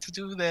don't know what to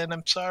do then.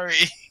 I'm sorry.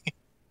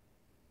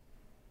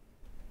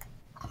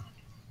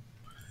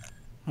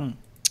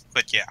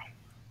 But yeah.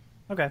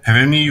 Okay. Have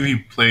any of you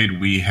played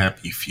We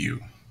Happy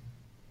Few?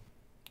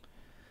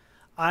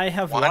 I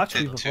have Wanted watched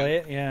people to. play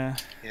it. Yeah.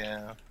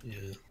 Yeah.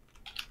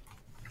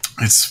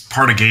 It's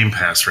part of Game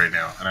Pass right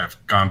now, and I've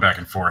gone back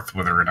and forth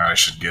whether or not I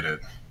should get it.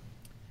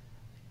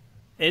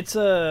 It's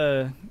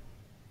an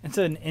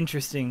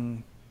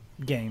interesting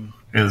game.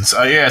 It's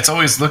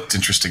always looked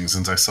interesting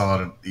since I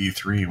saw it at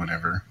E3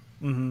 whenever.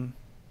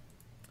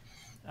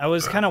 I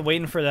was kind of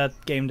waiting for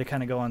that game to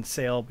kind of go on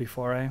sale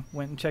before I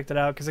went and checked it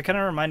out because it kind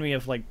of reminded me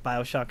of like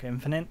BioShock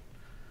Infinite.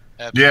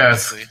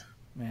 Absolutely.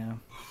 Yeah.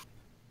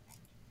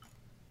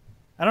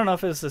 I don't know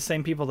if it's the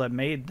same people that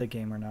made the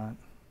game or not.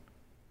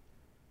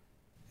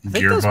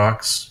 think those-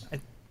 Gearbox.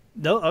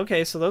 No,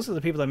 okay, so those are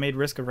the people that made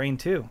Risk of Rain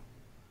 2.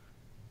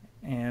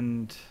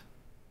 And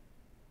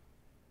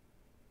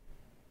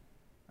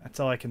that's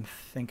all I can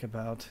think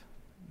about.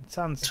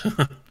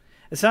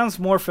 It sounds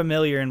more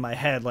familiar in my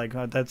head. Like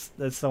that's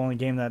the only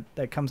game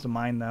that comes to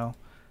mind though.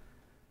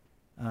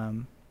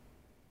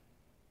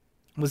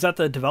 Was that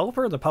the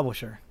developer or the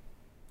publisher?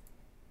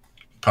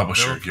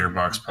 Publisher, Developer.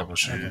 Gearbox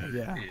publisher. Okay,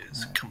 yeah.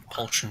 Is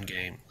Compulsion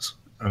Games.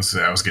 I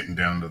was getting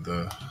down to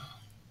the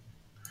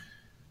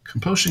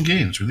Compulsion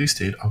Games, release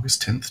date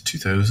August 10th,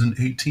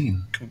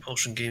 2018.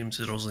 Compulsion Games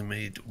had also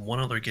made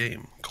one other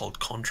game called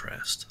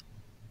Contrast.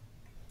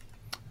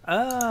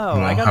 Oh,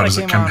 Well, I got how that does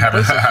it game come on how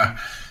does-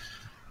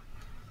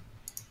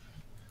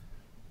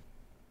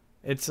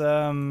 PlayStation. It's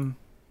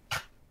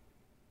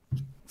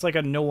like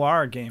a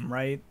noir game,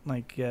 right?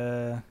 Like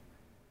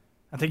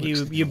I think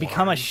Looks you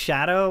become a noir.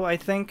 shadow, I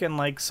think, and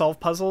like solve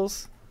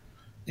puzzles.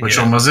 Which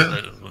one was it?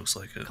 It looks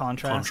like it.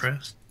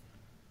 Contrast.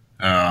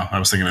 I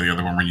was thinking of the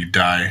other one where you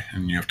die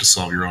and you have to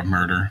solve your own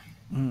murder.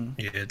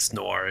 Yeah, it's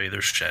noir.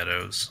 There's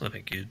shadows. I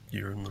think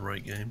you're in the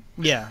right game.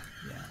 Yeah.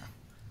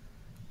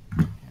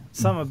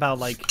 Something about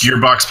like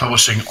Gearbox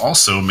Publishing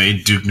also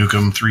made Duke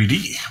Nukem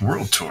 3D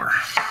World Tour.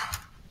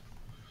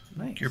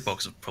 nice.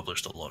 Gearbox have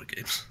published a lot of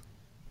games.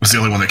 It was the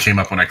only one that came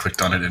up when I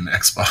clicked on it in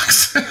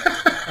Xbox.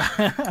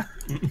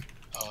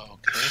 Oh,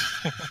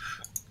 okay.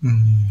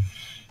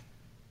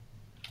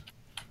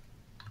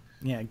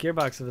 Yeah,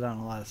 Gearbox have done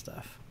a lot of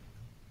stuff.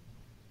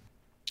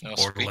 No,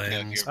 speaking of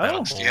Borderlands.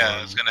 Gearbox, Oh. yeah,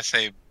 I was gonna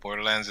say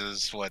Borderlands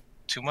is what,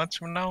 2 months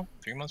from now,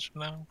 3 months from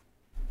now.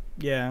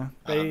 Yeah,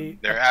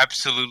 They're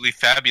absolutely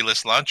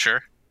fabulous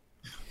launcher.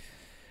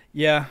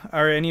 Yeah,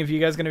 are any of you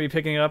guys going to be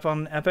picking it up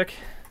on Epic?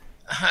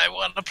 I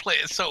want to play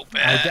it so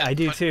bad. I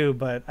do but, too,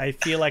 but I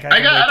feel like I I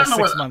can got- I wait don't the know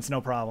 6 what- months,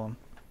 no problem.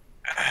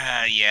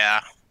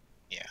 Yeah.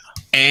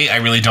 A, I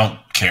really don't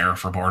care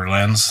for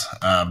Borderlands.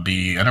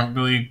 B, I don't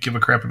really give a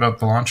crap about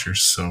the launchers,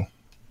 so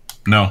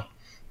no.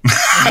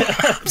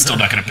 I'm still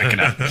not going to pick it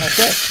up.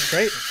 Okay,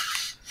 great.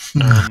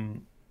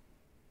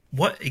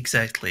 What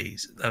exactly?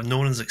 No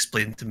one has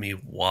explained to me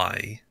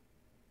why.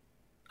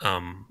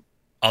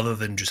 Other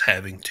than just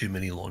having too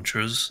many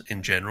launchers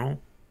in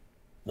general,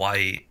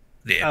 why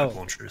the Epic Oh.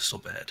 launcher is so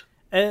bad.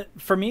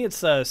 For me,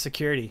 it's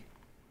security.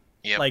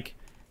 Yep. Like,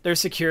 their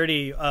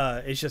security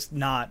is just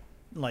not,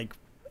 like,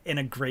 in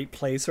a great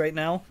place right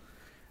now.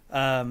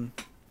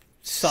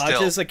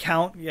 Saj's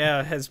account,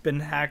 has been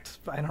hacked,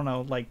 I don't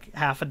know, like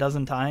half a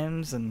dozen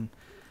times, and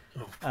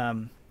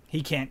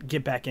he can't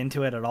get back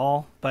into it at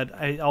all.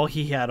 But all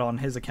he had on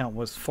his account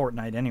was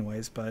Fortnite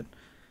anyways, but...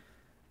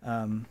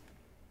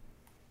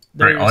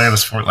 Right, all I have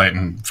there's- is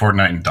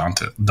Fortnite and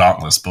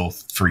Dauntless,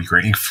 both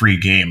free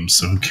games,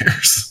 so who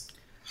cares?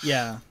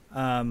 Yeah.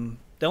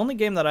 The only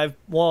game that I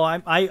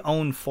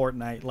own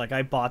Fortnite. Like,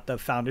 I bought the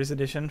Founders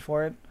Edition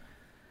for it.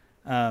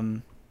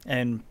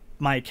 And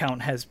my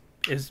account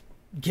is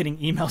getting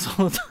emails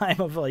all the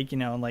time of like,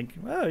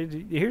 oh,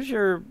 here's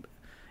your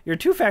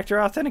two-factor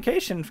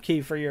authentication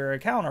key for your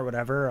account or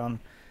whatever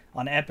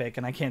on Epic,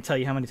 and I can't tell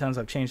you how many times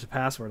I've changed the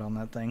password on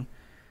that thing.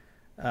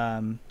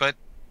 But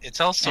it's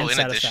also, And in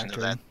addition to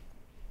satisfactory. that,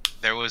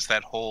 there was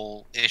that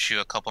whole issue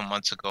a couple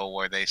months ago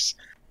where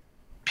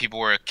people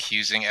were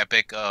accusing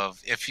Epic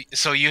of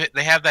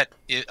they have that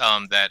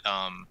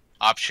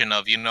option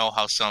of,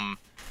 how some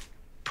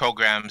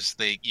programs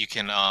you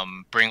can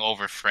bring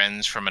over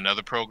friends from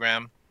another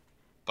program.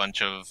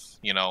 Bunch of,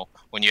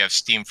 when you have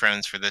Steam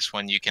friends for this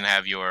one, you can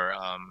have your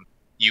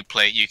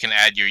Uplay, you can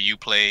add your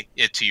Uplay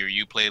to your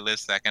Uplay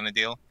list, that kind of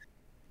deal.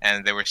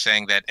 And they were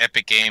saying that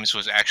Epic Games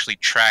was actually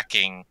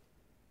tracking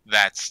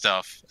that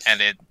stuff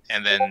and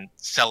then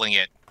selling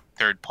it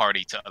third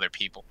party to other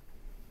people.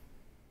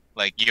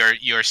 Like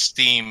your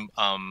Steam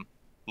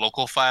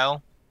local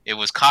file, it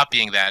was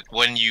copying that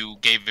when you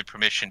gave it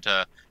permission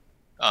to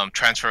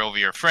transfer over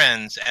your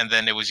friends, and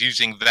then it was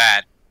using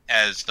that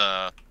as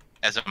a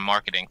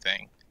marketing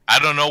thing. I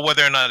don't know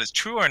whether or not it's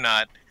true or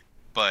not,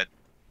 but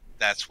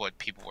that's what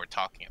people were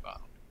talking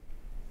about.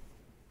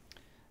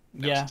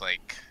 It Yeah. was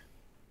like,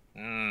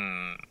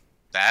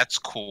 that's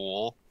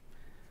cool.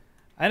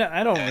 I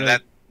don't And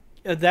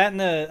really... That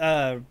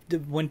and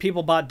when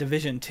people bought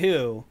Division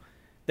 2,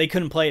 they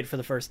couldn't play it for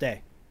the first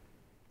day.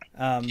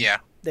 Yeah.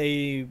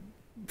 They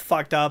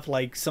fucked up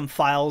like some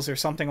files or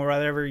something or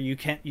whatever. You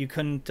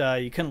couldn't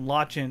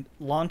launch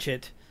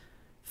it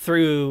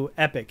through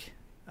Epic.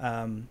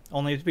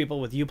 Only the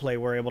people with Uplay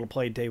were able to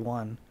play day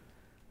one.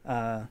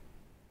 I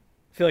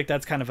feel like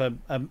that's kind of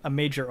a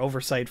major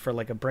oversight for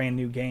like a brand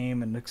new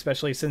game, and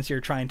especially since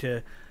you're trying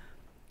to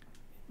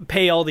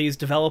pay all these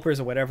developers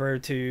or whatever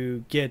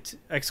to get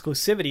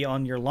exclusivity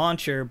on your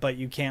launcher, but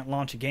you can't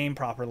launch a game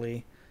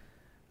properly.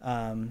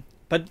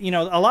 But, you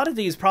know, a lot of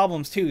these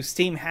problems, too,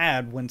 Steam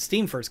had when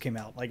Steam first came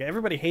out. Like,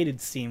 everybody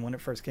hated Steam when it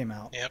first came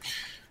out. Yep.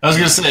 I was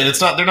going to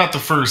say, they're not the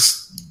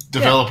first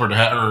developer to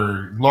have,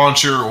 or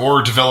launcher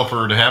or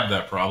developer to have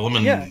that problem.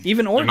 And yeah,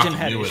 even Origin the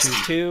had newest.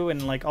 issues, too,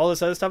 and, like, all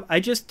this other stuff. I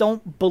just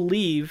don't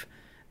believe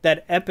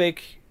that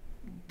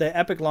the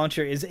Epic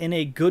launcher is in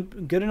a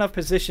good enough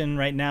position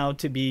right now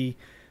to be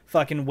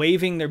fucking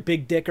waving their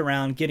big dick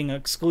around, getting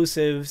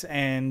exclusives,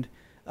 and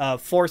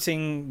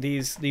forcing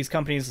these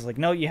companies like,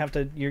 no, you have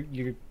to,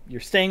 you're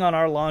staying on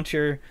our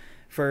launcher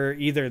for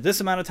either this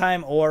amount of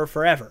time or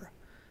forever.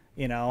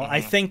 You know,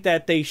 I think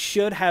that they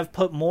should have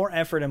put more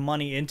effort and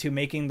money into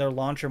making their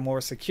launcher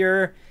more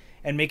secure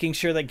and making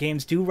sure that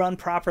games do run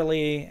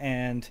properly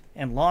and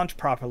launch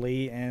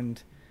properly,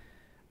 and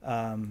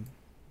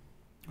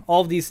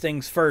all of these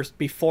things first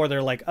before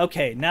they're like,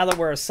 okay, now that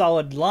we're a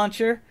solid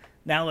launcher,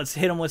 now let's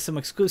hit them with some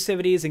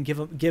exclusivities and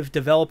give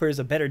developers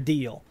a better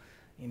deal.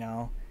 You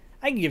know,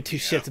 I can give two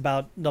shits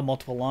about the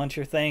multiple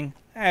launcher thing.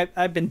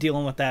 I've been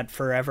dealing with that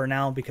forever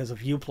now because of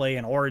Uplay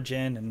and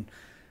Origin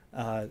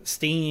and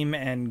Steam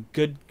and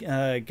Good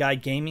Guy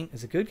Gaming.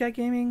 Is it Good Guy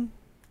Gaming?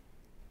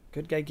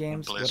 Good Guy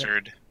Games?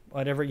 Blizzard.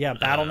 Whatever. Yeah,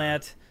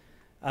 Battle.net.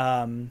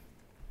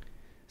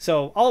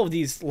 So all of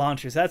these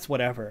launchers, that's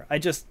whatever. I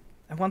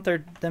want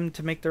them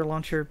to make their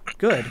launcher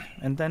good,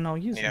 and then I'll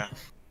use it. Yeah,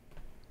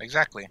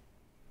 exactly.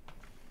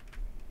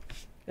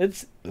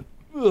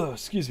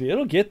 Excuse me,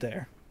 it'll get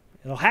there.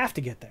 It'll have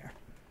to get there.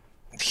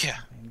 Yeah.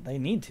 They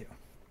need to.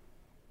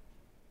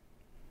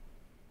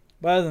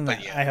 But other than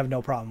that, yeah. I have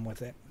no problem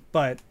with it.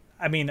 But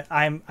I mean,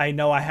 I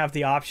know I have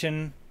the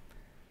option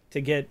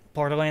to get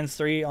Borderlands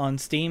 3 on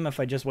Steam if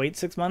I just wait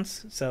 6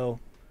 months. So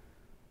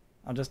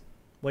I'll just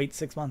wait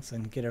 6 months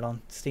and get it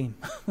on Steam.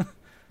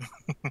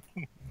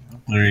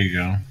 There you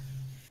go.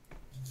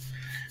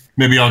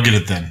 Maybe I'll get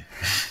it then.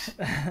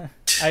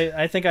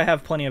 I think I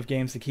have plenty of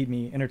games to keep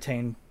me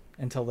entertained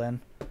until then.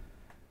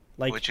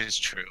 Like, Which is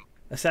true.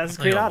 Assassin's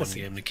I Creed got one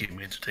Odyssey. game to keep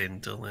me entertained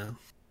until then.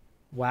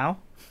 WoW?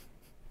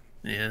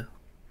 Yeah,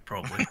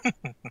 probably.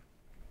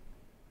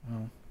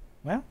 Oh.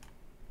 Well,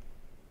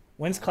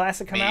 when's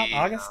Classic come out?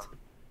 August?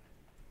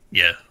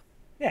 Yeah,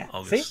 Yeah,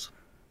 August. see?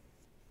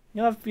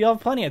 You'll have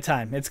plenty of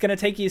time. It's going to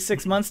take you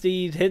 6 months to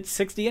hit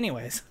 60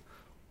 anyways.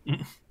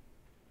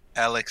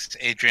 Alex,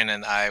 Adrian,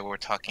 and I were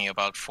talking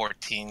about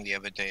 14 the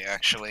other day,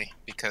 actually,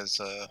 because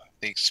the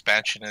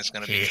expansion is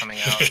going to be coming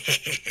out.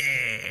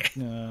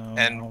 No.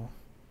 And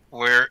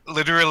we're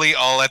literally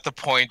all at the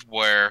point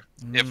where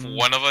if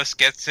one of us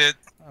gets it,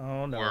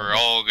 Oh, no. we're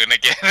all going to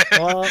get it.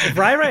 Well,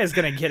 Rai is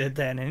going to get it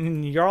then,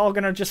 and you're all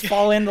going to just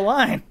fall into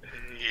line.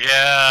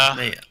 Yeah.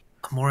 Mate,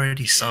 I'm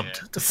already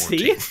subbed to 14.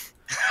 See? It's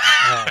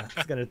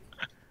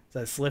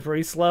a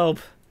slippery slope.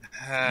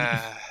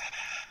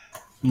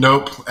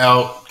 Nope,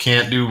 out.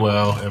 Can't do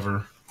well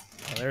ever.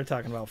 Well, they were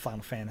talking about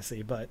Final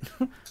Fantasy, but...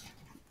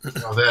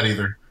 Not that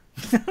either.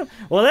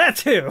 well, that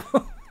too.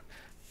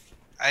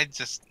 I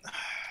just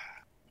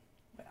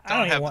I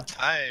don't even have want... the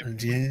time.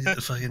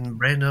 Fucking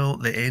Brando,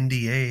 the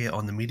NDA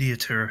on the media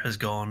tour has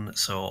gone,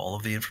 so all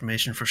of the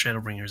information for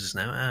Shadowbringers is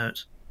now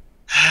out.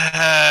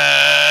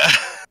 I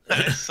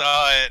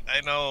saw it.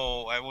 I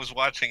know. I was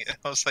watching it.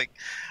 I was like,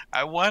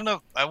 I wanna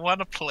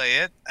play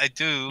it. I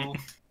do.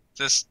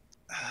 Just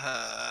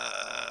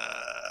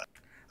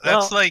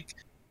that's like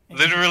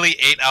literally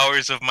 8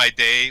 hours of my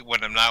day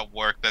when I'm not at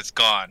work. That's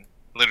gone.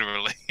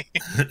 Literally.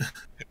 We're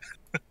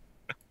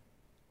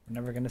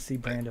never going to see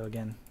Brando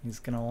again. He's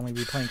going to only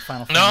be playing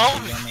Final No.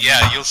 Fantasy again.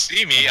 Yeah, you'll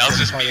see me. I'll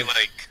just be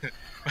like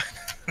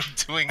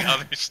doing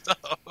other stuff.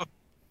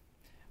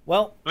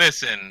 Well,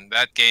 listen,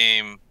 that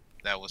game,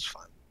 that was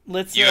fun.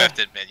 Let's. You have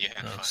to admit you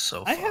had fun.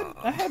 So I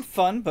had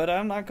fun, but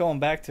I'm not going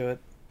back to it.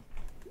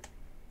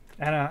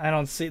 I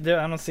don't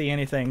see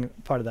anything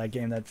part of that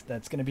game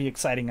that's going to be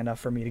exciting enough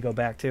for me to go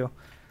back to.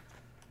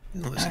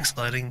 It was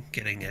exciting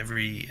getting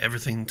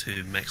everything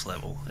to max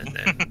level and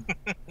then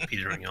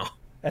petering off.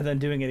 And then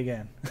doing it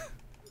again.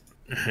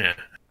 Yeah.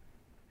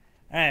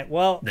 All right.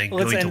 Well, Then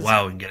let's going to end.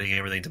 WoW and getting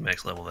everything to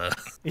max level there.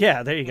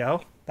 Yeah, there you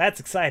go. That's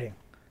exciting.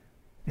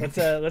 Let's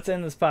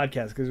end this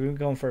podcast because we've been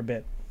going for a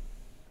bit.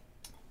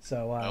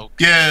 So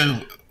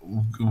Yeah,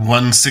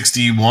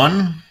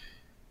 161.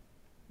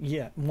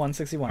 yeah,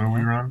 161. Are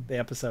we wrong? The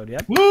episode.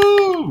 Yep.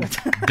 Woo!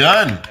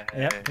 Done.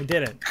 Yep. We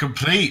did it.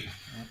 Complete.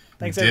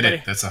 Thanks, We did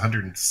everybody. it. That's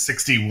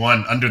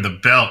 161 under the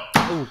belt.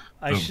 Ooh,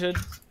 I Boom.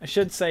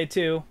 should say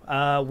too.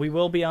 We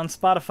will be on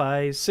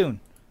Spotify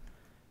soon.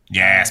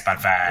 Yeah,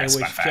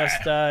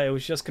 Spotify. It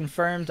was just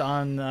confirmed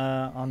on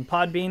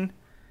Podbean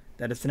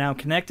that it's now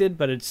connected,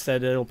 but it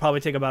said it'll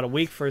probably take about a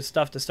week for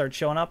stuff to start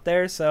showing up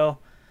there. So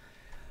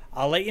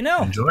I'll let you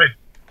know. Enjoy.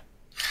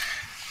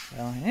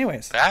 Well,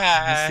 anyways, Bye.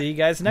 I'll see you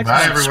guys next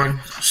Bye, month. everyone.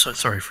 So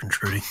sorry for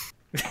intruding.